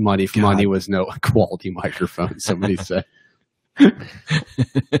 Like money was no quality microphone. Somebody said.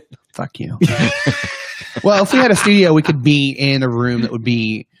 Fuck you. Well, if we had a studio, we could be in a room that would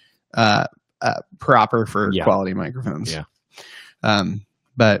be proper for quality microphones. Yeah.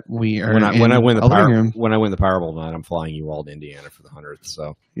 But we are when I win the Powerball tonight, I'm flying you all to Indiana for the 100th.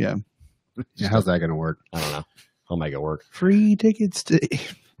 So yeah. How's that going to work? I don't know. I'll make it work. Free tickets to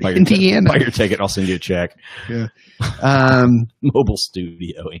Indiana. Buy your ticket. I'll send you a check. Yeah. Mobile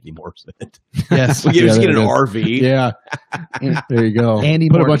studio, Andy Morissette. Yes. We just get an RV. Yeah. There you go. Andy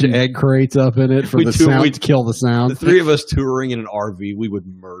Put Morton. a bunch of egg crates up in it for the sound. We'd kill the sound. The three of us touring in an RV, we would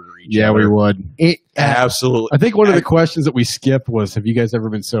murder each other. Yeah, we would. Absolutely. I think one of the questions that we skipped was, have you guys ever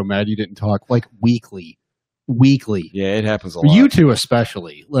been so mad you didn't talk? Like weekly. Yeah, it happens a lot. You two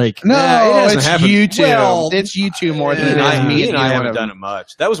especially. Like No, it it's happened. you two. Well, it's you two more than it Me is and me. I and haven't done it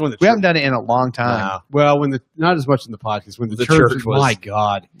much. That was when We haven't done it in a long time. Wow. well, when not as much in the podcast, when the The church church was- my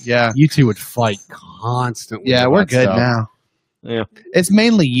God, Yeah. you two would fight constantly. Yeah, we're about good stuff. now. Yeah. It's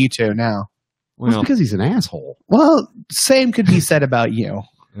mainly you two now. Well, it's Well, because he's an asshole. Well, same could be said about you.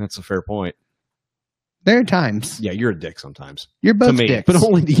 that's a fair point. There are times. Yeah, you're a dick sometimes. You're both me, dicks. But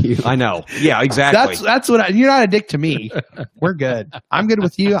only to you. I know. Yeah, exactly. That's what you're not a dick to me. We're good. I'm good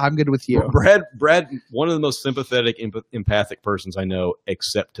with you. I'm good with you. Brad, one of the most sympathetic, empathic persons I know,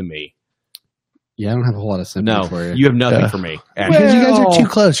 except to me. Yeah, I don't have a whole lot of sympathy No, for you. you have nothing for me. Actually. Because you guys are Well, too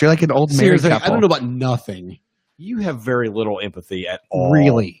close. You're like an old married Seriously, couple. I don't know about nothing. You have very little empathy at all.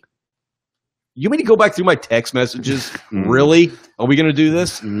 Really. You mean to go back through my text messages? Really? Are we going to do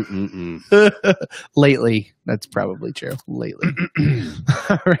this? Lately, that's probably true. Lately.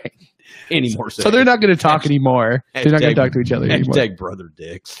 All right. Any more? So they're not going to talk anymore. They're not going to talk to each other anymore. Hashtag brother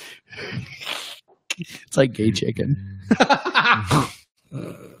dicks. It's like gay chicken.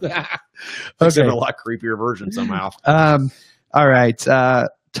 It's in a lot creepier version somehow. All right.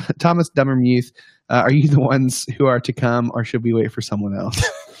 Thomas Dummermuth, are you the ones who are to come, or should we wait for someone else?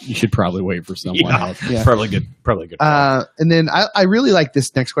 You should probably wait for someone else. Yeah. Probably good. Probably good. And then I really like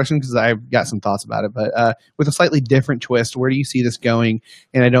this next question because I've got some thoughts about it, but with a slightly different twist, where do you see this going?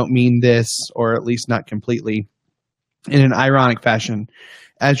 And I don't mean this, or at least not completely, in an ironic fashion.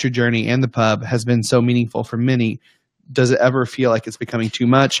 As your journey and the pub has been so meaningful for many, does it ever feel like it's becoming too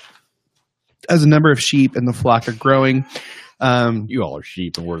much? As the number of sheep in the flock are growing, you all are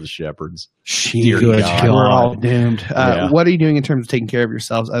sheep, and we're the shepherds. sheep, Dear God. we're all doomed. Yeah. What are you doing in terms of taking care of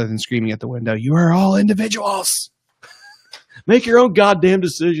yourselves other than screaming at the window? You are all individuals. Make your own goddamn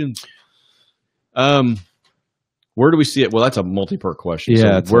decisions. Where do we see it? Well, that's a multi-part question.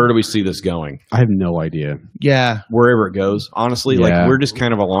 Yeah, So where do we see this going? I have no idea. Yeah. Wherever it goes, honestly, Yeah. like we're just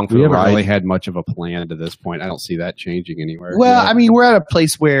kind of along for We the haven't ride. really had much of a plan to this point. I don't see that changing anywhere. Well, I mean, we're at a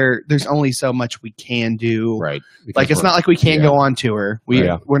place where there's only so much we can do. right. Like, it's not like we can't go on tour.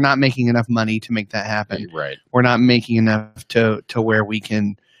 Yeah. We're not making enough money to make that happen. Right. We're not making enough to where we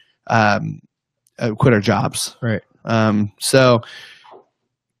can quit our jobs. Right. So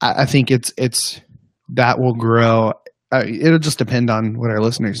I think it's that will grow. It'll just depend on what our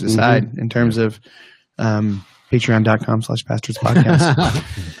listeners decide in terms of patreon.com/pastors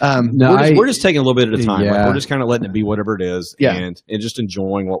podcast. No, we're just taking a little bit at a time. Like, Yeah. we're just kind of letting it be whatever it is, Yeah. and just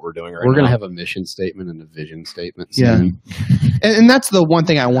enjoying what we're doing right we're now. going to have a mission statement and a vision statement. Yeah. soon. and that's the one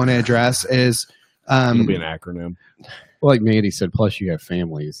thing I want to address is It'll be an acronym. Well, like Mandy said, plus you have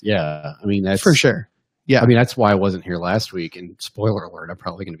families. Yeah. I mean, that's for sure. Yeah. I mean, that's why I wasn't here last week. And spoiler alert, I'm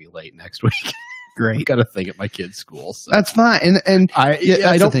probably going to be late next week. Great. Got to think at my kid's school. So. That's fine. And I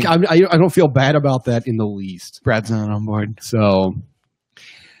that's the don't thing. I don't feel bad about that in the least. Brad's not on board. So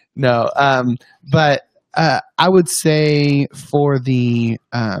No. But I would say for the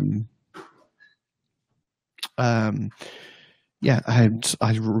yeah, I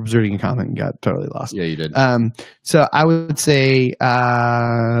was reading a comment and got totally lost. yeah, you did. So I would say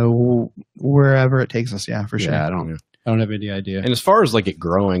wherever it takes us, yeah, for sure. Yeah, I don't have any idea. And as far as like it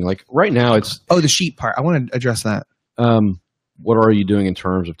growing, like right now, it's Oh, the sheep part. I want to address that. what are you doing in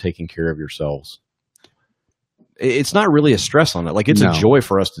terms of taking care of yourselves? It's not really a stress on it. Like it's No. a joy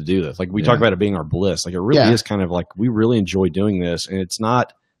for us to do this. Like we talk about it being our bliss. Like it really Yeah. is kind of like we really enjoy doing this, and it's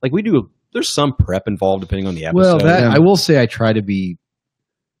not like we do. There's some prep involved depending on the episode. Well, I will say I try to be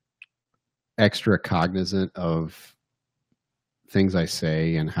extra cognizant of things I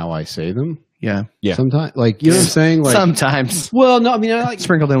say and how I say them. Yeah. Yeah. Sometimes, like, you know what I'm saying? Like, Sometimes. well, no, I mean, I like,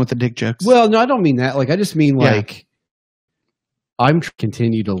 Sprinkled in with the dick jokes. well, no, I don't mean that. Like, I just mean Yeah. like, I'm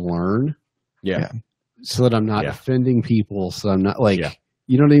continue to learn yeah. so that I'm not Yeah. offending people. So I'm not like, Yeah.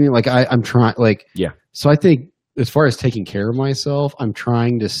 you know what I mean? Like, I'm trying, like, Yeah. So I think as far as taking care of myself, I'm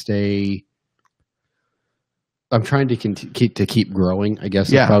trying to stay. I'm trying to keep growing. I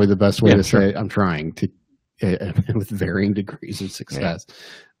guess Yeah. is probably the best way Yeah, to sure. say it. I'm trying to, with varying degrees of success.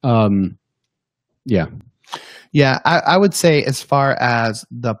 Yeah. Yeah, I would say as far as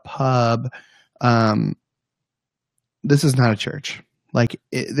the pub, this is not a church. Like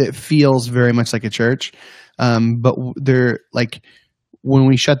it feels very much like a church, but they're like when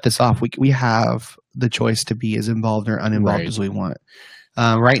we shut this off, we have the choice to be as involved or uninvolved Right. as we want.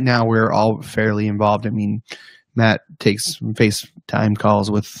 Right now, we're all fairly involved. I mean, Matt takes FaceTime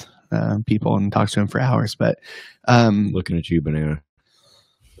calls with people and talks to them for hours. But looking at you, Banana.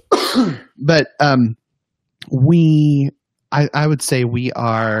 But I would say we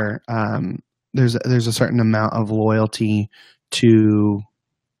are. There's a certain amount of loyalty to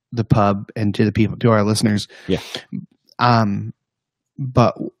the pub and to the people, to our listeners. Yeah.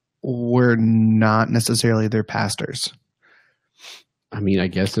 But we're not necessarily their pastors. I mean, I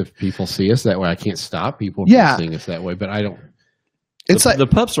guess if people see us that way, I can't stop people from seeing us that way. But I don't. It's the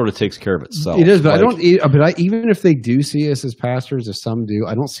pub sort of takes care of itself. It is, but I don't. But even if they do see us as pastors, if some do,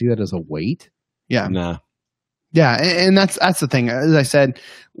 I don't see that as a weight. Yeah. Nah. Yeah, and that's the thing. As I said,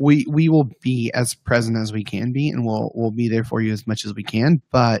 we will be as present as we can be, and we'll be there for you as much as we can.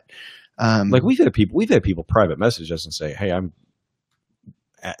 But like we've had people private message us and say, "Hey, I'm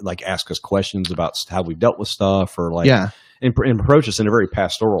like ask us questions about how we've dealt with stuff," or like and approach us in a very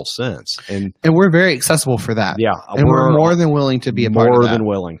pastoral sense, and we're very accessible for that. Yeah, and we're more than willing to be a part of that. More than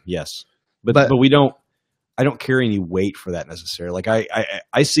willing, yes. But we don't. I don't carry any weight for that necessarily. Like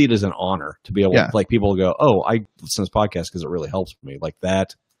I see it as an honor to be able to, like, people go, "Oh, I listen to this podcast because it really helps me." Like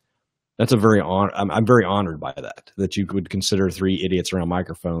that. That's a very I'm very honored by that you would consider three idiots around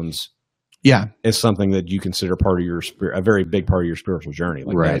microphones. Yeah, is something that you consider part of your a very big part of your spiritual journey.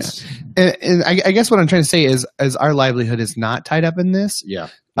 Like right. And I guess what I'm trying to say is our livelihood is not tied up in this. Yeah.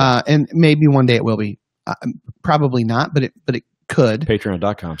 And maybe one day it will be. Probably not, but it could.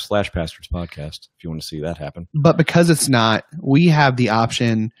 Patreon.com/pastorspodcast if you want to see that happen. But because it's not, we have the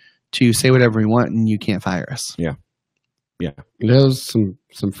option to say whatever we want and you can't fire us. Yeah. Yeah. There's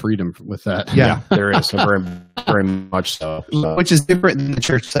some freedom with that. Yeah, there is. Very, very much so. Which is different than the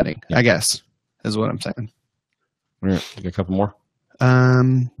church setting, I guess, is what I'm saying. All right. You got a couple more?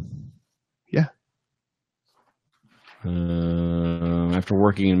 Yeah. After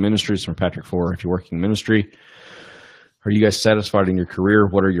working in ministries, from Patrick 4, if you're working in ministry, are you guys satisfied in your career?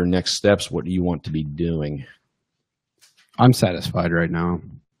 What are your next steps? What do you want to be doing? I'm satisfied right now.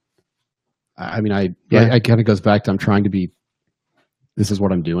 I mean, I kind of goes back to I'm trying to be. This is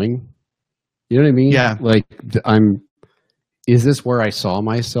what I'm doing. You know what I mean? Yeah. Like is this where I saw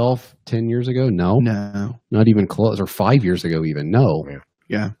myself 10 years ago? No. Not even close. Or 5 years ago even. No.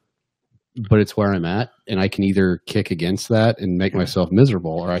 Yeah. But it's where I'm at, and I can either kick against that and make myself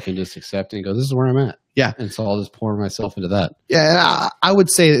miserable, or I can just accept it and go, this is where I'm at. Yeah. And so I'll just pour myself into that. Yeah, and I would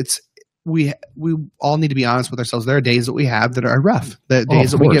say we all need to be honest with ourselves. There are days that we have that are rough. The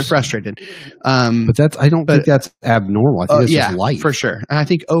days that we get frustrated. But I don't think that's abnormal. I think it's just life. For sure. And I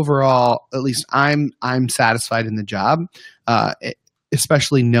think overall, at least I'm satisfied in the job,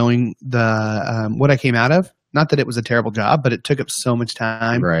 especially knowing what I came out of. Not that it was a terrible job, but it took up so much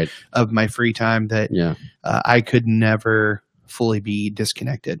time of my free time that I could never fully be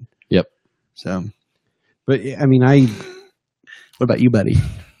disconnected. Yep. So, but I mean, what about you, buddy?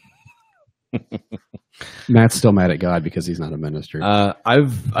 Matt's still mad at God because he's not a minister.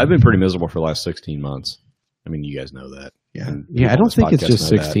 I've been pretty miserable for the last 16 months. I mean, you guys know that. Yeah. I don't think it's just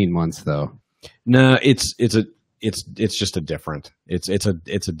 16 months though. No, it's just a different. It's a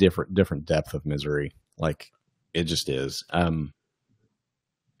different depth of misery. Like. It just is. And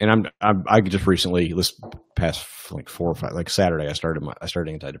I just recently, this past like 4 or 5, like Saturday, I started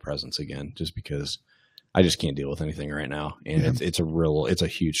antidepressants again, just because I just can't deal with anything right now. And it's a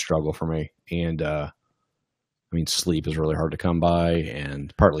huge struggle for me. And, I mean, sleep is really hard to come by,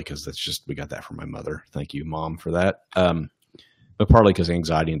 and partly because we got that from my mother. Thank you, Mom, for that. But partly because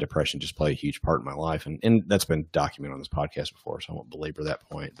anxiety and depression just play a huge part in my life. And that's been documented on this podcast before, so I won't belabor that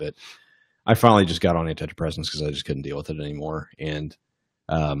point. But I finally just got on antidepressants because I just couldn't deal with it anymore. And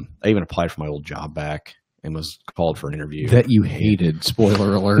I even applied for my old job back and was called for an interview. That you hated.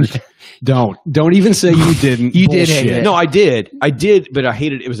 Spoiler alert. Don't even say you didn't. You did hate it. No, I did, but I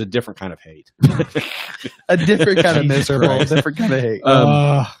hated it. It was a different kind of hate. A different kind of miserable, different kind of hate.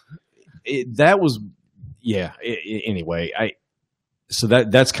 Anyway, so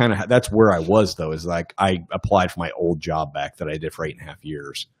that's where I was though, is like I applied for my old job back that I did for 8.5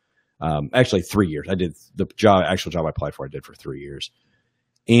 years. Actually 3 years. I did the actual job I applied for. I did for 3 years,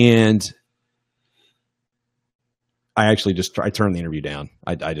 and I actually I turned the interview down.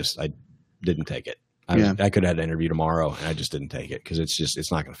 I didn't take it. I could have had an interview tomorrow, and I just didn't take it because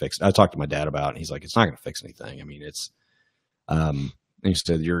it's not going to fix it. I talked to my dad about it, and he's like, it's not going to fix anything. I mean, and he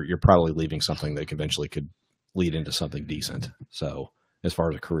said, you're probably leaving something that eventually could lead into something decent. So as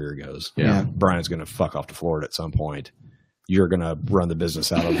far as a career goes, Brian's going to fuck off to Florida at some point. You're going to run the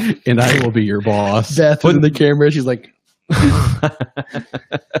business out of, and I will be your boss. Beth in the camera. She's like,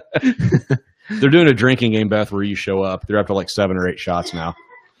 They're doing a drinking game, Beth, where you show up. They're up to like 7 or 8 shots now.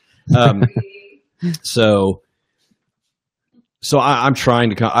 So I'm trying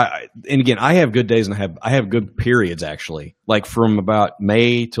to come. And again, I have good days and I have good periods actually. Like from about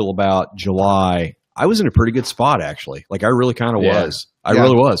May till about July, I was in a pretty good spot actually. Like I really kind of was. I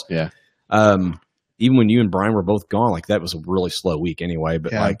really was. Yeah. Even when you and Brian were both gone, like that was a really slow week anyway.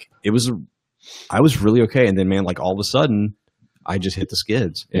 But like I was really okay. And then man, like all of a sudden, I just hit the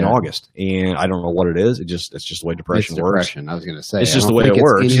skids in August, and I don't know what it is. It's just the way depression works. I was going to say it's just the way it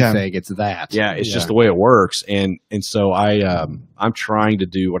works. Anything, it's that. Yeah, it's just the way it works, and so I'm trying to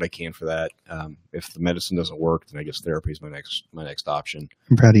do what I can for that. If the medicine doesn't work, then I guess therapy is my next option.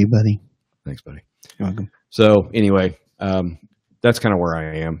 I'm proud of you, buddy. Thanks, buddy. You're welcome. So anyway, that's kind of where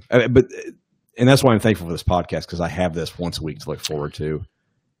I am, and that's why I'm thankful for this podcast because I have this once a week to look forward to,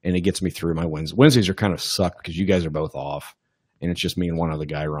 and it gets me through my Wednesdays. Wednesdays are kind of suck because you guys are both off. And it's just me and one other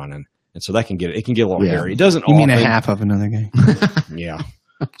guy running, and so that can get a little hairy. It doesn't. You mean a half of another guy? Yeah,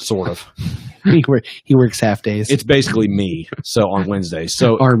 sort of. He works half days. It's basically me. So on Wednesdays,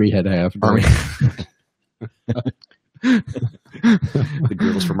 so Army had half. Army. The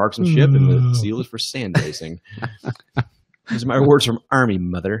grill is for marksmanship, and the seal is for sand racing. These are my words from Army,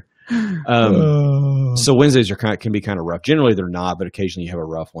 mother. So Wednesdays can be kind of rough. Generally, they're not, but occasionally you have a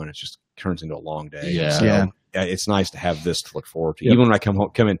rough one. It just turns into a long day. Yeah. So, it's nice to have this to look forward to. Yep. Even when I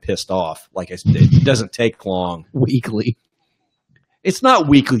come in pissed off, like it doesn't take long. Weekly. It's not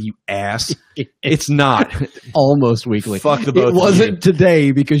weekly, you ass. It's not. Almost weekly. Fuck the both. It wasn't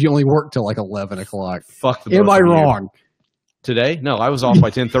today because you only worked till like 11 o'clock. Fuck the both. Am I wrong? Today? No, I was off by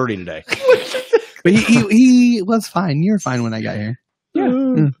 10:30 today. But he was fine. You were fine when I got here.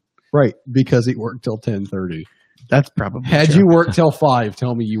 Yeah. Right, because he worked till 10:30. That's probably had true. you worked till 5.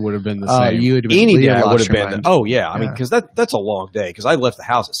 Tell me you would have been the same. You would have been any day. Would have been. I mean, because that's a long day. Because I left the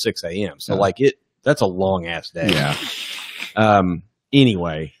house at 6 a.m. So that's a long ass day. Yeah.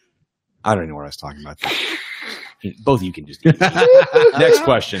 Anyway, I don't know what I was talking about. Both of you can just next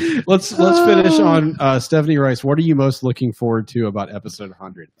question. Let's finish on Stephanie Rice. What are you most looking forward to about episode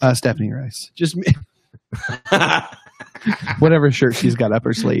 100? Stephanie Rice. Just me. Whatever shirt she's got up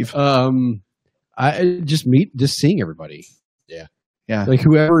her sleeve. I just seeing everybody. Yeah. Like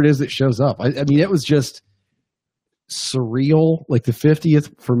whoever it is that shows up. I mean, it was just surreal. Like the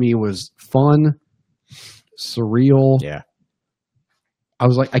 50th for me was fun, surreal. Yeah. I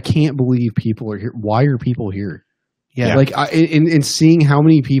was like, I can't believe people are here. Why are people here? Yeah. Like in seeing how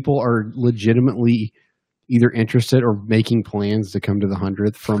many people are legitimately either interested or making plans to come to the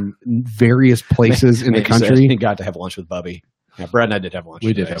 100th from various places in the country. I got to have lunch with Bubby. Yeah, Brad and I did have lunch.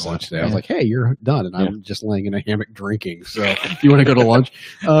 We did have lunch today. I was like, hey, you're done. And I'm just laying in a hammock drinking. So if you want to go to lunch.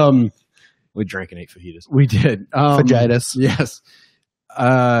 We drank and ate fajitas. We did. Fajitas. Yes.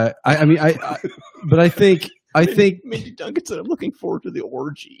 I think Mindy Duncan said, I'm looking forward to the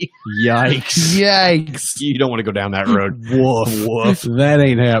orgy. Yikes. Yikes. You don't want to go down that road. Woof. Woof. That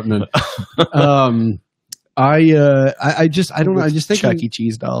ain't happening. I don't know. I just think Chuck E.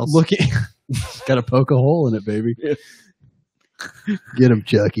 Cheese dolls. Look at got to poke a hole in it, baby. Get him,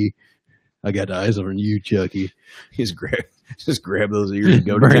 Chucky. I got eyes on you, Chucky. Just grab those ears and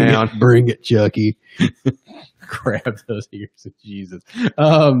go down. Bring it, Chucky. Grab those ears, Jesus.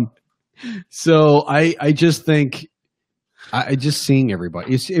 So I just think I just seeing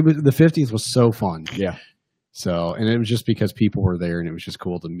everybody. It was the 50th was so fun. Yeah. So, and it was just because people were there, and it was just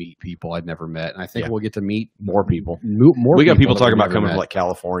cool to meet people I'd never met. And I think we'll get to meet more people. We got people talking about coming to like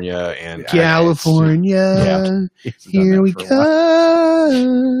California and California. Here we come.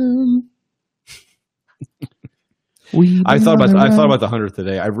 I thought about the 100th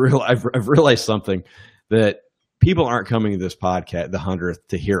today. I've realized something, that people aren't coming to this podcast, the 100th,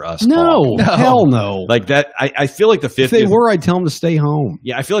 to hear us talk. Hell no. Like that, I feel like the 50th. If they were, I'd tell them to stay home.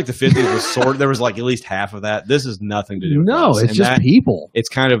 Yeah, I feel like the 50th was there was like at least half of that. This is nothing to do with us. It's just people. It's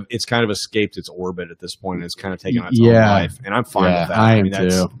kind of escaped its orbit at this point, and it's kind of taken on its own life. And I'm fine with that. I am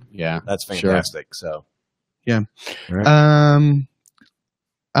too. Yeah. That's fantastic. Sure. So yeah. Right.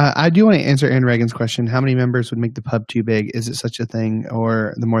 I do want to answer Aaron Reagan's question. How many members would make the pub too big? Is it such a thing,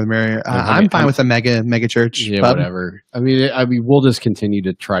 or the more the merrier? I'm fine with a mega church. Yeah, pub. whatever. I mean, we'll just continue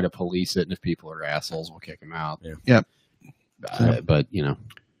to try to police it, and if people are assholes, we'll kick them out. Yeah. But you know.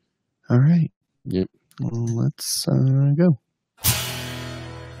 All right. Yep. Well, let's go.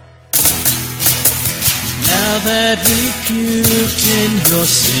 Now that we've puked in your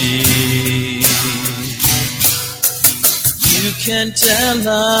seat, you can tell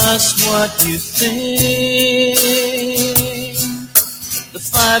us what you think. The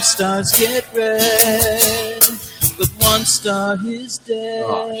 5 stars get red but one star is dead.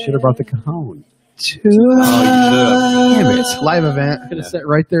 Oh, should have brought the cajon. Damn it. Live event. Could have sat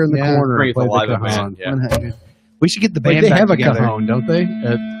right there in the corner. Great, And the live played the cajon. event. Yeah. We should get the band They back have a together. cajon, don't they?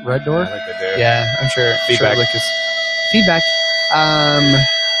 At Red Door? I think they do. Yeah, I'm sure. Feedback. Feedback.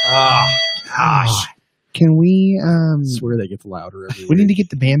 Gosh. Can we? I swear they get louder every We need to week. get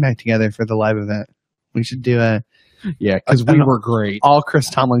the band back together for the live event. We should do a Yeah, because we were great. all Chris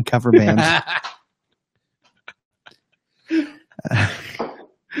Tomlin cover band.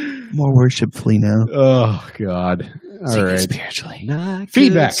 More worshipfully now. Oh, God. All Sing it right. spiritually.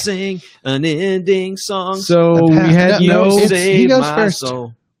 Feedback. Sing an ending song. So we had You no... he goes first.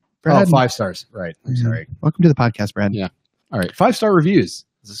 Oh, Brad, 5 stars. Right. I'm Mhm. sorry. Welcome to the podcast, Brad. Yeah. All right. 5-star reviews.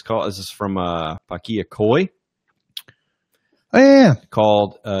 This is from Pakia Koi. Oh yeah.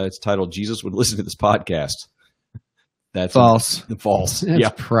 Called it's titled Jesus Would Listen to This Podcast. That's False. False. That's Yeah.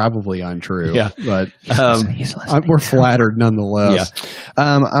 probably untrue. Yeah. But He's listening. we're flattered nonetheless.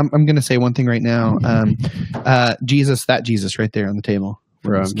 I'm going to say one thing right now. Jesus right there on the table.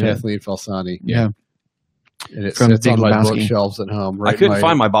 From Let's do it. Kathleen Falsani. Yeah. And it From sits Big on my Lebowski. bookshelves at home. I couldn't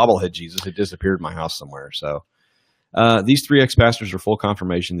find my bobblehead Jesus. It disappeared in my house somewhere. So these 3 ex-pastors are full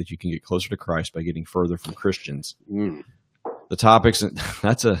confirmation that you can get closer to Christ by getting further from Christians. The topics,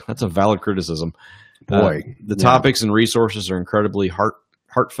 that's a valid criticism. Boy. The topics and resources are incredibly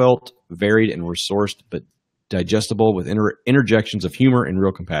heartfelt, varied, and resourced, but digestible with interjections of humor and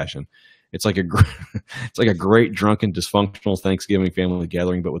real compassion. It's like a great drunken dysfunctional Thanksgiving family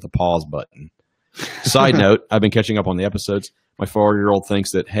gathering, but with a pause button. Side note: I've been catching up on the episodes. My 4-year-old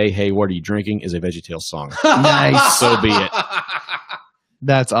thinks that "Hey, what are you drinking?" is a VeggieTales song. Nice. So be it.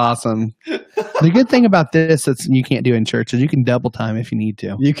 That's awesome. The good thing about this that's you can't do in church is you can double time if you need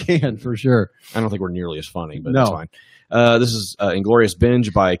to. You can, for sure. I don't think we're nearly as funny, but No. that's fine. This is Inglorious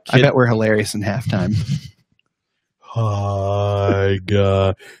Binge by I Kid. bet we're hilarious in halftime. Hi,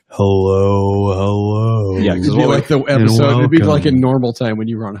 God. Hello. Yeah, It'd 'cause be what we- like the episode. It'd be welcome. like in normal time when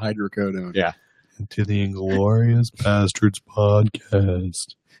you were on hydrocodone. Yeah. To the Inglorious Bastards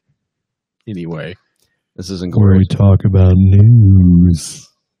podcast, Anyway. This is where we Inglorious. talk about news,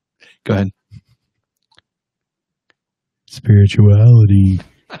 Go ahead. spirituality,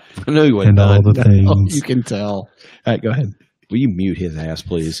 I know you and went all done. the things. You can tell. All right, go ahead. Will you mute his ass,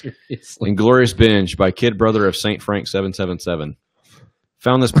 please? Seriously. Inglorious Binge by Kid Brother of Saint Frank 777.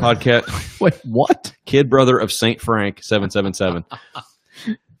 Found this podcast. Wait, what? Kid Brother of Saint Frank 777.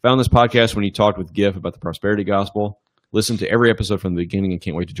 Found this podcast when you talked with Giff about the prosperity gospel. Listened to every episode from the beginning and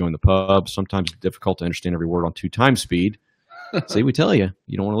can't wait to join the pub. Sometimes it's difficult to understand every word on 2x speed. See, we tell you,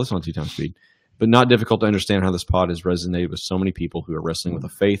 you don't want to listen on 2x speed. But not difficult to understand how this pod has resonated with so many people who are wrestling with a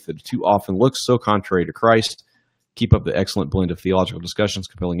faith that too often looks so contrary to Christ. Keep up the excellent blend of theological discussions,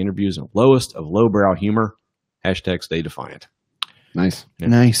 compelling interviews, and lowest of lowbrow humor. Hashtag stay defiant. Nice. Yeah.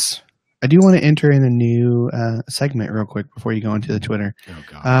 Nice. I do want to enter in a new segment real quick before you go into the Twitter. Oh,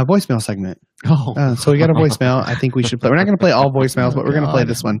 God. Voicemail segment. Oh. So we got a voicemail. I think we should play. We're not going to play all voicemails, but we're going to play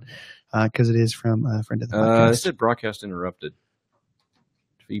this one because it is from a friend of the It podcast. said broadcast interrupted.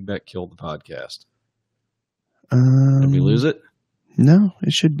 Feedback killed the podcast. Did we lose it? No,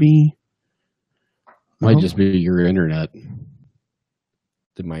 it should be. Might just be your internet.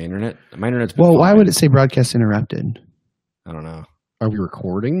 Did my internet? My internet's been Well, why fine. would it say broadcast interrupted? I don't know. Are we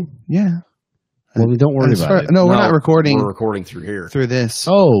recording? Yeah. Well, then don't worry As about far- it. No, we're not recording We're recording through here. through this.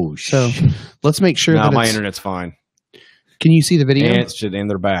 Oh, So let's make sure No, that my it's, internet's fine. Can you see the video? And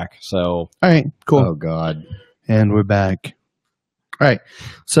they're back. So All right, cool. Oh, God. And we're back. All right.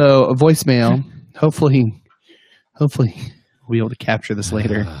 So a voicemail. Hopefully we'll be able to capture this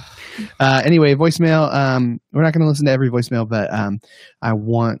later. Anyway, voicemail. We're not going to listen to every voicemail, but I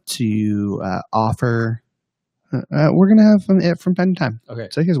want to offer. We're going to have it from time to time. Okay.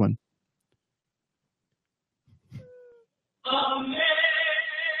 So here's one.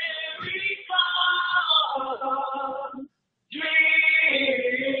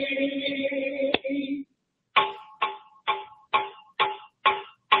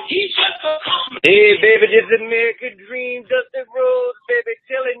 Hey, baby, this is American Dream, Dusty Rhodes, baby,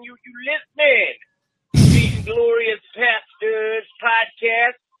 telling you listening. These Glorious Pastors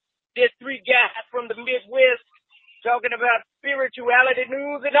podcast. There's 3 guys from the Midwest talking about spirituality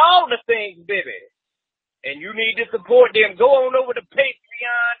news and all the things, baby. And you need to support them. Go on over to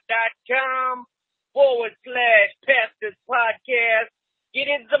patreon.com/Pastors Podcast. Get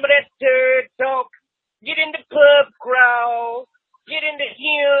in some of that turd talk. Get in the pub crawl. Get into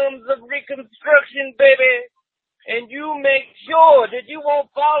hymns of reconstruction, baby. And you make sure that you won't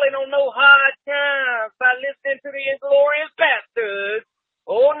fall in on no hard times by listening to the Inglorious Pastors.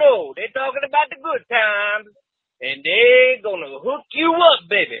 Oh, no, they're talking about the good times. and they gonna hook you up,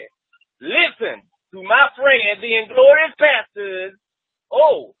 baby. Listen to my friend, the Inglorious Pastors.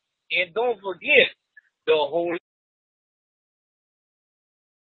 Oh, and don't forget the Holy.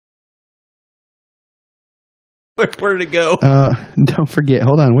 Where did it go? Don't forget.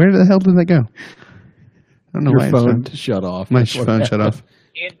 Hold on. Where the hell did that go? I don't know why Your phone shut off. My phone shut off.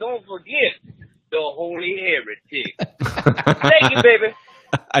 And don't forget the Holy Heretic. Thank you, baby.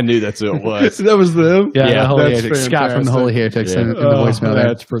 I knew that's who it was. That was them? Yeah, the Holy that's Heretics. Scott from the fantastic. Holy Heretics in the Oh, voicemail there.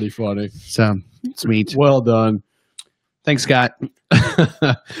 that's pretty funny. So, sweet. Well done. Thanks, Scott.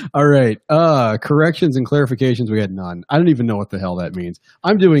 All right. Corrections and clarifications. We had none. I don't even know what the hell that means.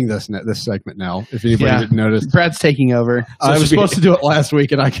 I'm doing this segment now. If anybody didn't notice, Brad's taking over. I was supposed to do it last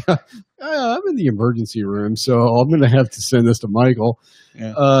week, and I'm in the emergency room, so I'm going to have to send this to Michael.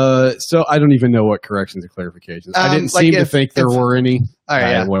 Yeah. So I don't even know what corrections and clarifications. I didn't like seem to think there were any. All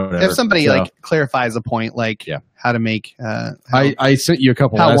right, yeah. Whatever. If somebody clarifies a point, how to make, I sent you a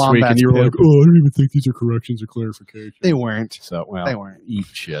couple how last week, and you were like, Oh, I don't even think these are corrections or clarifications. they weren't. So well, They weren't. eat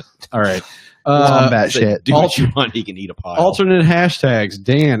shit. All right, Wombat shit. Do what you want. He can eat a pile. alternate hashtags.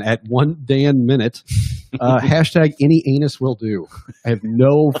 Dan at @1DanMinute. Hashtag any anus will do. I have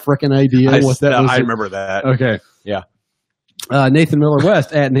no freaking idea what that was. I remember that. Okay. Yeah. Nathan Miller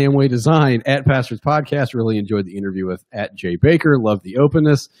West at Namway Design at Pastors Podcast. Really enjoyed the interview with at Jay Baker. Love the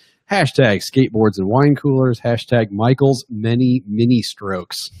openness. Hashtag skateboards and wine coolers. Hashtag Michael's many mini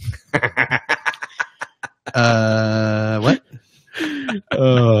strokes. What?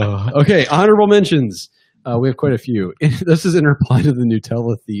 Okay. Honorable mentions. We have quite a few. This is in reply to the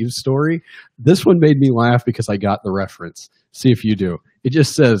Nutella Thieves story. This one made me laugh because I got the reference. See if you do. It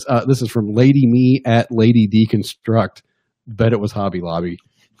just says, this is from Lady Me at Lady Deconstruct. Bet it was Hobby Lobby.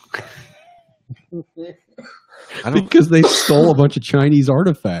 Because they stole a bunch of Chinese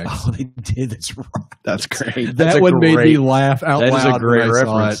artifacts. Oh, they did. That's right. That's great. That one made me laugh out That loud. is a great when I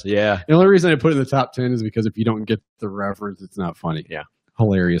saw reference. it. Yeah. The only reason I put it in the top 10 is because if you don't get the reference, it's not funny. Yeah.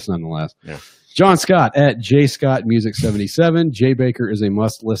 Hilarious nonetheless. Yeah. John Scott at J Scott Music 77. Jay Baker is a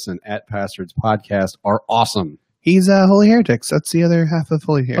must listen at Pastards Podcast are awesome. He's Holy Heretics. That's the other half of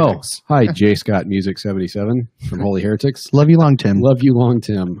Holy Heretics. Hi, J Scott Music 77 from Holy Heretics. Love you long, Tim. Love you long,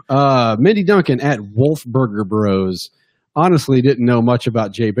 Tim. Mindy Duncan at Wolfburger Bros. Honestly, didn't know much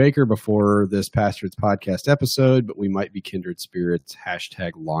about Jay Baker before this Pastards Podcast episode, but we might be kindred spirits.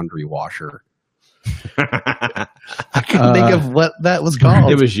 Hashtag laundry washer. I couldn't think of what that was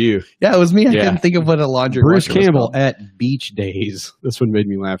called. It was you. Yeah, it was me. I Yeah. couldn't think of what a laundry Bruce washer was Campbell called. at Beach Days. This one made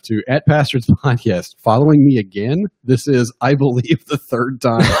me laugh too. At Pastards Podcast. Following me again? This is, I believe, the third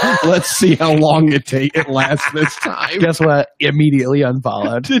time. Let's see how long it lasts this time. Guess what? Immediately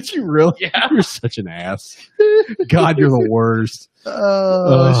unfollowed. Did you really? Yeah. You're such an ass. God, you're the worst.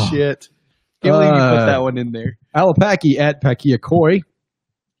 Oh, shit. Can't believe you put that one in there. Alapaki at Pakia Koi.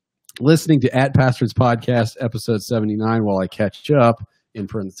 Listening to at Pastards Podcast episode 79 while I catch up, in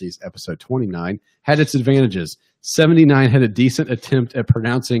parentheses, episode 29, had its advantages. 79 had a decent attempt at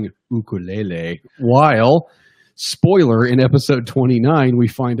pronouncing ukulele, while, spoiler, in episode 29, we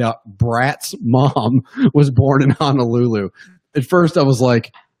find out Brat's mom was born in Honolulu. At first, I was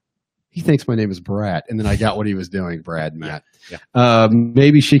like, he thinks my name is Brat, and then I got what he was doing, Brad, Matt. Yeah.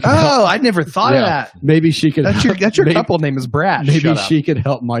 Maybe she could help. I never thought of that. Maybe she could That's your maybe, couple name is Brad. Maybe Shut up. she could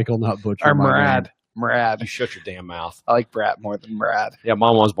help Michael not butcher Or my name. Murad. Murad. You shut your damn mouth. I like Brat more than Murad. Yeah,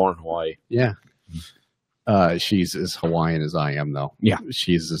 Mom was born in Hawaii. Yeah. She's as Hawaiian as I am, though. Yeah.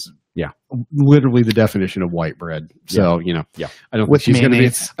 She's as, literally the definition of white bread. So, I don't With think she's going to be,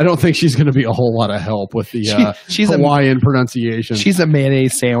 mayonnaise. I don't think she's going to be a whole lot of help with the she's Hawaiian pronunciation. She's a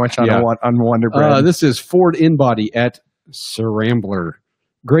mayonnaise sandwich on on Wonder Bread. This is Ford Inbody at Sir Rambler.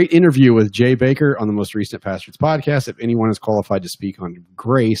 Great interview with Jay Baker on the most recent Pastards Podcast. If anyone is qualified to speak on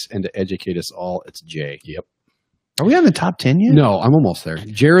grace and to educate us all, it's Jay. Yep. Are we on the top 10 yet? No, I'm almost there.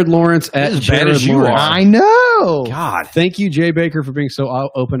 Jared Lawrence at As bad Jared as you Lawrence. are. I know. God. Thank you, Jay Baker, for being so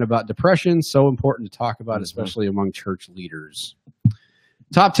open about depression. So important to talk about, especially among church leaders.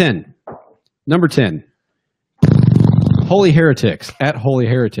 Top 10. Number 10. Holy Heretics at Holy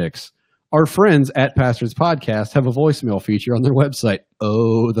Heretics. Our friends at Pastards Podcast have a voicemail feature on their website.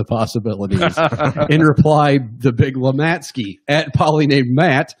 Oh, the possibilities. In reply, the big Lamatsky at Polly named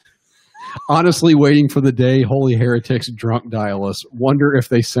Matt. Honestly waiting for the day Holy Heretics drunk dial us. Wonder if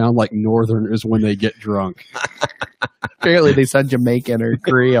they sound like Northerners when they get drunk. Apparently they sound Jamaican or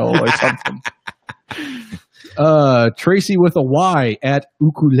Creole or something. Tracy with a Y at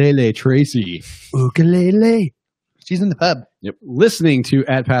Ukulele Tracy. Ukulele. She's in the pub. Yep. Listening to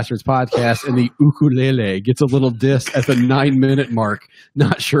At Pastors Podcast, and the ukulele gets a little diss at the 9-minute mark.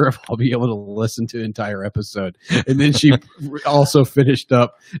 Not sure if I'll be able to listen to the entire episode. And then she also finished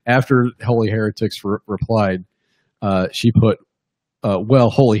up after Holy Heretics replied. She put, well,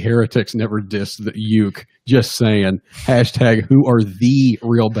 Holy Heretics never dissed the uke. Just saying. Hashtag, who are the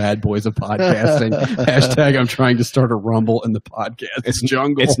real bad boys of podcasting? Hashtag, I'm trying to start a rumble in the podcast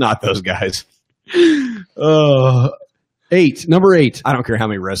jungle. It's not those guys. Number 8. I don't care how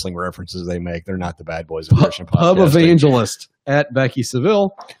many wrestling references they make. They're not the bad boys of Christian podcasting. Pub Evangelist at Becky Seville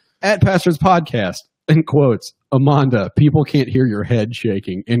at Pastors Podcast. In quotes, Amanda, people can't hear your head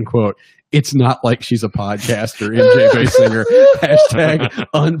shaking. End quote. It's not like she's a podcaster. MJ Basinger. Hashtag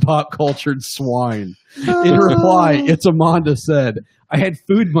unpop cultured swine. In reply, it's Amanda said, I had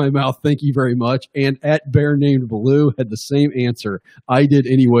food in my mouth, thank you very much. And at Bear Named Blue had the same answer. I did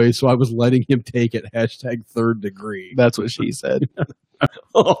anyway, so I was letting him take it. Hashtag third degree. That's what she said.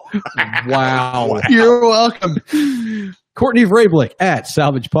 Oh, wow. You're welcome. Courtney Vrablick at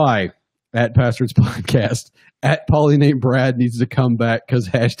Salvage Pie at Pastors Podcast. At Polly named Brad needs to come back because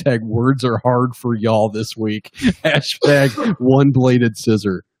hashtag words are hard for y'all this week. Hashtag one-bladed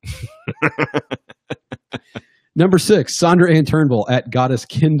scissor. Number 6, Sandra Ann Turnbull at Goddess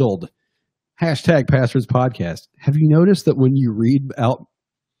Kindled. Hashtag Pastors Podcast. Have you noticed that when you read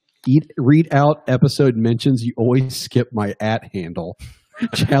out episode mentions, you always skip my @ handle?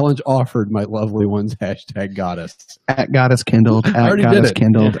 Challenge offered, my lovely ones. Hashtag Goddess. At Goddess Kindled. At Goddess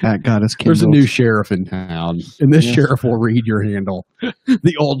Kindled. At Goddess Kindled. There's a new sheriff in town, and this sheriff will read your handle.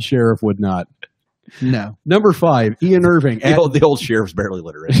 The old sheriff would not. No. Number 5, Ian Irving. The old sheriff's barely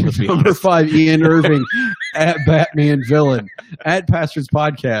literate. Let's be Number 5, Ian Irving at Batman Villain at Pastors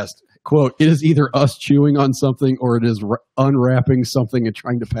Podcast. Quote, it is either us chewing on something or it is unwrapping something and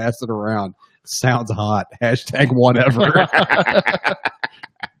trying to pass it around. Sounds hot. Hashtag whatever.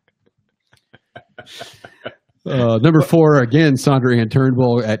 Number 4, again, Sandra Ann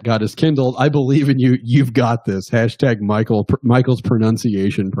Turnbull at Goddess Kindled. I believe in you. You've got this. Hashtag Michael's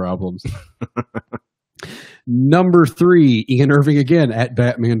pronunciation problems. Number 3, Ian Irving again at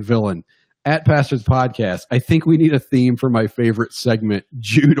Batman Villain. At Pastors Podcast, I think we need a theme for my favorite segment.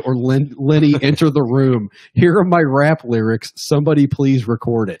 Jude or Lenny enter the room. Here are my rap lyrics. Somebody please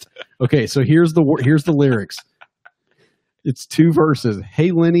record it. Okay, so here's the lyrics. It's 2 verses.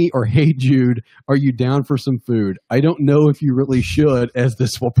 Hey, Lenny or hey, Jude, are you down for some food? I don't know if you really should, as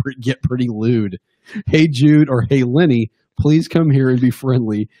this will get pretty lewd. Hey, Jude or hey, Lenny, please come here and be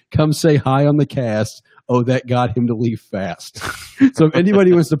friendly. Come say hi on the cast. Oh, that got him to leave fast. So if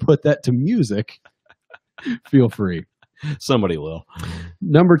anybody wants to put that to music, feel free. Somebody will.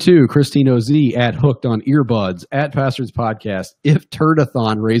 Number 2, Christine OZ at Hooked on Earbuds at Pastors Podcast. If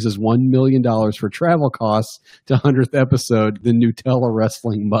Turdathon raises $1 million for travel costs to 100th episode, then Nutella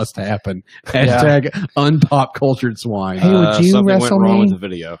wrestling must happen. Hashtag unpop cultured swine. Hey, would you something wrestle went wrong me? with the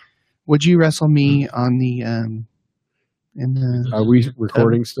video. Would you wrestle me on the in the? Are we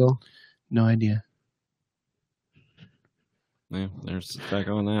recording still? No idea. Yeah, there's back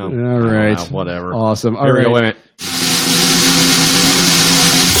on now. All right. Whatever. Awesome. All Here we right. go. Wait a minute.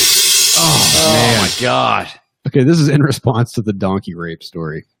 Oh my God. Okay, this is in response to the donkey rape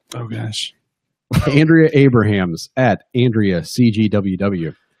story. Oh gosh. Andrea Abrahams at Andrea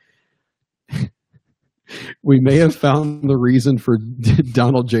CGWW. We may have found the reason for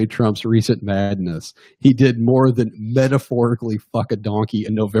Donald J. Trump's recent madness. He did more than metaphorically fuck a donkey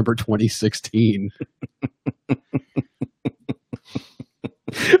in November 2016.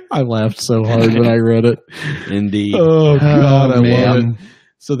 I laughed so hard when I read it. Indeed. Oh, God, I man. love it.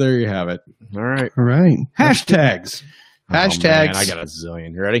 So there you have it. All right. All right. Hashtags. Hashtags. Man, I got a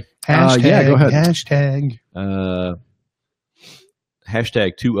zillion. You ready? Hashtag. Yeah, go ahead. Hashtag.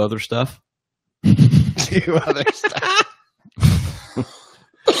 Hashtag 2 other stuff. 2 other stuff. Are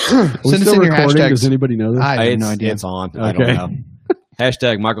we Send us still in your recording? hashtags. Does anybody know this? I have no idea. It's on. Okay. I don't know.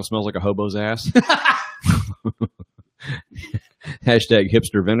 Hashtag Michael smells like a hobo's ass. Hashtag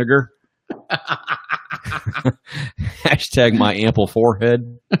hipster vinegar. Hashtag my ample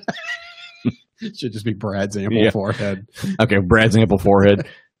forehead. Should just be Brad's ample forehead. Okay, Brad's ample forehead.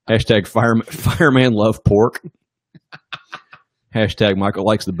 Hashtag fireman love pork. Hashtag Michael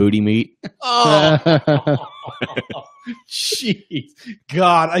likes the booty meat. Oh, jeez.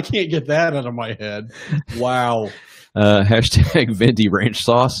 God, I can't get that out of my head. Wow. Hashtag Venti ranch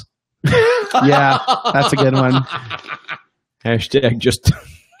sauce. Yeah, that's a good one. Hashtag just...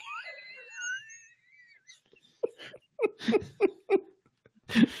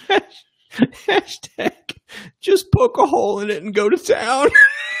 Hashtag just poke a hole in it and go to town.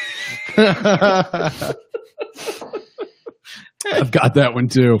 I've got that one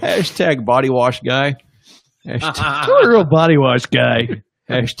too. Hashtag body wash guy. I'm a real body wash guy.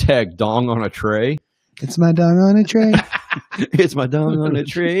 Hashtag dong on a tray. It's my dong on a tray. It's my dong on a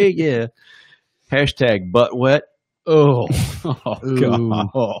tray, yeah. Hashtag butt wet. Oh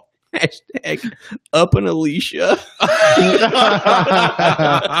God. Hashtag up an Alicia.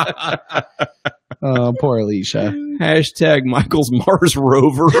 Oh, poor Alicia. Hashtag Michael's Mars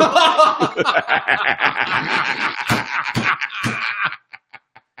rover.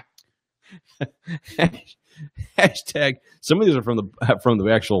 Hashtag, some of these are from the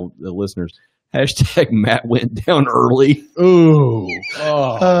actual listeners. Hashtag Matt went down early. Ooh.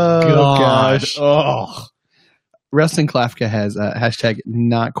 Oh, gosh. Oh. Rustin Klafka has hashtag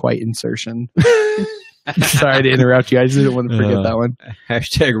not quite insertion. Sorry to interrupt you. I just didn't want to forget that one.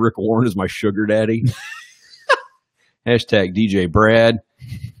 Hashtag Rick Warren is my sugar daddy. Hashtag DJ Brad.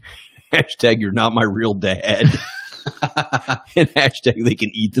 Hashtag you're not my real dad. And hashtag they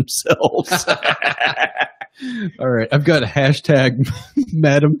can eat themselves. All right. I've got a hashtag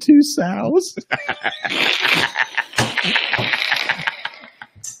Madam Two Sows.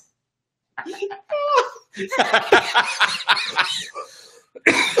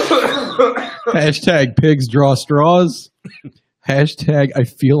 Hashtag pigs draw straws. Hashtag I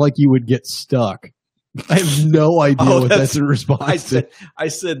feel like you would get stuck. I have no idea what that's in response to. I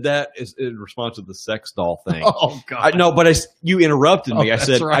said that is in response to the sex doll thing. Oh God! You interrupted me. I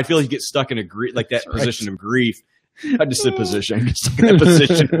said right. I feel like you get stuck in a like that that's position of grief. I just said position. I get stuck in that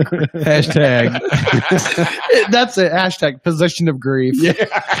position. Hashtag. That's it. Hashtag position of grief. Yeah.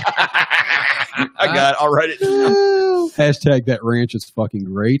 I got it. I'll write it down. Hashtag that ranch is fucking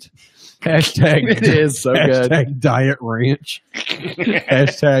great. Hashtag it is so good. Hashtag diet ranch.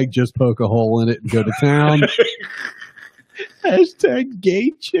 Hashtag just poke a hole in it and go to town. Hashtag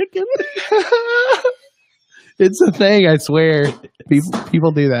gay chicken. It's a thing, I swear.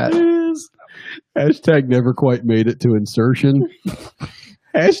 People do that. Hashtag never quite made it to insertion.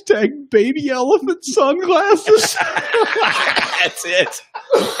 Hashtag baby elephant sunglasses. That's it.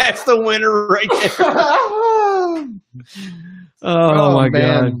 That's the winner right there. Oh my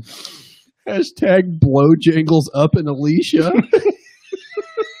God. Hashtag blow jingles up in Alicia.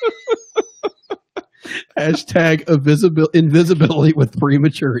 Hashtag invisibility with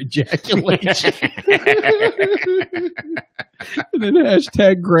premature ejaculation. And then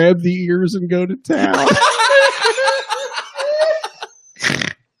hashtag grab the ears and go to town.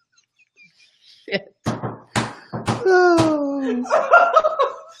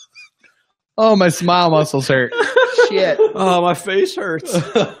 Oh, my smile muscles hurt. Shit. Oh, my face hurts.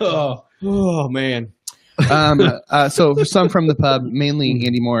 Oh man. So some from the pub, mainly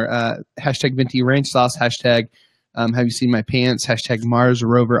Andy Moore. Hashtag Venti Ranch Sauce. Hashtag have you seen my pants? Hashtag Mars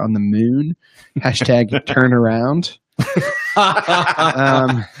rover on the moon. Hashtag turn around.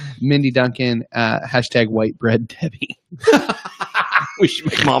 Mindy Duncan. Hashtag white bread Debbie. We should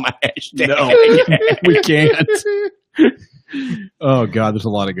make mom a hashtag. No, we can't. Oh God, there's a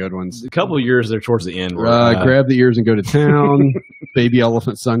lot of good ones. A couple of years there towards the end. Grab the ears and go to town. Baby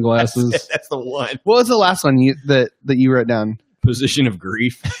elephant sunglasses. That's the one. What was the last one that you wrote down? Position of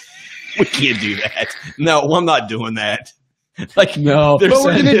grief. We can't do that. No, I'm not doing that. Like no, but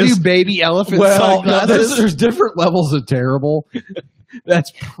we're gonna do baby elephant sunglasses. No, there's different levels of terrible.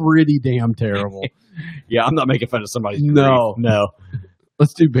 That's pretty damn terrible. Yeah, I'm not making fun of somebody's grief. No.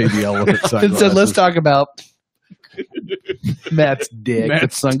 Let's do baby elephant sunglasses. So let's talk about Matt's dick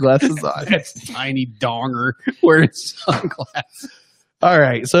with sunglasses on. That's tiny donger wearing sunglasses. All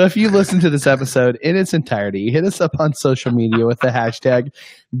right. So if you listen to this episode in its entirety, hit us up on social media with the hashtag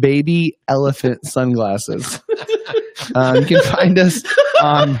baby elephant sunglasses. You can find us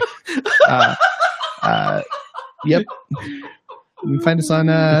on yep. You can find us on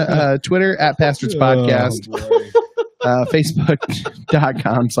Twitter at Pastors Podcast.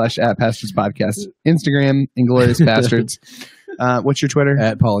 Facebook.com/@PastorsPodcast. Instagram, Inglorious Bastards. What's your Twitter?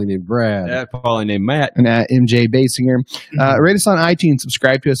 At Polly named Brad. At Polly named Matt. And at MJ Basinger. Rate us on iTunes.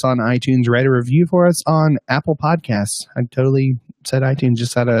 Subscribe to us on iTunes. Write a review for us on Apple Podcasts. I totally said iTunes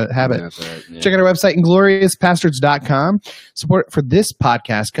just out of habit. That's right. Yeah. Check out our website, ingloriousbastards.com. Support for this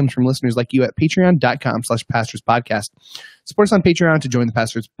podcast comes from listeners like you at patreon.com/pastorspodcast. Support us on Patreon to join the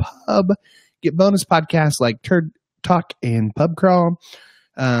Pastors Pub. Get bonus podcasts like Turd Talk and Pub Crawl.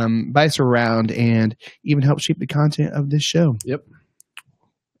 Buy us around and even help shape the content of this show. Yep.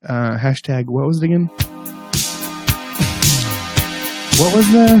 Hashtag, what was it again? What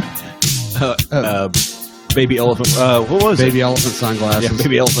was the baby elephant? What was baby it? Elephant sunglasses? Yeah,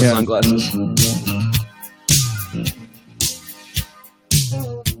 baby elephant sunglasses.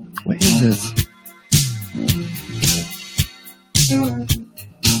 What is this?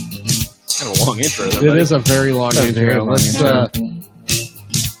 long intro. Though, it is a very long intro. Let's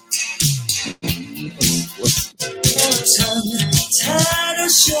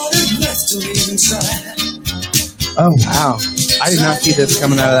Oh wow! I did not see this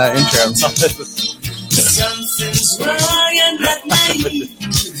coming out of that intro. Something's wrong and that night he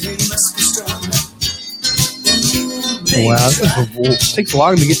must be strong. Wow, it takes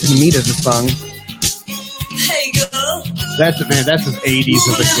long to get to the meat of the song. Hey girl, that's as 80s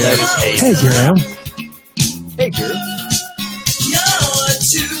as it gets. Hey girl. Hey girl. you're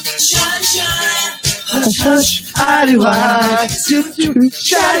too shy. Hush hush, I do I. Too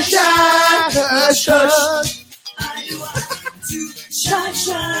shy, hush hush. I do I too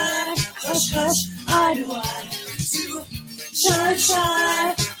shy. Hush hush, I do I too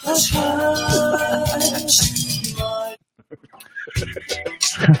shy. Hush hush.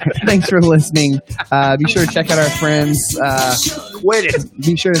 Thanks for listening. Be sure to check out our friends. Quit it.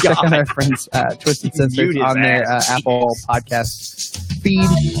 Be sure to check out our friends Twisted Sisters on their Apple Podcast feed.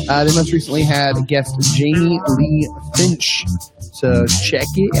 They most recently had guest Jamie Lee Finch. So check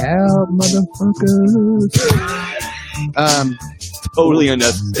it out, motherfuckers. Totally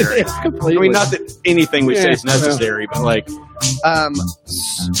unnecessary. Completely. I mean, not that anything we say is necessary, but like,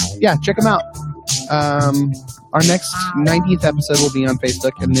 yeah, check them out. Our next 90th episode will be on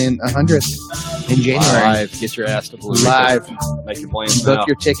Facebook, and then 100th in January. Live. Get your ass to Blue Live. Make your plans Book now.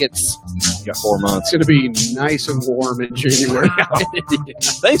 your tickets. You got 4 months. It's going to be nice and warm in January.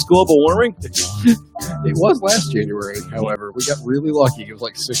 Thanks, global warming. It was last January, however. We got really lucky. It was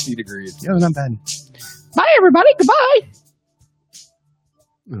like 60 degrees. Yeah, not bad. Bye, everybody. Goodbye.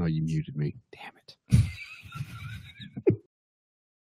 Oh, you muted me.